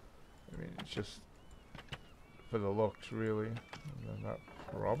 I mean, it's just for the looks, really. And then that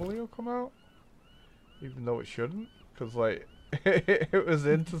probably will come out. Even though it shouldn't. Because, like, it was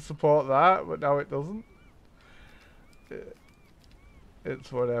in to support that, but now it doesn't.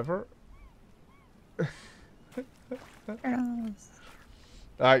 It's whatever.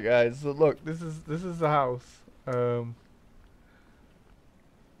 Alright, guys. So, look, this is the house. From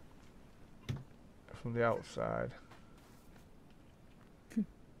the outside.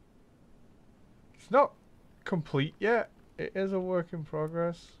 It's not complete yet. It is a work in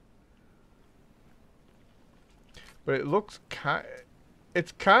progress. But it looks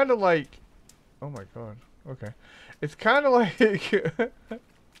it's kind of like, oh my god. Okay. It's kind of like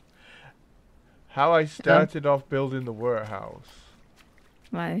how I started off building the warehouse.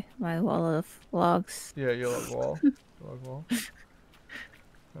 My wall of logs. Yeah, your log wall. Log wall.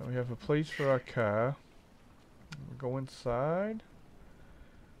 Now we have a place for our car. We'll go inside.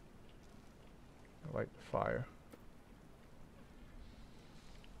 I light the fire.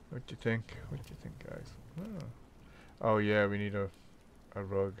 What do you think? What do you think, guys? Oh yeah, we need a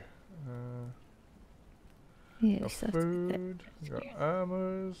rug. Yes, Got that's food. We got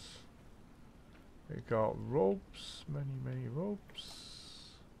armors. We got ropes. Many ropes.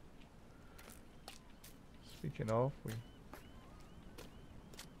 Speaking of, we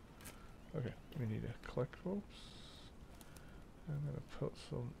need to collect ropes. I'm gonna put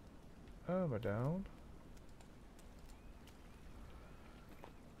some armor down.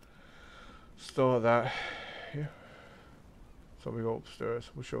 Store that here. So we go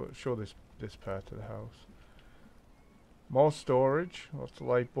upstairs. We'll show this part of the house. More storage. Lots of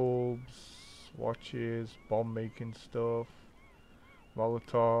light bulbs, watches, bomb making stuff,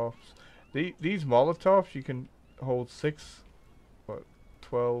 Molotovs. These Molotovs you can hold 6,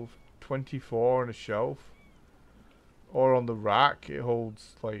 12, 24 on a shelf. Or on the rack it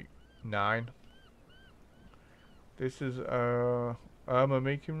holds like 9. This is armor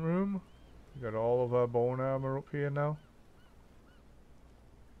making room. We got all of our bone armor up here now.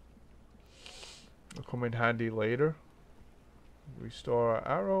 Will come in handy later. We store our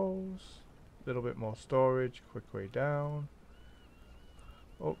arrows. A little bit more storage. Quick way down.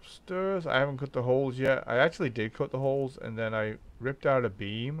 Upstairs. I haven't cut the holes yet. I actually did cut the holes and then I ripped out a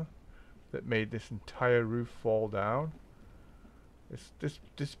beam that made this entire roof fall down. This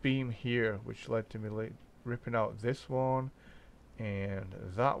beam here, which led to me ripping out this one and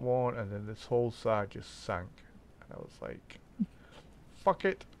that one, and then this whole side just sank. And I was like, fuck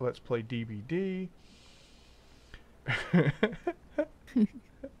it, let's play DBD.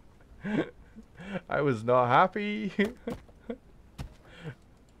 I was not happy.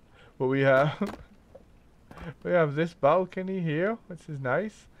 But we have this balcony here, which is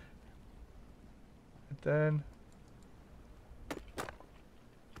nice. And then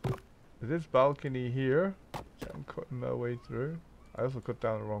this balcony here, which I'm cutting my way through. I also cut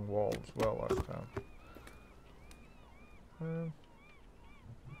down the wrong wall as well last time.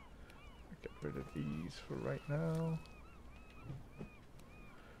 Get rid of these for right now.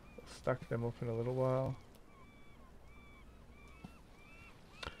 I'll stack them up in a little while.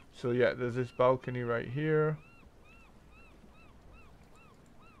 So yeah, there's this balcony right here.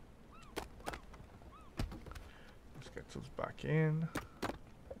 Let's get those back in.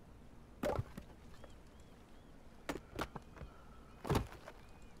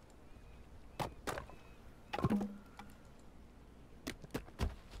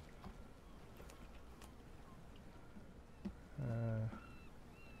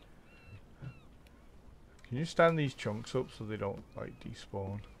 Can you stand these chunks up so they don't like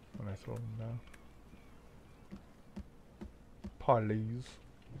despawn when I throw them down? Please.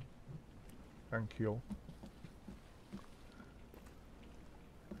 Thank you.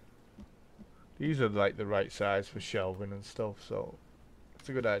 These are like the right size for shelving and stuff, so it's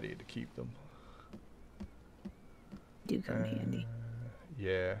a good idea to keep them. Do come handy.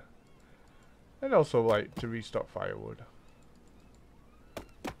 Yeah. And also like to restock firewood.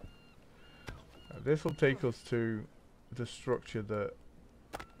 This will take us to the structure that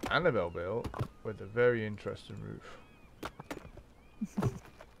Annabelle built with a very interesting roof.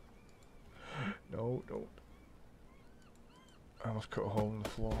 No, don't. I must cut a hole in the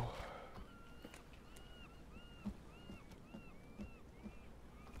floor.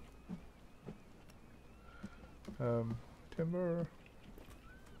 Timber.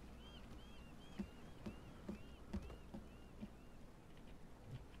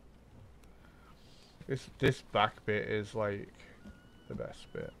 This back bit is like the best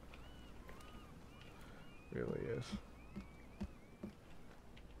bit. Really is.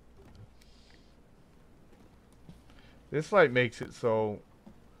 This like makes it so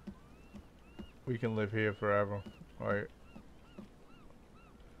we can live here forever, right?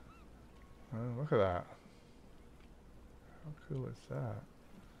 Oh, look at that. How cool is that?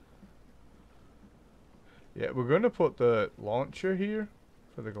 Yeah, we're gonna put the launcher here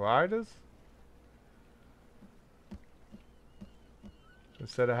for the gliders.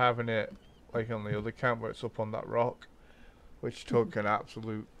 Instead of having it like on the other camp where it's up on that rock, which took an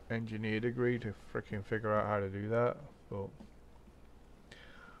absolute engineer degree to freaking figure out how to do that. But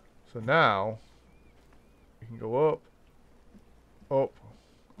so now you can go up,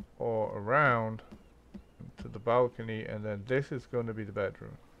 or around to the balcony, and then this is going to be the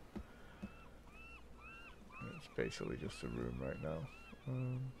bedroom. It's basically just a room right now.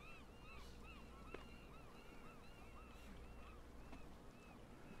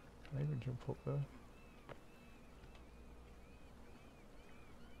 Can I even jump up there?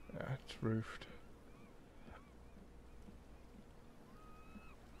 Yeah, it's roofed.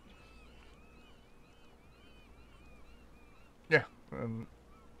 Yeah, and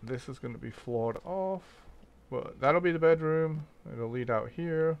this is going to be floored off. Well, that'll be the bedroom. It'll lead out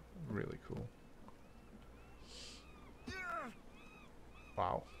here. Really cool.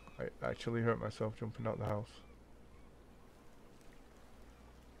 Wow, I actually hurt myself jumping out the house.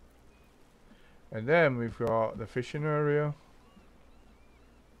 And then we've got the fishing area.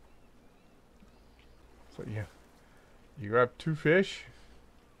 So yeah, you grab 2 fish.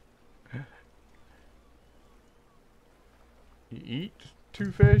 You eat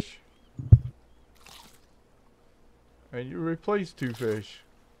 2 fish. And you replace 2 fish.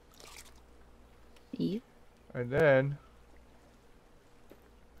 Yeah. And then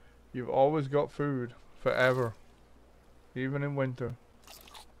you've always got food forever. Even in winter.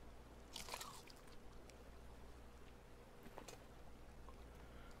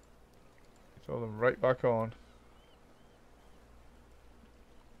 Throw them right back on.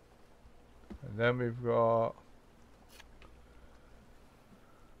 And then we've got,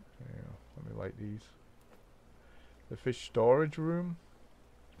 let me light these. The fish storage room.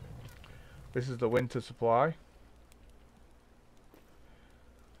 This is the winter supply.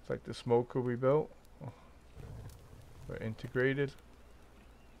 It's like the smoker we built. They're integrated.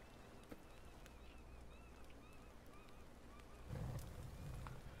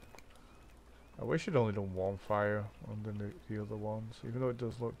 I wish it only done one fire on the other ones, even though it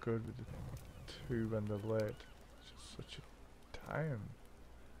does look good with the tube and the lid. It's just such a time.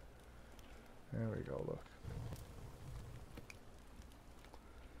 There we go, look.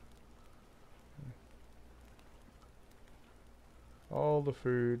 All the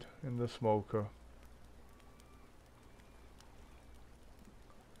food in the smoker.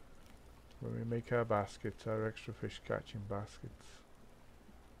 Where we make our baskets, our extra fish catching baskets.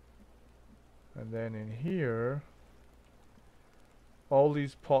 And then in here, all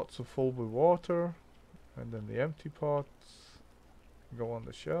these pots are full with water, and then the empty pots go on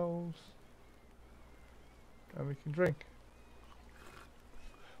the shelves, and we can drink.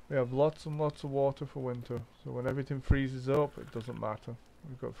 We have lots and lots of water for winter, so when everything freezes up, it doesn't matter.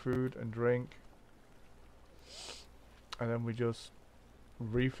 We've got food and drink, and then we just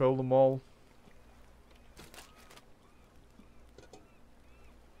refill them all.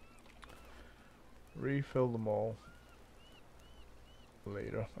 Refill them all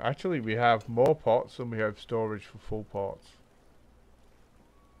later. Actually, we have more pots than we have storage for full pots.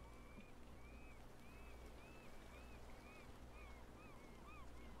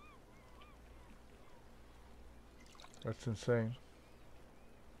 That's insane.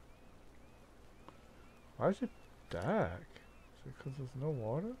 Why is it dark? Is it because there's no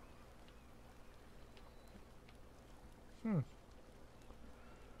water?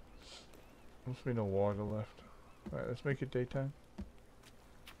 Must be no water left. Alright, let's make it daytime.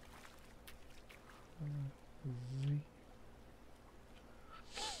 Z.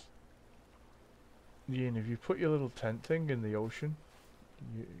 Yeah, and if you put your little tent thing in the ocean,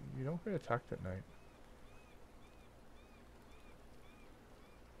 you don't get attacked at night.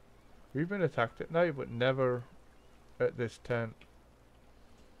 We've been attacked at night, but never at this tent.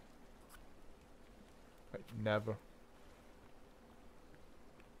 Like, never.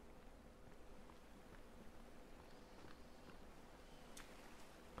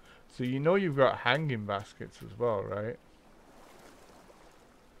 So you know you've got hanging baskets as well, right?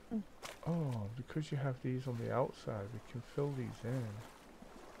 Mm. Oh, because you have these on the outside, we can fill these in.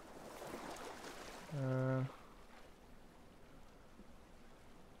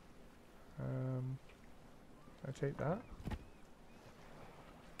 I take that.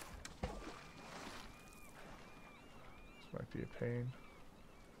 This might be a pain.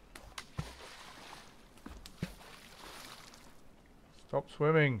 Stop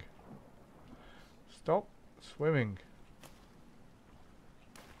swimming. Stop swimming.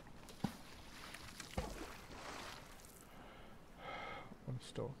 I'm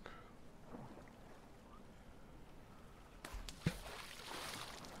stuck.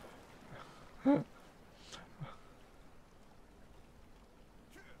 Can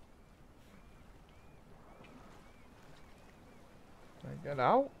I get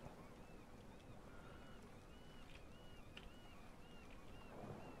out?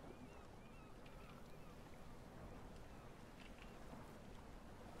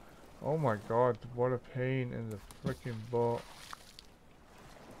 Oh my god, what a pain in the freaking butt.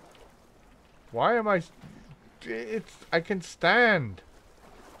 Why am I... I can stand.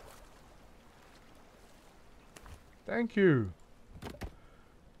 Thank you.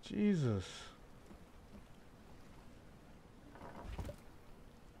 Jesus.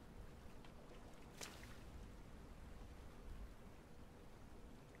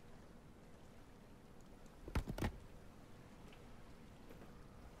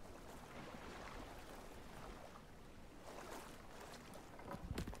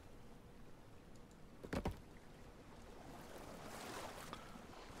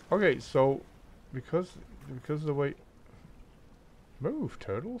 Okay, so because of the way... Move,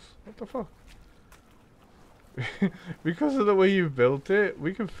 turtles? What the fuck? Because of the way you built it,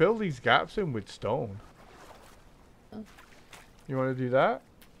 we can fill these gaps in with stone. Oh. You want to do that?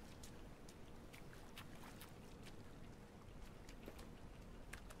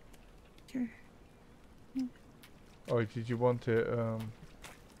 Sure. Or did you want it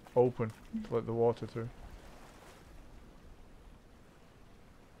open to let the water through?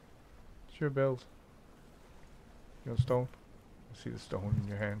 Sure, build. You want stone? I see the stone in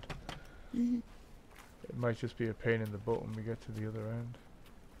your hand. Mm-hmm. It might just be a pain in the butt when we get to the other end.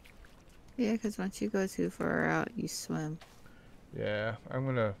 Yeah, because once you go too far out, you swim. Yeah, I'm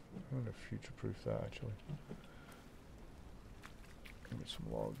gonna future-proof that actually. Get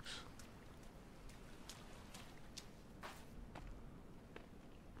some logs.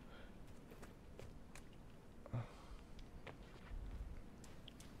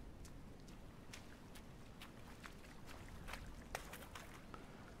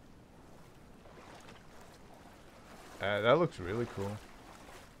 That looks really cool.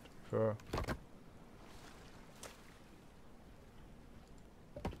 Sure.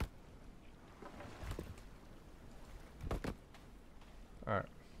 Alright.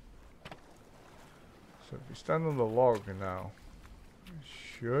 So if we stand on the log now, we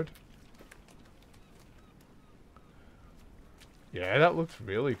should. Yeah, that looks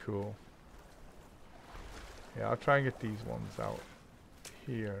really cool. Yeah, I'll try and get these ones out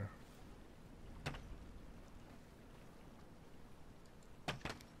here.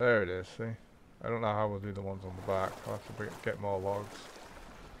 There it is, see? I don't know how we'll do the ones on the back. I'll have to get more logs.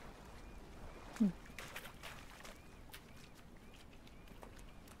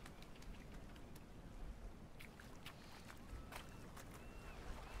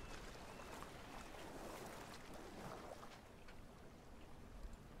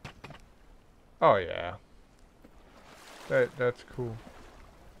 Oh yeah. That's cool.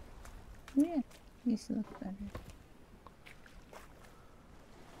 Yeah, used to look better.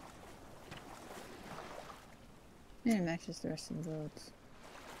 And it matches the rest of the roads.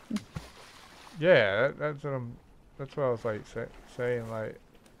 Yeah, that's what I was like saying. Like,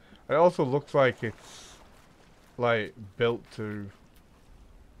 it also looks like it's like built to.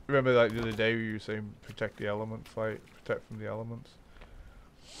 Remember, like the other day you were saying protect the elements, like protect from the elements.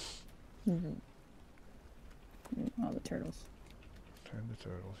 Mm-hmm. All the turtles. And the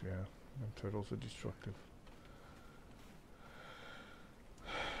turtles, yeah. And turtles are destructive.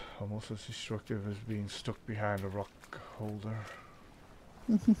 Almost as destructive as being stuck behind a rock holder.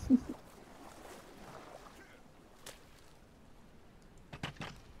 Yeah.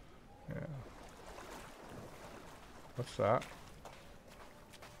 What's that?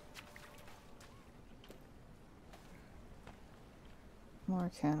 More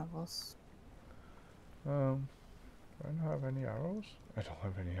cannibals. I don't have any arrows. I don't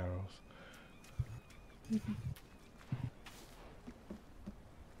have any arrows.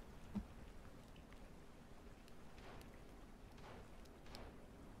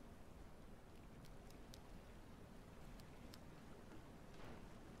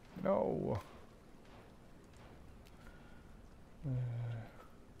 No.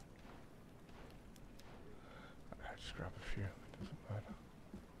 I just grab a few. It doesn't matter.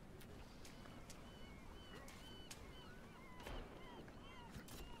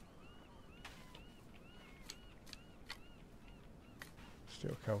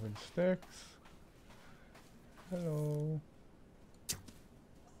 Steel Calvin sticks. Hello.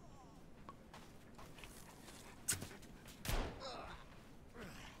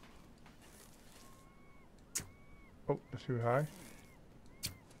 Oh, they're too high.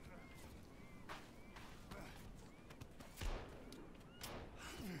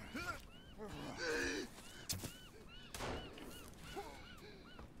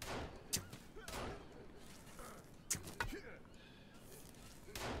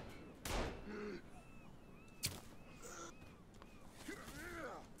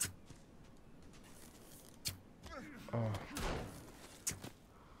 Oh.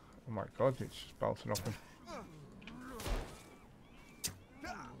 Oh my god, it's just bouncing off him.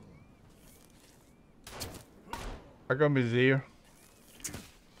 I got his ear.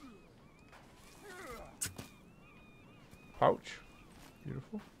 Pouch.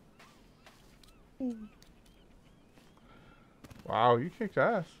 Beautiful. Wow, you kicked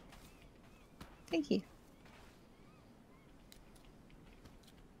ass. Thank you.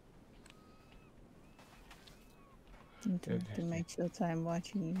 In my chill time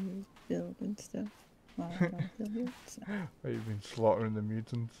watching you build and stuff. While I don't build it, so. Where you've been slaughtering the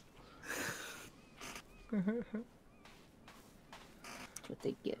mutants. That's what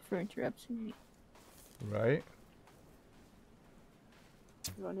they get for interrupting me. Right?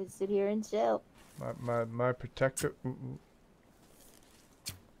 You wanted to sit here and chill. My protector. Ooh, ooh.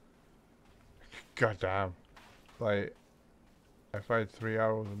 God damn. Like, I fired 3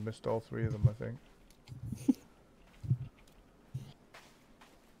 arrows and missed all 3 of them, I think.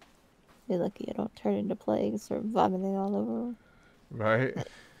 You're lucky I don't turn into plague and start vomiting all over. Right?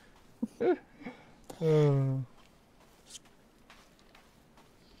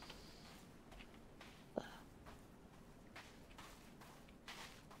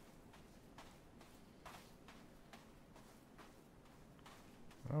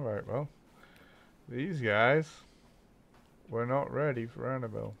 Alright, well. These guys were not ready for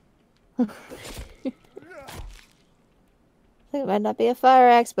Annabelle. It might not be a fire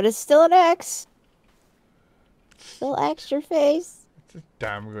axe, but it's still an axe. Still axe your face. It's a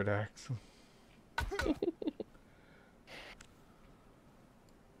damn good axe.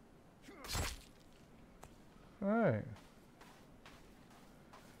 Alright.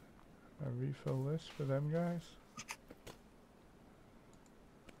 I refill this for them guys.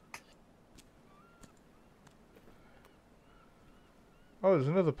 Oh, there's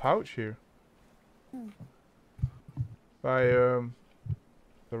another pouch here. By the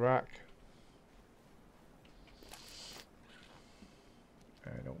rack. I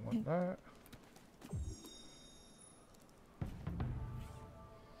don't want that.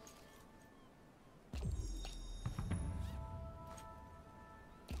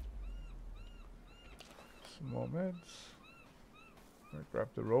 Some more meds. I grab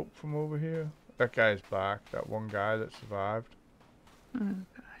the rope from over here. That guy's back. That one guy that survived. Oh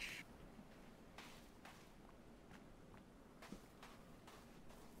gosh.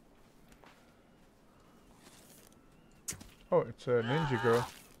 Oh, it's a ninja girl.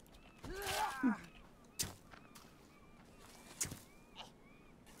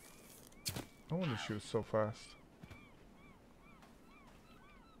 No wonder she was so fast.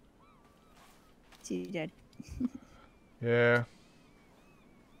 She's dead. Yeah.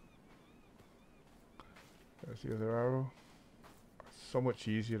 There's the other arrow. It's so much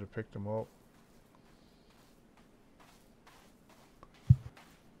easier to pick them up.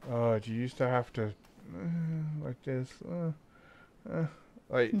 Oh, you used to have to like this.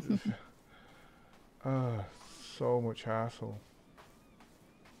 Like so much hassle.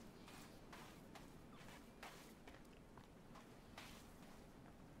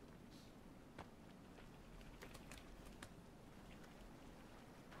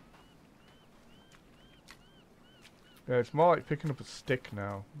 Yeah, it's more like picking up a stick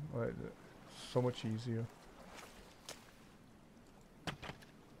now. Like, so much easier.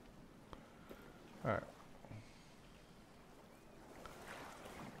 Alright.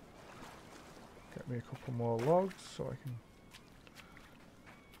 Get me a couple more logs so I can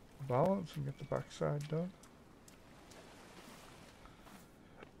balance and get the backside done.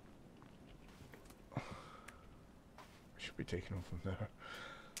 I should be taking them from there.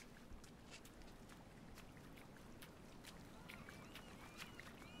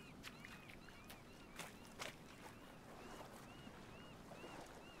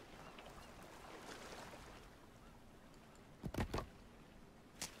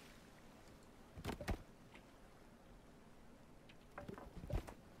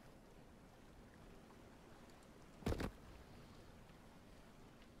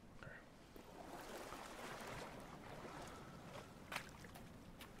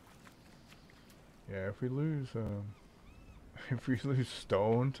 Yeah, if we lose if we lose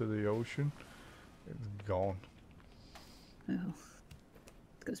stone to the ocean, it's gone. Oh.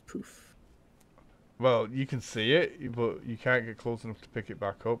 It goes poof. Well, you can see it, but you can't get close enough to pick it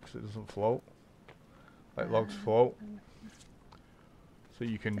back up because it doesn't float. Like logs float. So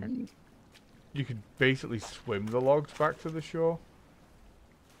you can basically swim the logs back to the shore.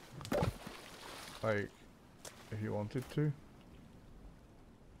 Like, if you wanted to.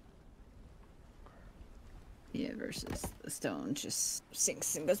 Yeah, versus the stone just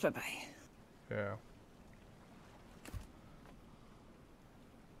sinks and goes bye-bye. Yeah.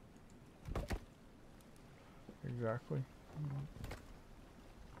 Exactly.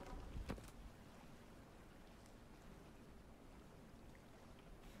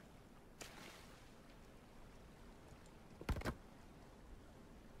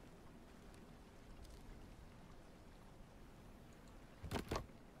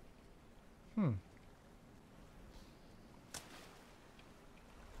 Hmm.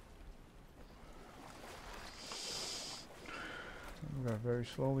 I'm gonna very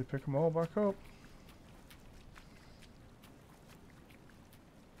slowly pick them all back up.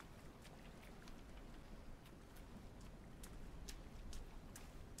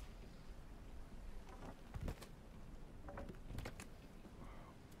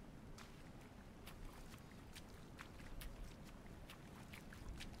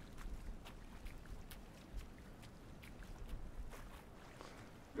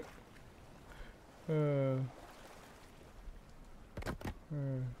 Uh,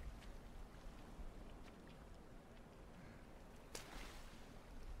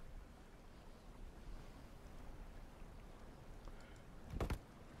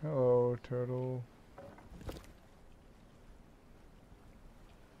 hello, turtle.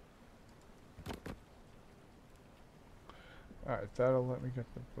 Alright, that'll let me get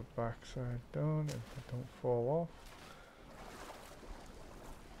the backside done if I don't fall off.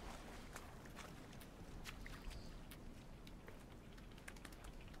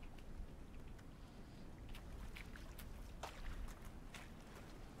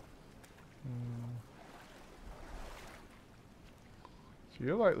 So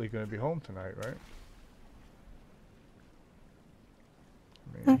you're likely going to be home tonight, right?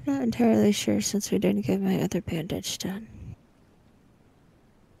 I'm not entirely sure since we didn't get my other bandage done.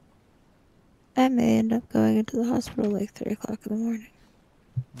 I may end up going into the hospital like 3 o'clock in the morning.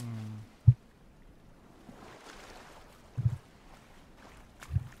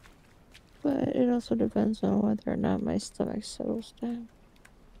 But it also depends on whether or not my stomach settles down.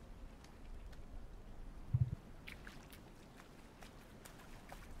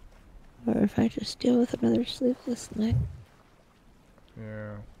 Or if I just deal with another sleepless night.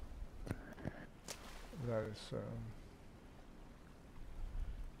 Yeah. That is,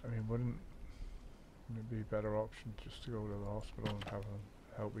 I mean, wouldn't it be a better option just to go to the hospital and have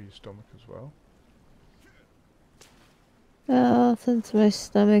help with your stomach as well? Well, since my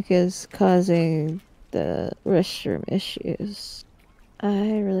stomach is causing the restroom issues,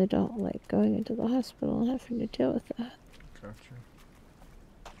 I really don't like going into the hospital and having to deal with that. Gotcha.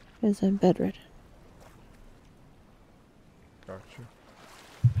 Because I'm bedridden. Gotcha.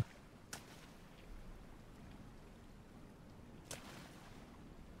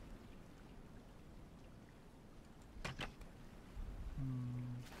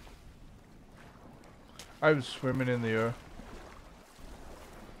 I was swimming in the air.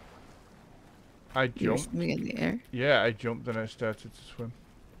 I You're jumped. swimming in the air? Yeah, I jumped and I started to swim.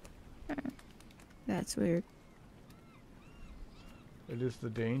 That's weird. It is the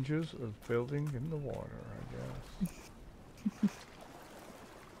dangers of building in the water, I guess.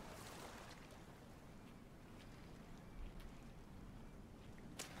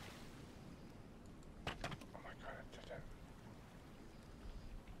 Oh my god, I did it.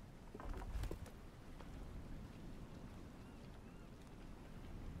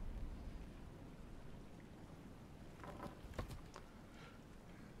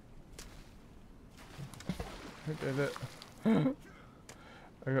 I did it.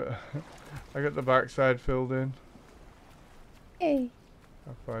 I got I got the backside filled in. Hey,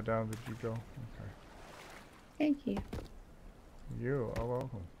 How far down did you go? Okay. thank you. You are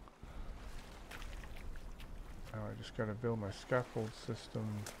welcome. Now I just gotta build my scaffold system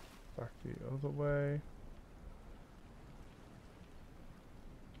back the other way.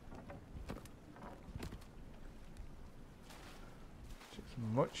 Which is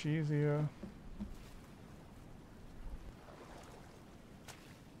much easier.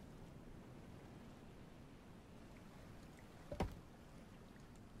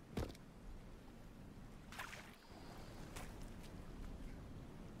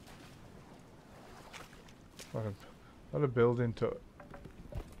 Lot of building to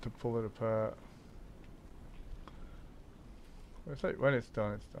pull it apart. It's like when it's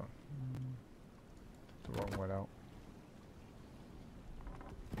done, it's done. It's the wrong way out.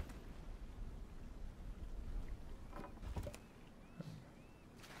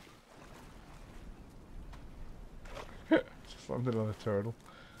 Just landed on a turtle.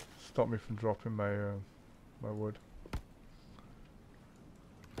 Stop me from dropping my my wood.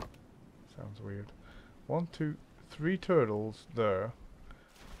 Sounds weird. 1, 2, 3 turtles there.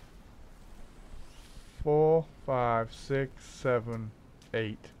 4, 5, 6, 7,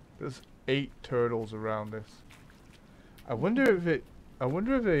 8. There's 8 turtles around this. I wonder if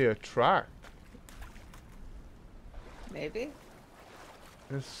they attract. Maybe.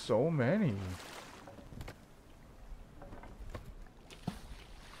 There's so many.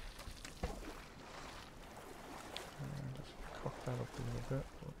 Just cock that up a little bit.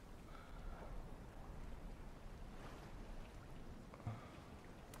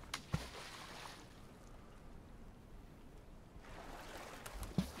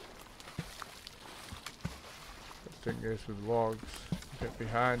 Thing is with logs, you get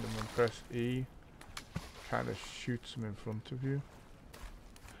behind them and press E, kind of shoots them in front of you,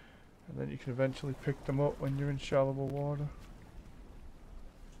 and then you can eventually pick them up when you're in shallower water.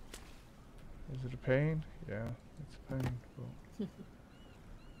 Is it a pain? Yeah, it's a pain, but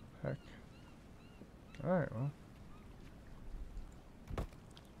heck. Alright, well.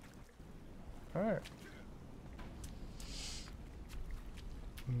 Alright.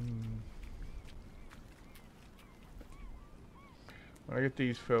 When I get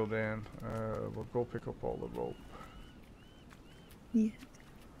these filled in, we'll go pick up all the rope. Yeah.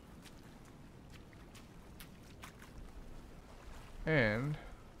 And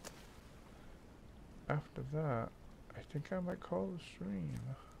after that, I think I might call the stream.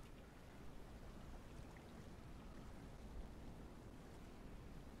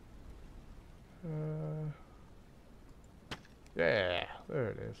 Yeah,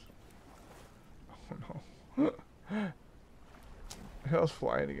 there it is. Oh no. The hell's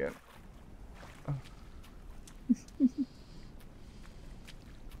flying again? That's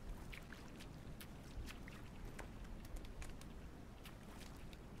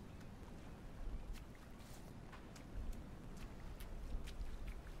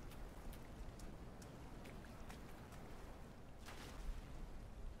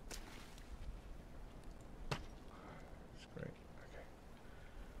great. Okay.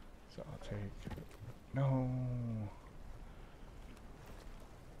 So I'll take... No.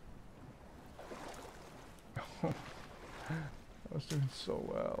 I was doing so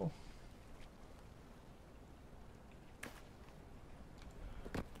well.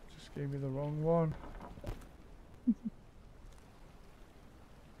 Just gave me the wrong one.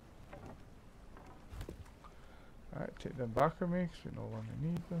 Alright, take them back of me because we no longer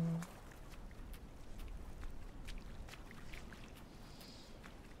need them.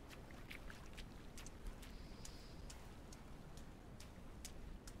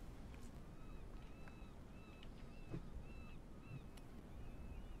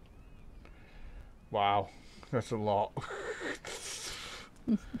 Wow, that's a lot.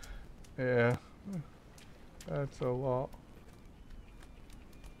 Yeah, that's a lot.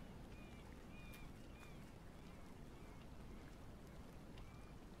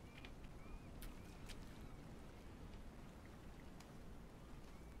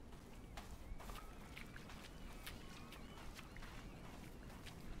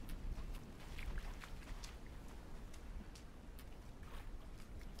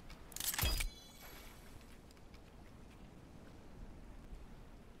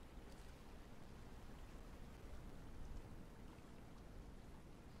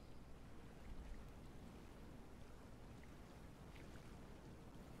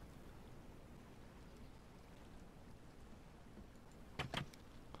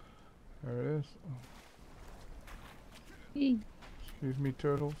 There it is. Hey. Excuse me,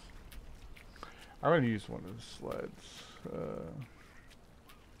 turtles. I'm gonna use one of the sleds.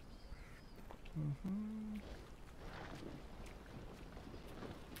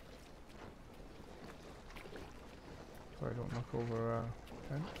 So I don't knock over a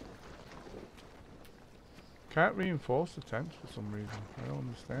tent. Can't reinforce the tent for some reason. I don't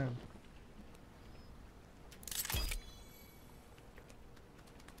understand.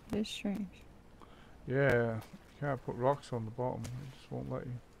 It's strange. Yeah, you can't put rocks on the bottom. It just won't let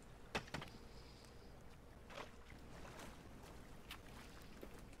you.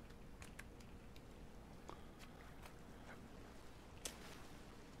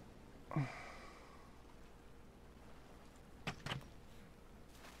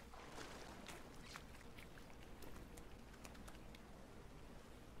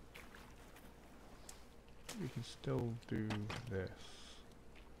 We can still do this.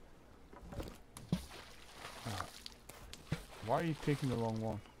 Ah. Why are you taking the wrong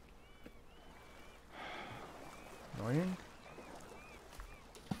one? Annoying.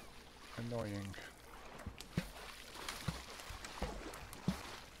 Annoying.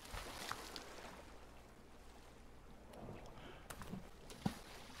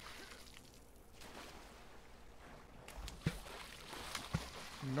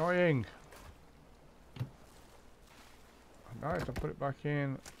 Annoying. Now I have to put it back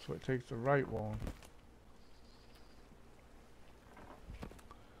in so it takes the right one.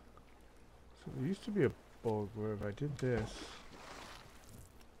 So there used to be a bug where if I did this.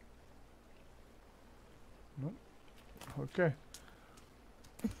 Nope. Okay.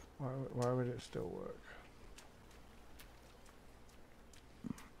 Why would it still work?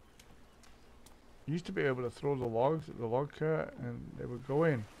 You used to be able to throw the logs at the log cart and they would go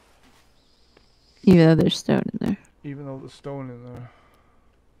in. Even though there's stone in there. Even though there's stone in there.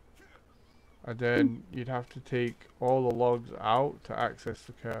 And then you'd have to take all the logs out to access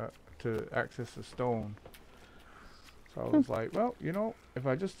the cart, to access the stone. So I was like, well, you know, if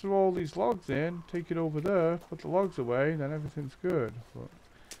I just throw all these logs in, take it over there, put the logs away, then everything's good. But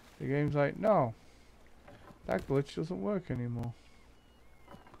the game's like, no, that glitch doesn't work anymore.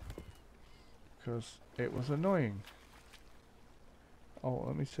 Because it was annoying. Oh,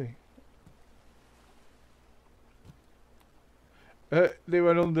 let me see. They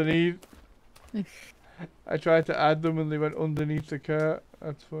went underneath. I tried to add them and they went underneath the cart.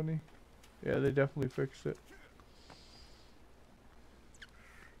 That's funny. Yeah, they definitely fixed it.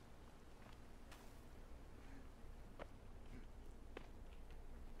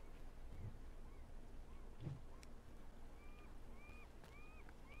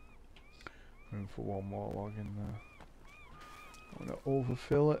 Room for one more log in there. I'm gonna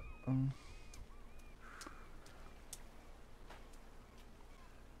overfill it.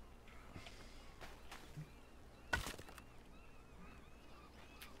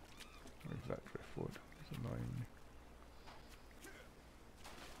 Where's that driftwood? It's annoying me.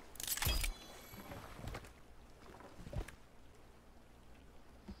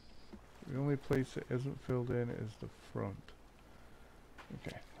 The only place it isn't filled in is the front.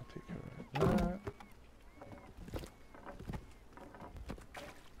 Okay, I'll take care of that.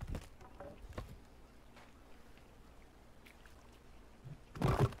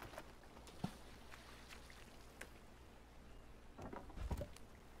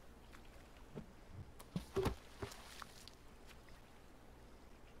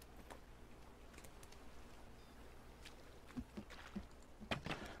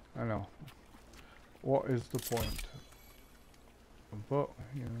 I know. What is the point? But,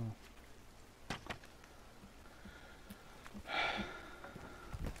 you know.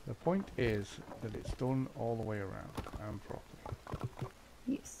 The point is that it's done all the way around and properly.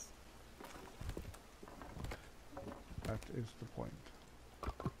 Yes. That is the point.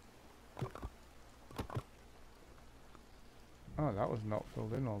 Oh, that was not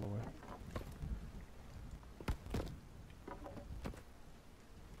filled in all the way.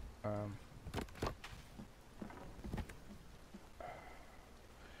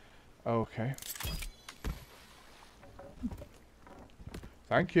 Okay.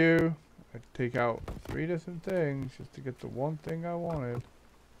 Thank you. I'd take out 3 different things just to get the one thing I wanted.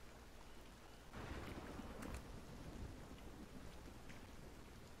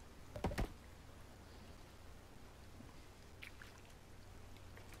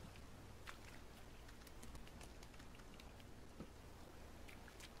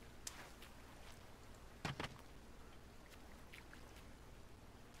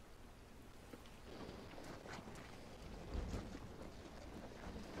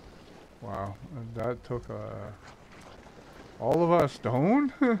 Wow, and that took all of our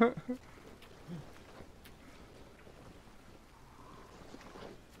stone?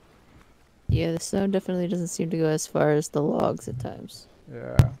 Yeah, the snow definitely doesn't seem to go as far as the logs at times.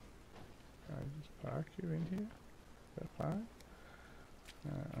 Yeah. Can I just park you in here? Is that fine?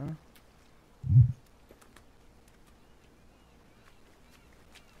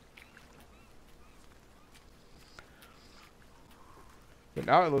 But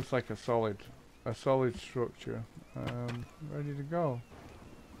now it looks like a solid structure. Ready to go.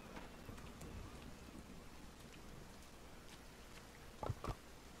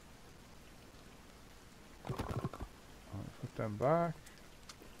 Put them back.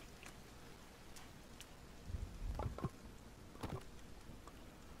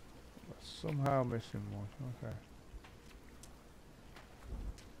 Somehow missing one. Okay.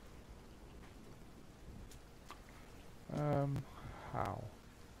 How?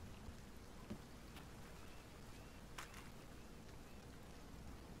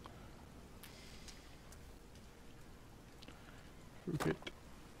 Forget.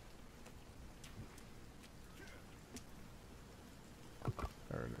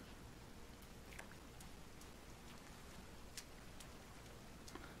 There it is.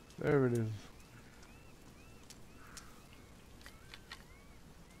 There it is.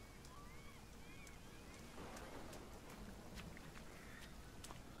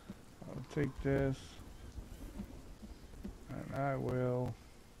 I'll take this, and I will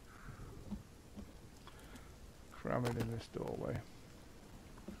cram it in this doorway.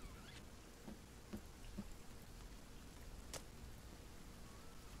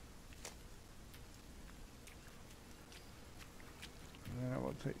 And then I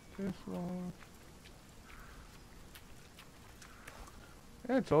will take this one.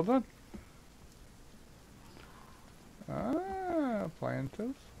 Yeah, it's all done. Ah,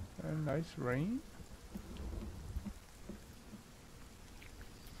 planters. A nice rain.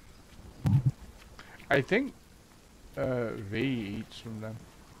 I think V eats from them.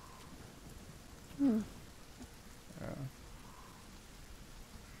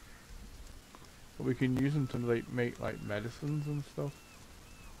 But we can use them to like make like medicines and stuff.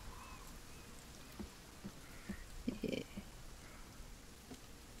 Yeah.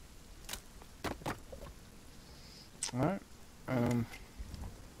 Alright. I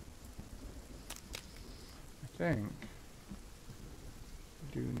think I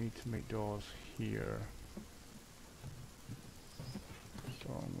do need to make doors here. So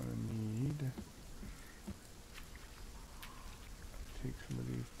I'm gonna need take some of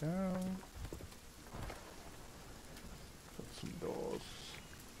these down. Put some doors.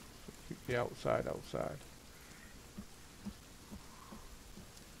 So keep the outside outside.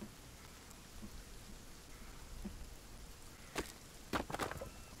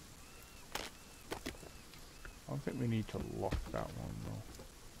 I don't think we need to lock that one though.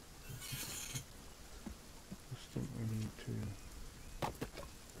 Just think we need to.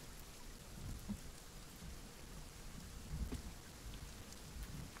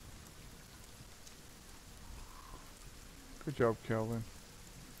 Good job, Kelvin.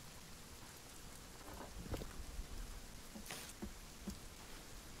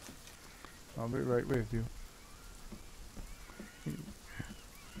 I'll be right with you.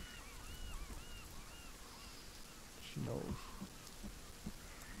 She knows.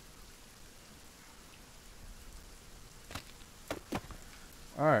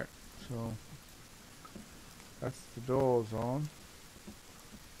 Alright, so that's the doors on.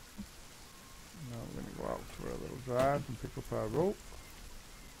 Now we're going to go out for a little drive and pick up our rope.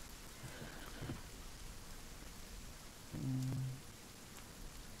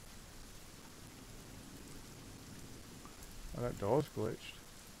 Oh, that door's glitched.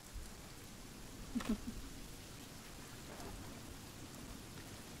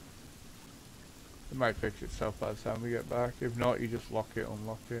 It might fix itself by the time we get back. If not, you just lock it,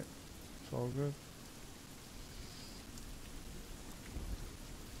 unlock it. It's all good.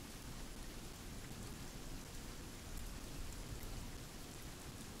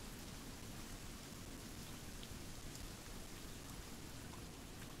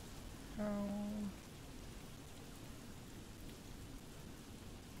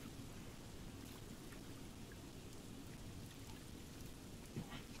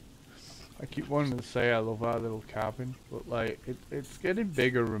 I keep wanting to say I love our little cabin, but like it's getting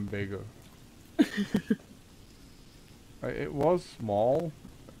bigger and bigger. Like, it was small,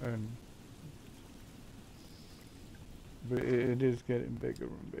 but it is getting bigger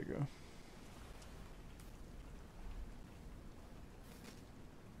and bigger.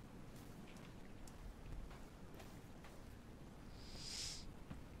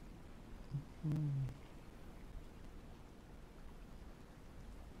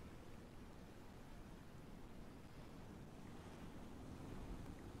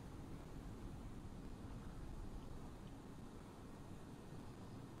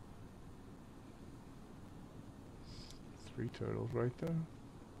 3 turtles right there.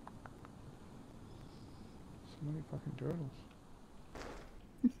 So many fucking turtles.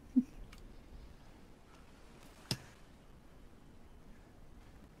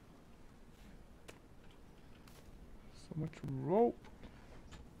 So much rope.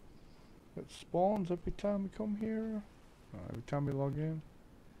 It spawns every time we come here. Every time we log in.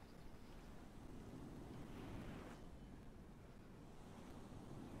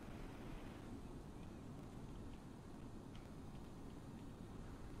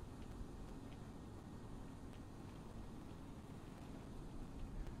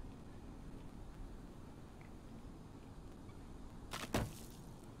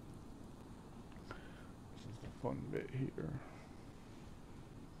 This is the fun bit here.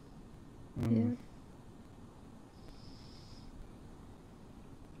 Yeah.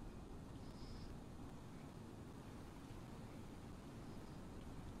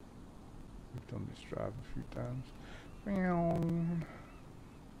 We've done this drive a few times. Meow.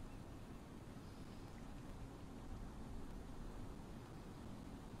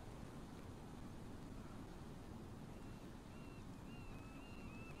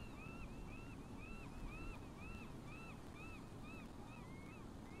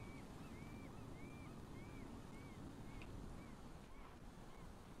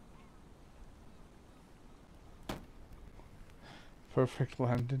 Perfect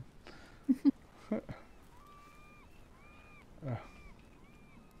landing. There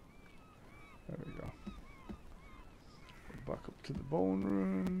we go. Back up to the bone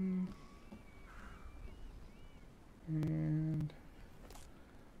room. And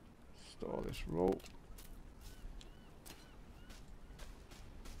store this rope.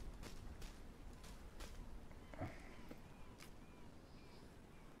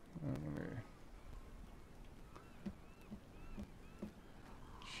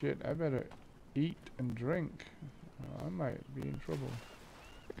 Shit, I better eat and drink. I might be in trouble.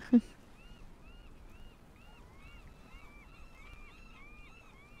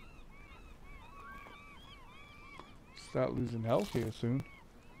 Start losing health here soon.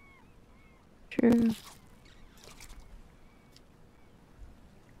 True.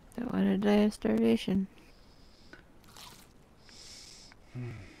 Don't want to die of starvation.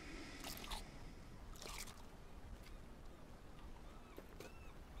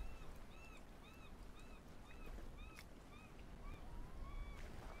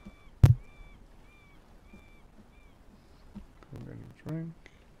 I'm gonna drink.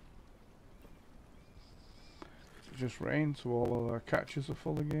 It just rained, so all of our catches are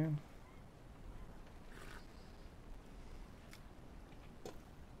full again.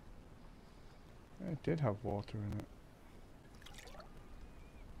 It did have water in it.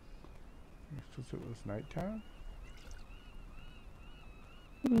 Because it was nighttime.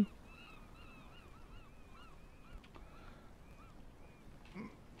 Hmm.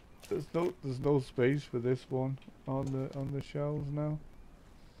 There's no space for this one on the shelves now.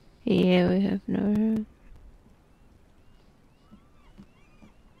 Yeah, we have no room.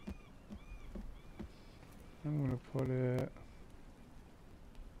 I'm gonna put it.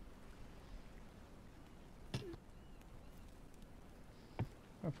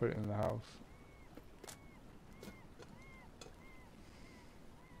 I'll put it in the house.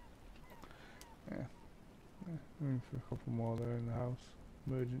 Yeah. Room for a couple more there in the house.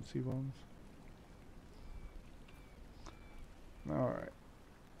 Emergency ones. Alright.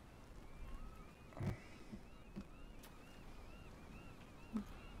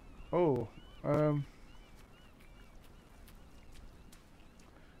 Oh,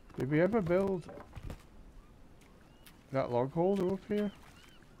 did we ever build that log holder up here?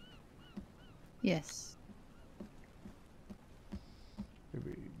 Yes.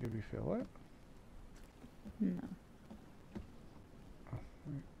 Did we fill it? No.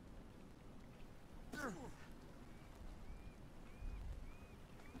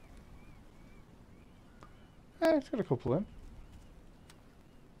 It's got a couple in.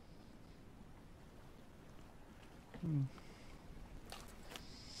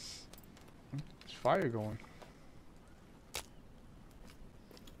 There's fire going.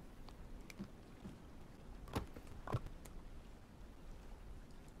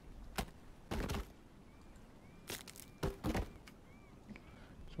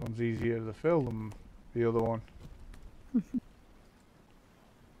 This one's easier to fill than the other one.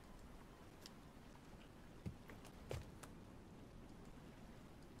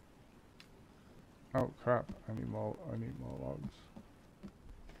 Oh crap, I need more logs.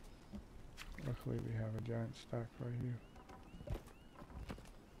 Luckily we have a giant stack right here.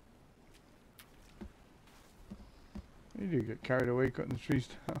 You do get carried away cutting the trees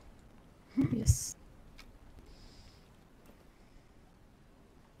down. Yes.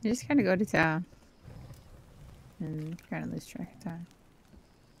 You just kind of go to town and kind of lose track of time.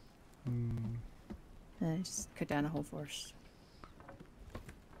 Hmm. And just cut down a whole forest.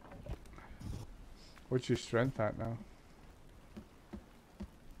 What's your strength at now?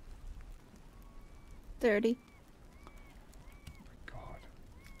 30. God.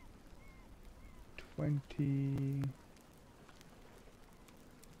 20.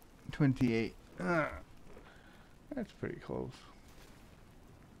 28. That's pretty close.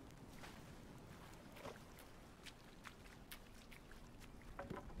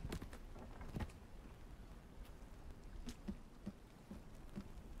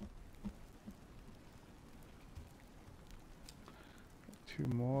 Two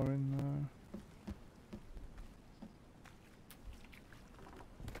more in there.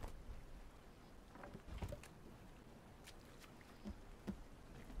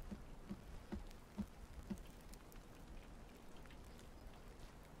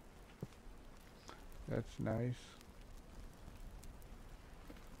 That's nice.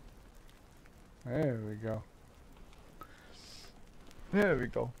 There we go. There we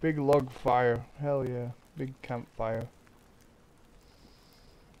go. Big log fire. Hell yeah. Big campfire.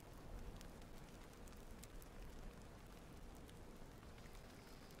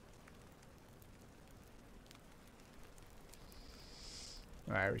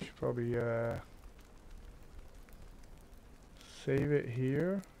 Alright, we should probably save it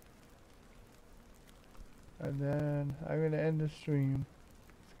here. And then I'm going to end the stream.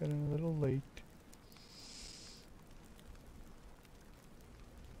 It's getting a little late.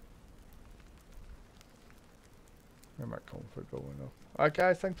 Where my comfort going up? Alright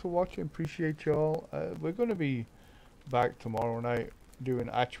guys, thanks for watching. Appreciate y'all. We're going to be back tomorrow night doing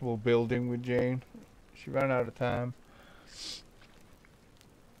actual building with Jane. She ran out of time.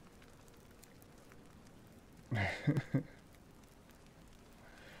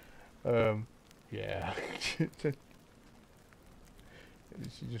 Yeah. She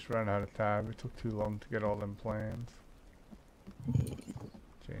just ran out of time. It took too long to get all them plans.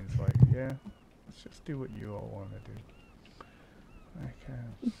 Jane's like, yeah, let's just do what you all want to do. I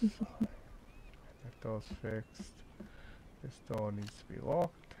can't. That door's fixed. This door needs to be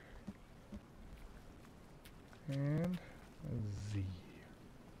locked. And a Z.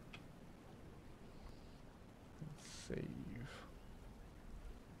 Save.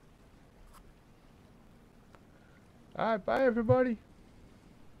 Alright, bye everybody.